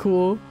is kind of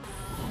cool.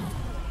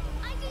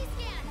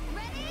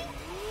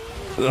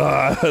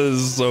 Ah, this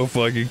is so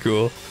fucking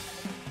cool.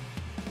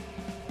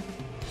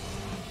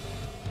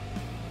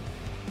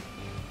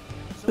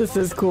 This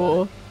is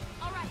cool.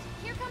 Alright,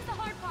 here comes the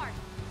hard part.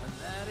 And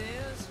that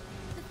is...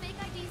 The fake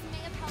IDs may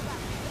have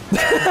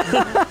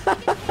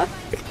held up.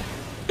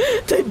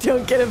 They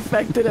don't get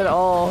affected at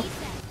all.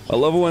 I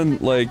love when,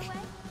 like,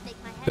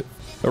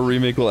 a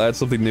remake will add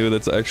something new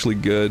that's actually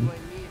good.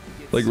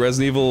 Like,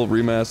 Resident Evil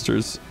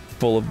Remaster's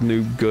full of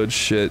new good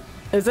shit.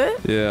 Is it?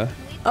 Yeah.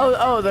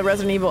 Oh, the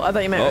Resident Evil. I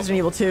thought you meant Resident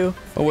Evil 2.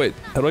 Oh, wait.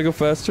 How do I go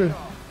faster?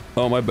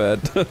 Oh, my bad.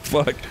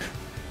 Fuck.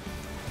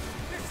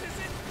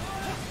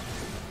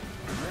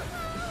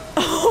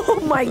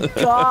 Oh my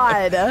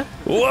god.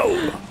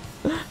 Whoa!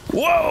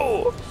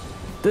 Whoa!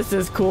 This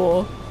is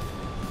cool.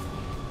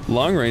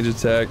 Long range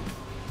attack.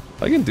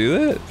 I can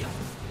do that.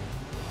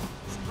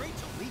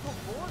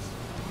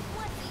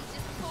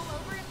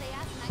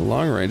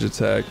 Long range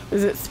attack.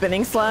 Is it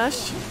spinning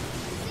slash?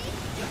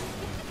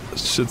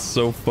 This shit's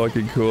so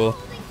fucking cool.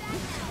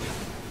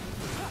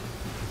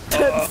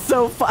 That's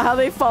so how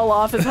they fall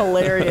off is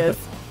hilarious.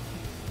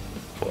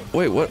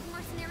 Wait, what?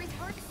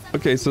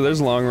 Okay, so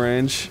there's long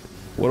range.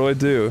 What do I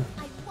do?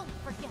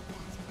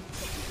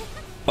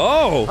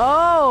 Oh!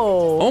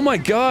 Oh! Oh my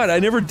god, I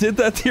never did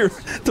that here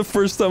the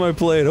first time I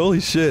played.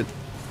 Holy shit.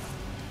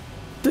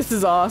 This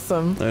is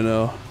awesome. I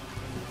know.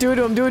 Do it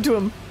to him, do it to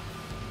him.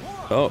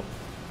 Oh.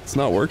 It's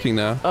not working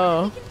now.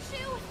 Oh.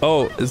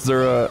 Oh, is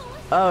there a...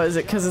 Oh, is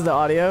it because of the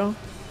audio?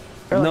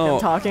 Or like No.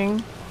 I'm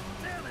talking?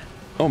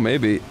 Oh,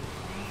 maybe.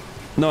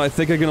 No, I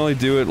think I can only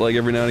do it like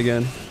every now and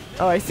again.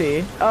 Oh, I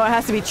see. Oh, it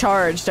has to be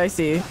charged. I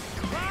see.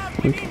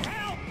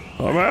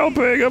 I'm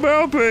helping, I'm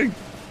helping!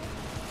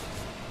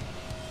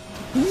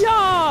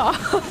 Yeah!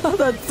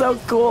 That's so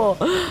cool.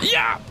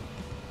 Yeah!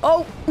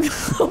 Oh!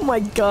 Oh my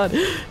god.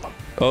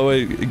 Oh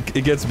wait,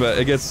 it gets bad.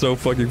 It gets so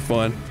fucking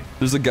fun.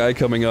 There's a guy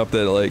coming up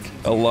that like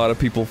a lot of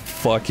people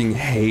fucking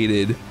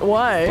hated.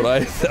 Why?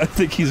 But I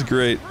think he's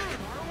great.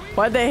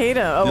 Why'd they hate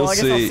him? Oh, You'll well, I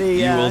guess I'll see. You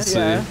Yeah, will see.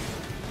 yeah.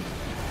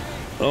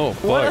 Oh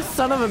fuck. What a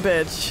son of a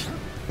bitch.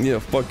 Yeah,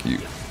 fuck you.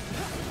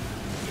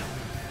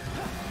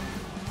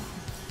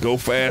 Go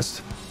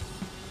fast.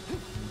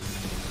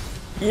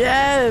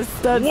 Yes,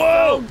 that's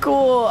so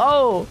cool.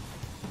 Oh,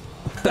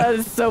 that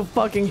is so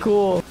fucking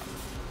cool.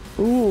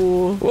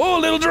 Ooh. Oh,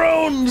 little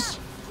drones!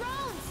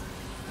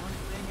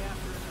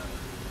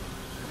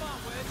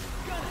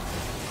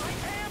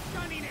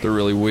 They're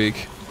really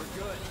weak.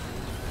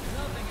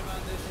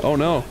 Oh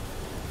no.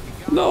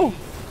 No.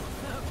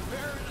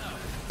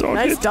 Dog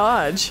Nice it.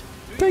 dodge.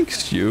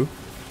 Thanks, you.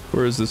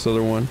 Where is this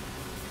other one?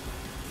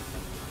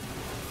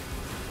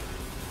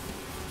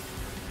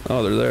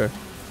 Oh, they're there.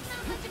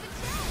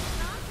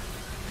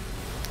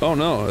 Oh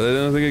no, I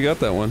didn't think I got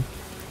that one.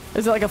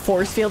 Is it like a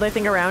force field, I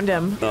think, around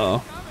him?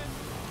 Oh.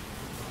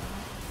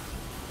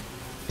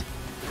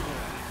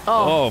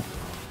 Oh.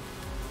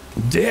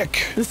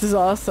 Dick! This is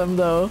awesome,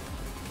 though.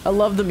 I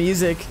love the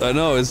music. I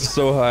know, it's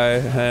so high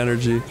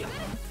energy.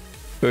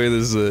 Okay,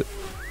 this is it.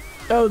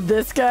 Oh,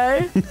 this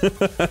guy?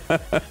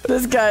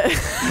 This guy.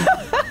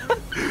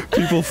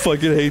 People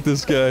fucking hate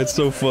this guy, it's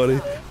so funny.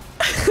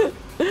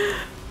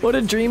 What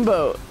a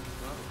dreamboat.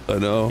 I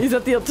know. He's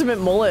at the ultimate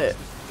mullet.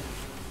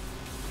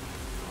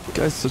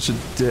 Guy's such a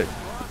dick.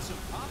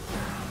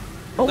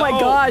 Oh my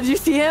god, you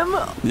see him?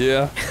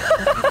 Yeah.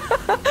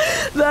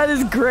 That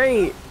is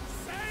great.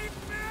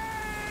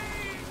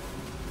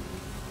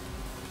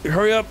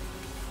 Hurry up!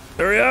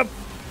 Hurry up!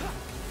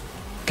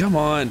 Come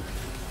on.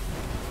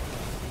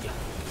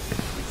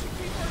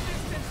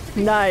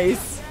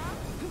 Nice.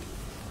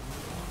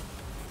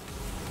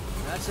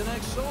 That's an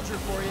ex-soldier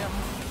for you.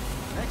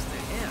 Next to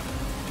him,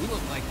 we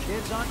look like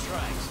kids on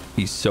trikes.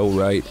 He's so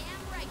right.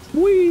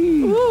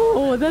 Whee!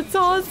 Ooh, that's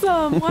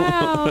awesome.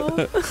 Wow.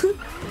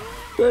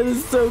 That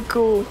is so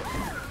cool.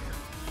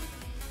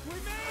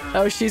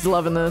 Oh, she's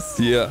loving this.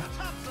 Yeah.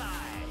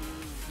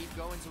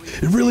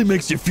 It really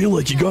makes you feel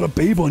like you got a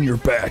babe on your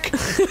back.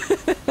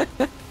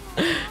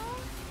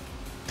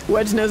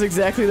 Wedge knows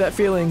exactly that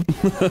feeling.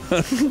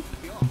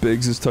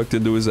 Biggs is tucked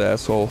into his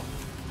asshole.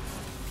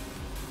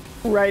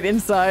 Right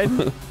inside.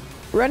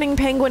 Running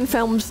Penguin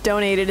Films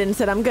donated and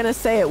said, I'm gonna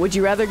say it. Would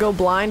you rather go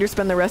blind or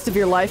spend the rest of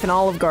your life in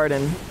Olive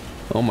Garden?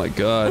 Oh my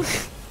god.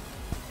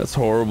 That's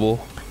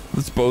horrible.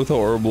 That's both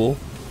horrible.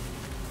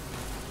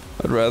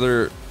 I'd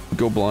rather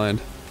go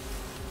blind.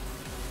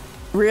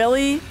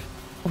 Really?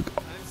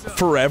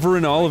 Forever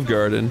in Olive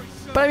Garden.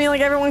 But I mean,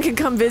 like, everyone can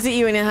come visit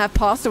you and have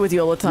pasta with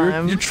you all the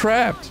time. You're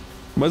trapped.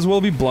 Might as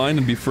well be blind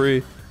and be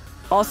free.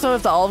 Also,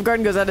 if the Olive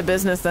Garden goes out of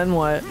business, then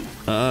what?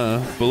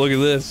 But look at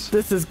this.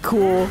 This is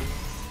cool.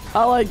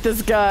 I like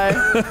this guy.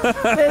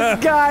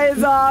 This guy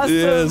is awesome.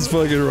 Yeah, this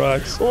fucking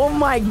rocks. Oh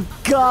my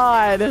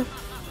god.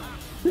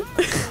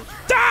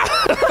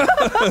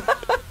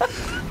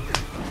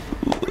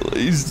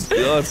 He's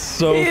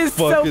so He's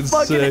fucking so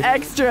fucking sick.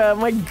 extra.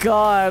 My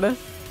god.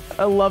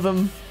 I love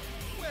him.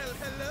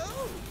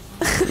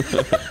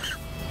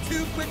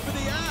 Too quick for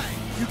the eye.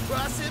 You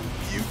cross him,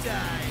 you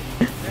die.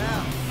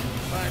 Now,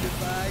 mind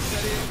if I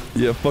cut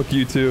in? Yeah, fuck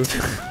you too.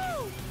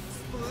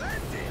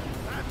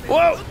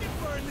 Whoa!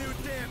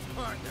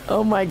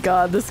 Oh my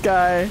god, this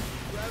guy.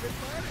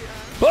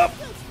 Oh!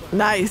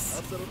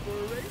 Nice.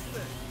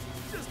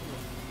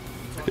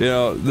 You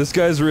know, this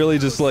guy's really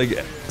just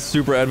like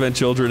super Advent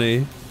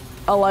Children-y.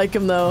 I like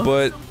him though.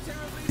 But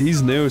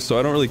he's new, so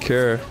I don't really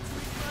care.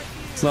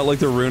 It's not like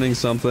they're ruining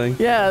something.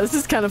 Yeah, this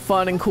is kind of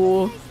fun and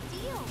cool.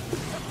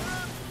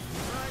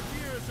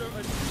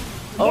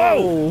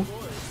 Oh!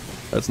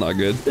 That's not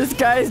good. This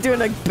guy's doing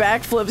like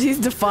backflips. He's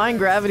defying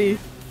gravity.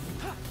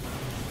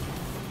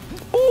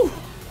 Ooh!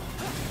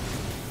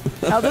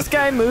 How this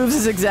guy moves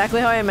is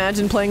exactly how I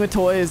imagine playing with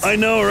toys. I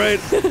know, right?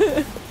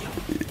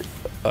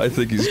 I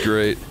think he's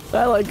great.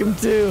 I like him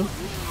too.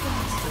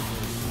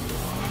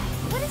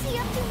 What is he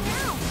up to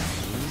now?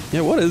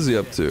 Yeah, what is he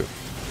up to?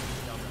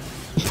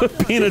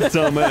 Being a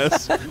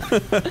dumbass.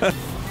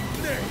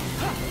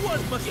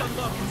 One must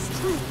unlock his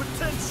true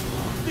potential.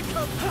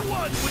 Become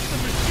one with the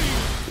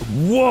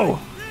machine. Whoa!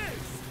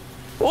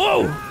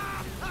 Whoa!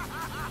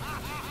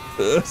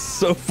 That's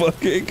so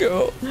fucking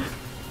cool.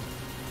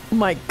 Oh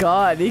my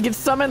god, he can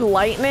summon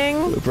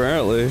lightning?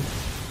 Apparently.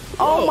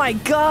 Oh my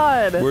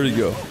god! Where'd he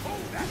go?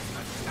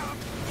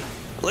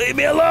 Leave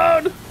me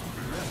alone!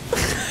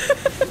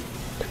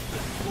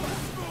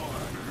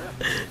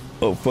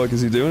 Oh fuck,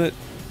 is he doing it?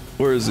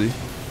 Where is he?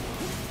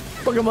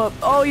 Fuck him up.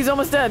 Oh, he's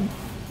almost dead.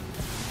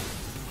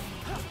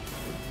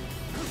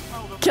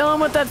 Kill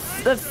him with that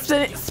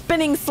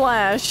spinning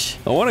slash.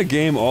 I want a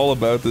game all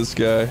about this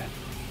guy.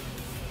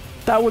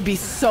 That would be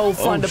so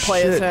fun to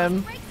play as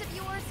him.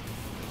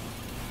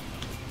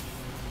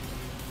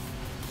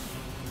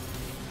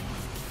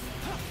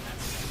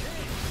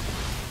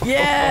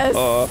 Yes!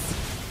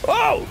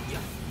 Oh!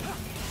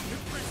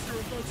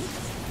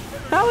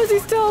 How is he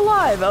still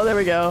alive? Oh, there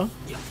we go.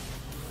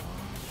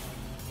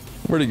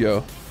 Where'd he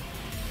go?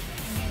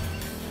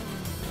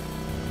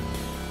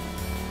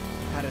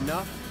 Had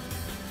enough?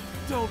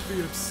 Don't be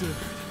absurd.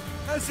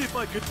 As if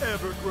I could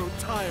ever grow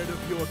tired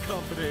of your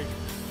company.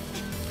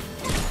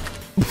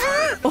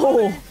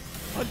 Oh!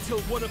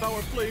 Until one of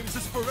our flames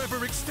is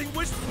forever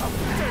extinguished, our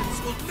dance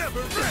will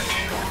never end.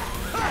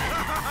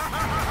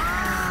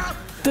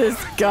 This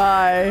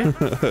guy.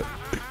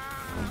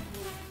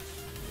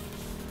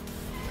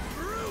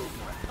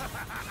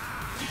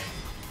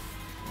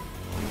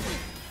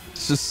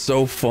 just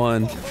so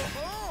fun.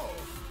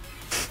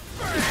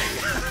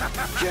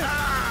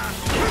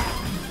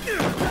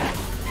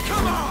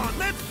 Come on,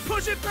 let's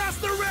push it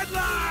past the red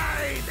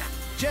line!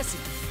 Jesse,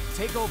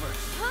 take over.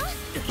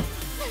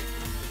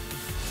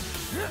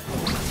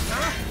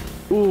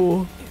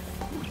 Ooh.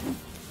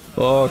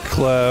 Oh,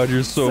 Cloud,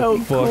 you're so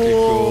fucking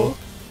cool.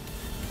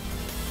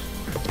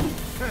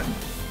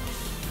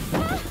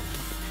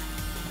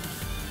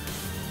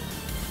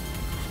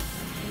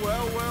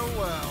 Well, well,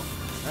 well.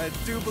 I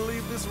do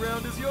believe this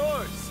round is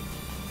yours.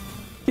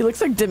 He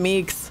looks like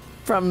Demix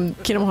from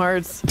Kingdom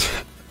Hearts.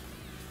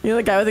 You know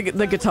the guy with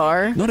the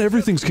guitar? Not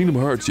everything's Kingdom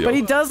Hearts, yo. But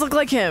he does look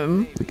like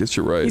him. I guess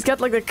you're right. He's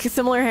got like the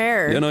similar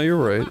hair. Yeah, no, you're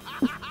right.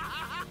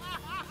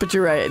 But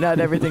you're right, not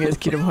everything is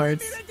Kingdom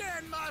Hearts.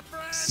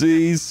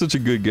 See, he's such a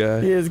good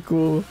guy. He is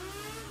cool.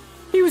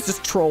 He was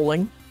just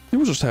trolling. He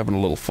was just having a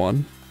little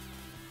fun.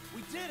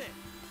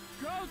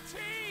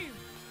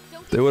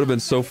 They would have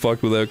been so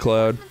fucked without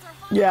Cloud.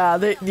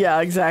 Yeah,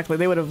 exactly.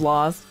 They would have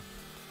lost.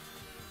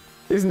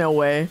 There's no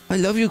way. I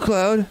love you,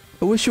 Cloud.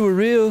 I wish you were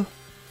real.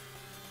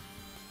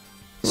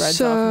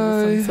 Rides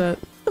off in the sunset.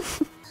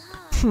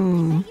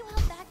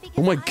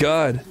 Oh my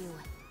god.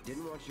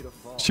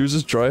 She was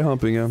just dry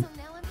humping him.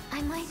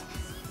 I might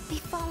be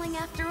falling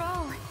after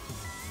all.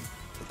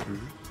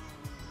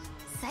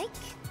 Psych.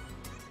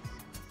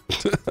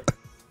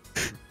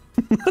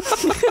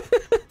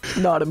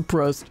 Not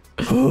impressed.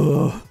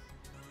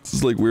 This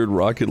is like weird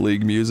Rocket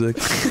League music.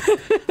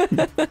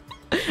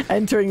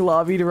 Entering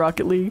lobby to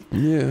Rocket League.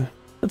 Yeah.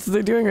 That's what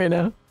they're doing right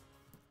now.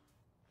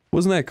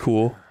 Wasn't that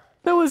cool?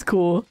 That was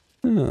cool.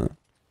 Yeah.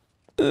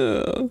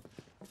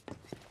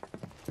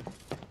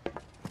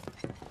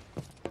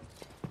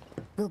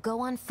 We'll go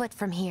on foot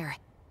from here.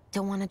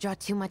 Don't want to draw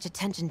too much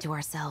attention to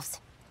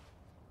ourselves.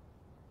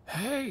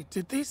 Hey,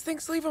 did these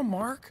things leave a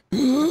mark?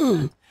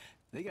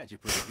 They got you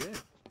pretty good.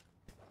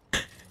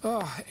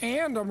 Oh,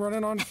 and I'm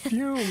running on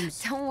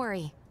fumes. Don't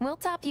worry. We'll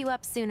top you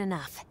up soon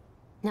enough.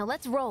 Now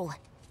let's roll.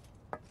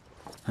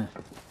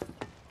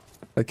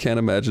 I can't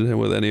imagine him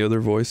with any other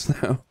voice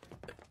now.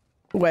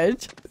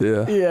 Wedge?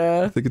 Yeah.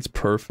 Yeah. I think it's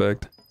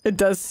perfect. It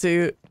does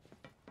suit.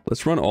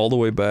 Let's run all the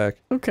way back.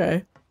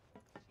 Okay.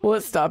 Will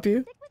it stop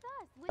you?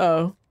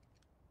 Oh.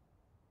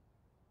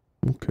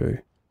 Okay.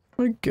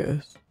 I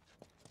guess.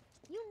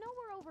 You know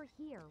we're over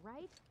here,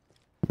 right?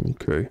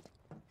 Okay.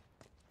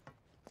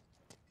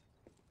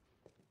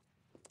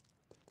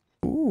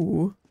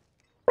 Ooh.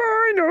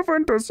 Final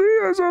Fantasy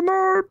is an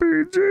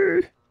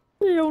RPG.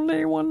 The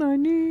only one I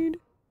need.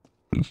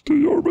 It's the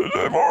RPG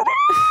for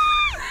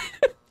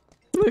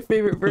me. My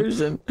favorite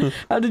version.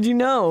 How did you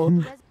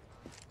know?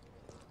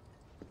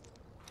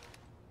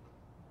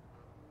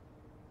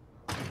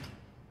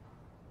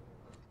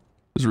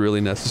 It's really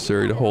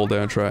necessary to hold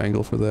down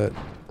triangle for that.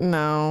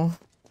 No.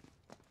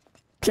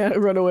 Can't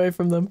run away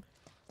from them.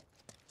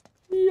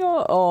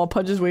 Yeah. Oh,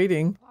 Pudge is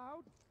waiting.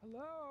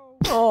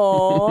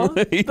 Oh,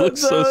 he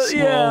looks so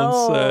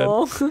small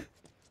and sad.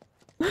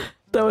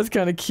 That was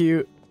kind of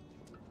cute.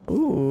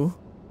 Ooh.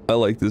 I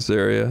like this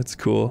area. It's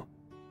cool.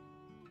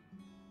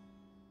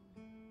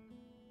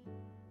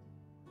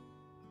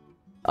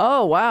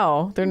 Oh,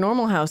 wow. They're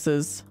normal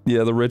houses.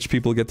 Yeah, the rich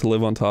people get to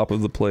live on top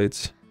of the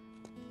plates.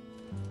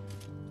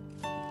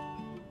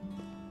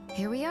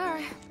 Here we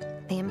are.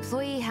 The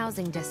Employee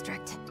Housing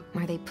District,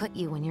 where they put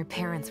you when your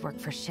parents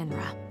worked for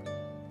Shinra.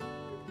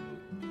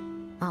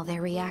 While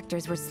their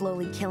reactors were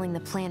slowly killing the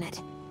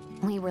planet,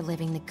 we were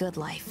living the good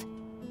life.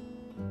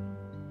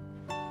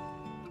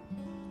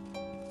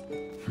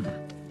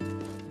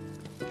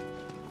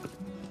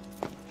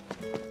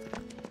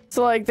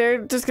 So, like,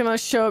 they're just gonna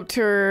show up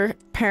to her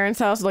parents'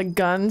 house with, like,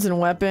 guns and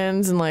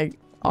weapons and, like,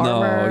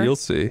 armor? No, you'll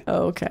see.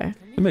 Oh, okay.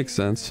 It makes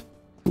sense.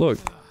 Look.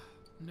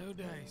 No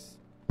dice.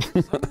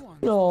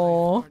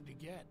 Aww.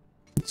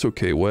 It's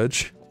okay,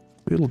 Wedge.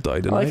 It'll die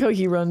I tonight. like how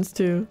he runs,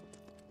 too.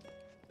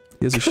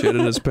 He has a shit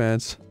in his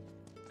pants.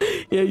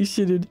 Yeah, you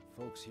shitted.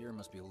 Folks here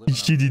must be living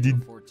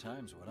shitted. 4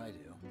 times what I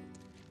do.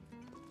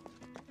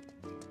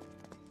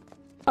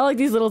 I like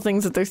these little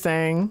things that they're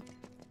saying.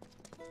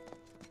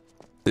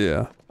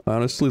 Yeah. I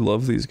honestly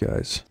love these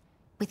guys.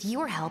 With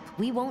your help,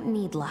 we won't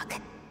need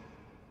luck.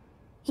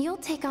 You'll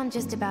take on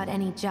just about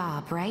any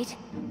job, right?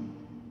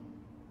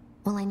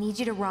 Well, I need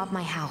you to rob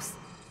my house.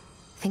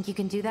 Think you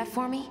can do that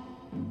for me?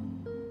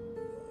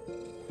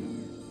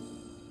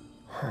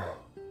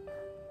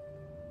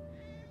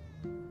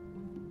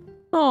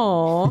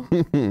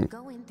 Aww.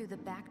 Go in through the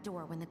back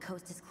door when the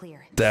coast is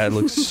clear. That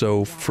looks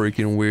so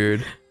freaking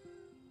weird.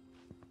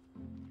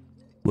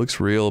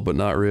 Looks real, but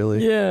not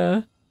really.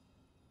 Yeah.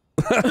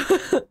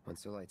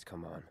 Once the lights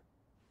come on,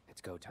 it's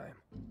go time.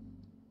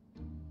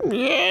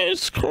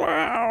 Yes,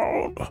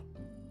 Cloud.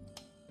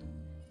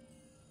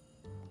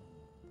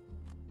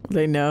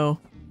 They know.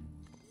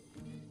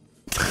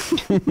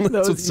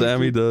 That's what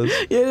Sammy does.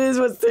 It is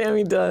what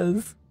Sammy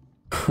does.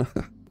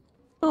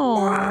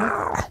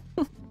 Aww.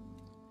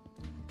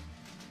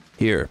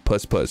 Here,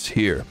 puss puss.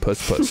 Here,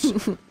 puss puss.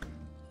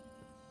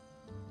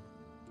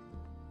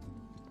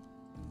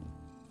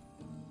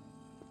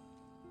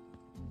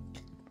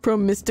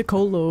 from Mr.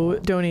 Colo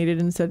donated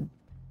and said,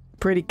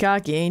 "Pretty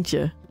cocky, ain't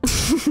you?"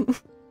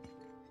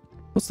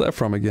 What's that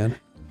from again?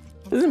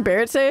 Doesn't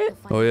Barrett say it?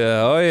 Oh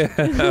yeah, oh yeah,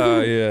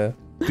 oh yeah.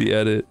 The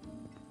edit.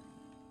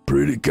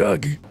 Pretty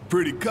cocky.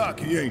 Pretty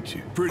cocky, ain't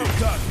you? Pretty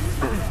cocky.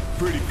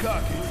 Pretty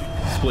cocky.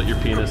 Split your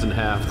penis in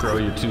half, throw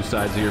your two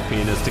sides of your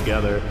penis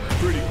together.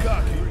 Pretty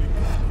cocky.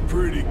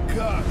 Pretty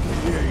cocky,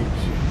 ain't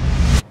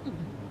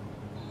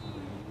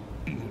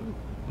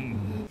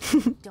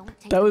you?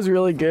 That was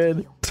really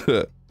good.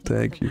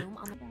 Thank you.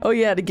 Oh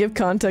yeah, to give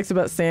context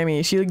about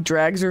Sammy, she like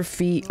drags her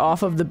feet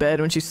off of the bed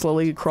when she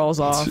slowly crawls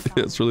off.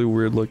 It's really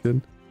weird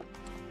looking.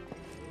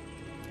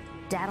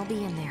 Dad'll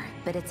be in there,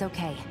 but it's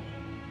okay.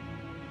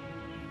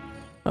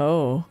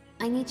 Oh.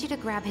 I need you to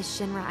grab his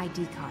Shinra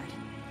ID card.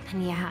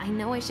 And yeah, I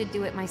know I should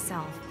do it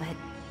myself,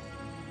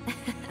 but...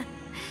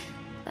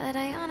 but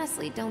I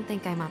honestly don't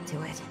think I'm up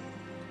to it.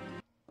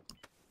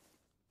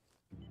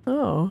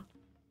 Oh.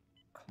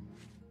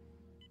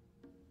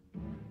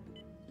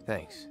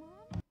 Thanks.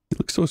 He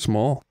looks so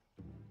small.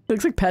 He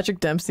looks like Patrick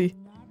Dempsey.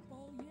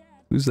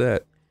 Who's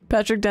that?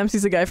 Patrick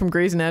Dempsey's the guy from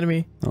Grey's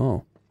Anatomy.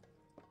 Oh.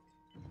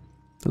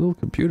 The little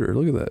computer,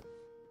 look at that.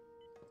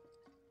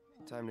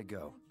 Time to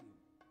go.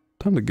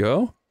 Time to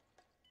go?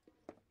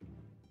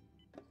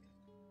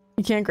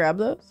 You can't grab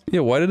those?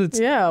 Yeah, why did it...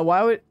 Yeah,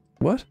 why would...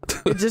 What?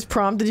 It just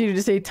prompted you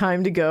to say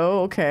time to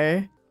go?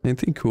 Okay.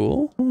 Anything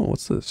cool? Oh,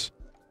 what's this?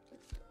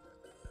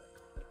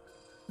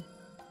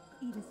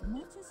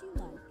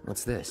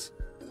 What's this?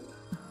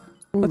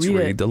 Let's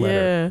read the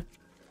letter.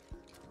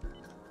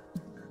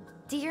 Yeah.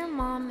 Dear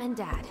Mom and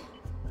Dad,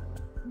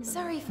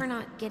 sorry for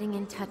not getting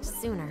in touch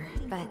sooner,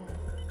 but...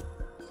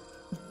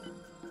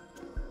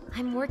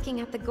 I'm working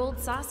at the Gold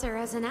Saucer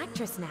as an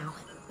actress now.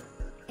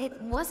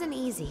 It wasn't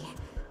easy,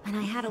 and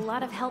I had a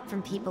lot of help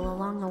from people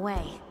along the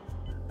way.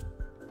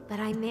 But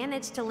I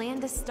managed to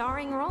land a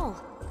starring role.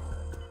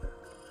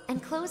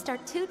 Enclosed are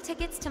 2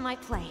 tickets to my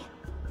play.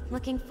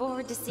 Looking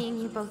forward to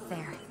seeing you both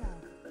there.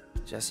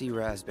 Jessie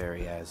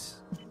Raspberry as...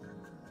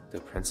 the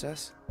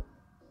princess?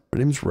 Her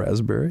name's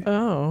Raspberry?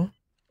 Oh.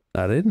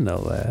 I didn't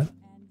know that.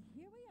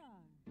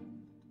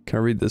 Can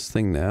I read this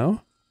thing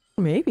now?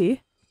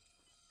 Maybe.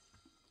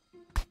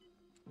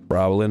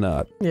 Probably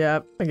not.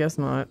 Yeah, I guess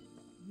not.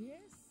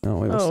 Oh,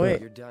 wait, what's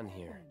that? You're done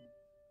here.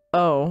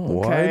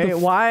 Oh, okay.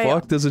 Why the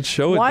fuck does it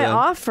show it Why then?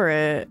 offer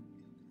it?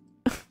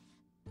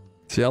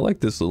 See, I like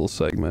this little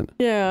segment.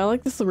 Yeah, I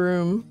like this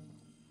room.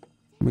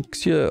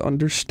 Makes you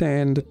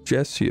understand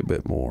Jessie a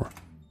bit more.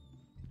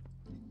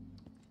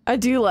 I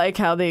do like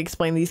how they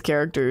explain these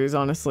characters,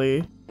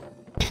 honestly.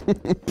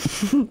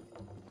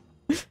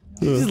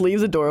 Just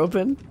leaves the door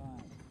open.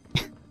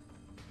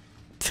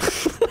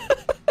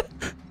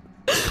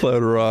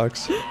 Cloud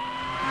rocks.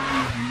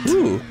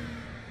 Ooh.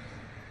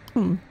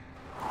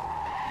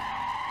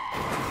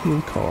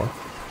 Little car. Are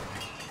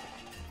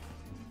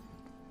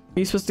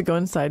you supposed to go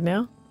inside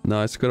now? No,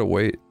 I just gotta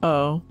wait.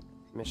 Oh.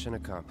 Mission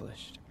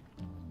accomplished.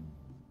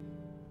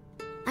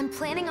 I'm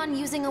planning on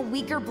using a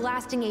weaker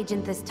blasting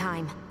agent this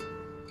time.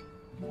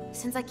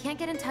 Since I can't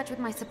get in touch with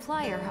my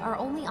supplier, our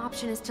only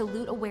option is to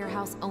loot a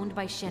warehouse owned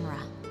by Shinra.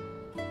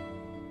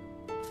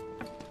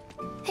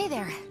 Hey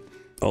there.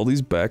 All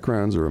these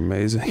backgrounds are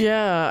amazing.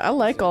 Yeah, I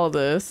like all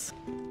this.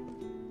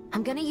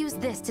 I'm gonna use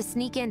this to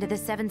sneak into the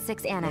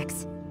 7-6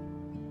 annex.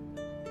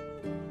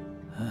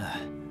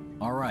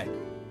 All right,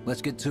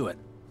 let's get to it.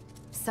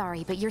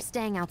 Sorry, but you're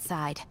staying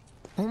outside.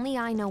 Only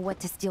I know what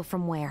to steal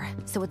from where,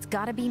 so it's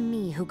gotta be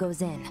me who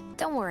goes in.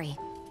 Don't worry,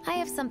 I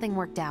have something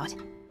worked out.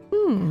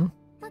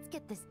 Let's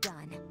get this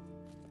done.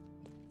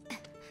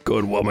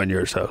 Good woman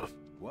yourself.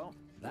 Well,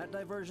 that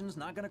diversion's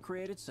not gonna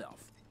create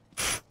itself.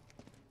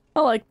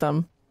 I like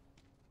them.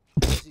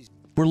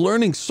 We're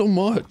learning so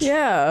much.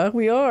 Yeah,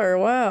 we are.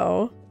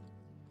 Wow.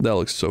 That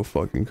looks so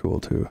fucking cool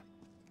too.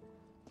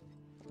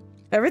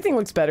 Everything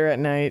looks better at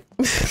night.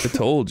 I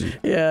told you.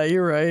 Yeah,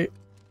 you're right.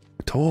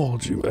 I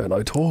told you, man.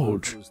 I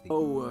told you.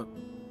 Oh,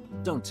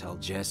 don't tell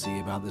Jessie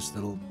about this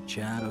little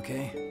chat,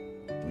 okay?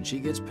 When she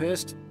gets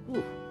pissed,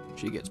 ooh,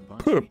 she gets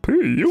punched.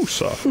 You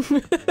suck.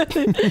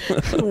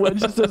 What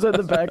just says in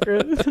the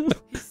background?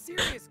 He's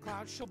serious,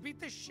 Cloud. She'll beat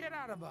the shit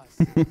out of us.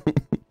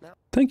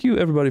 Thank you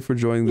everybody for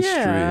joining the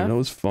stream. That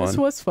was fun. This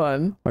was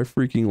fun. I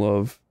freaking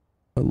loved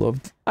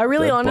I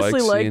really that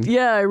honestly bike liked, scene.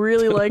 yeah, I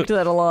really liked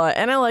that a lot.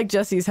 And I like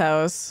Jessie's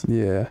house.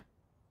 Yeah.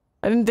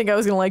 I didn't think I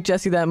was gonna like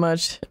Jessie that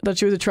much. I thought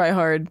she was a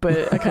tryhard,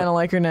 but I kind of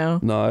like her now.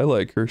 No, I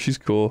like her. She's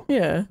cool.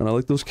 Yeah. And I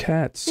like those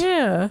cats.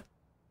 Yeah.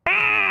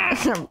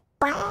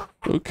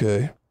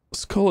 Okay.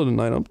 Let's call it a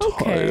night. I'm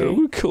tired. I'm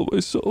gonna kill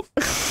myself.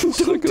 The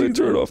second I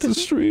turn off the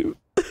stream.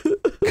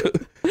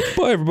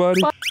 Bye,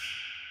 everybody. Bye.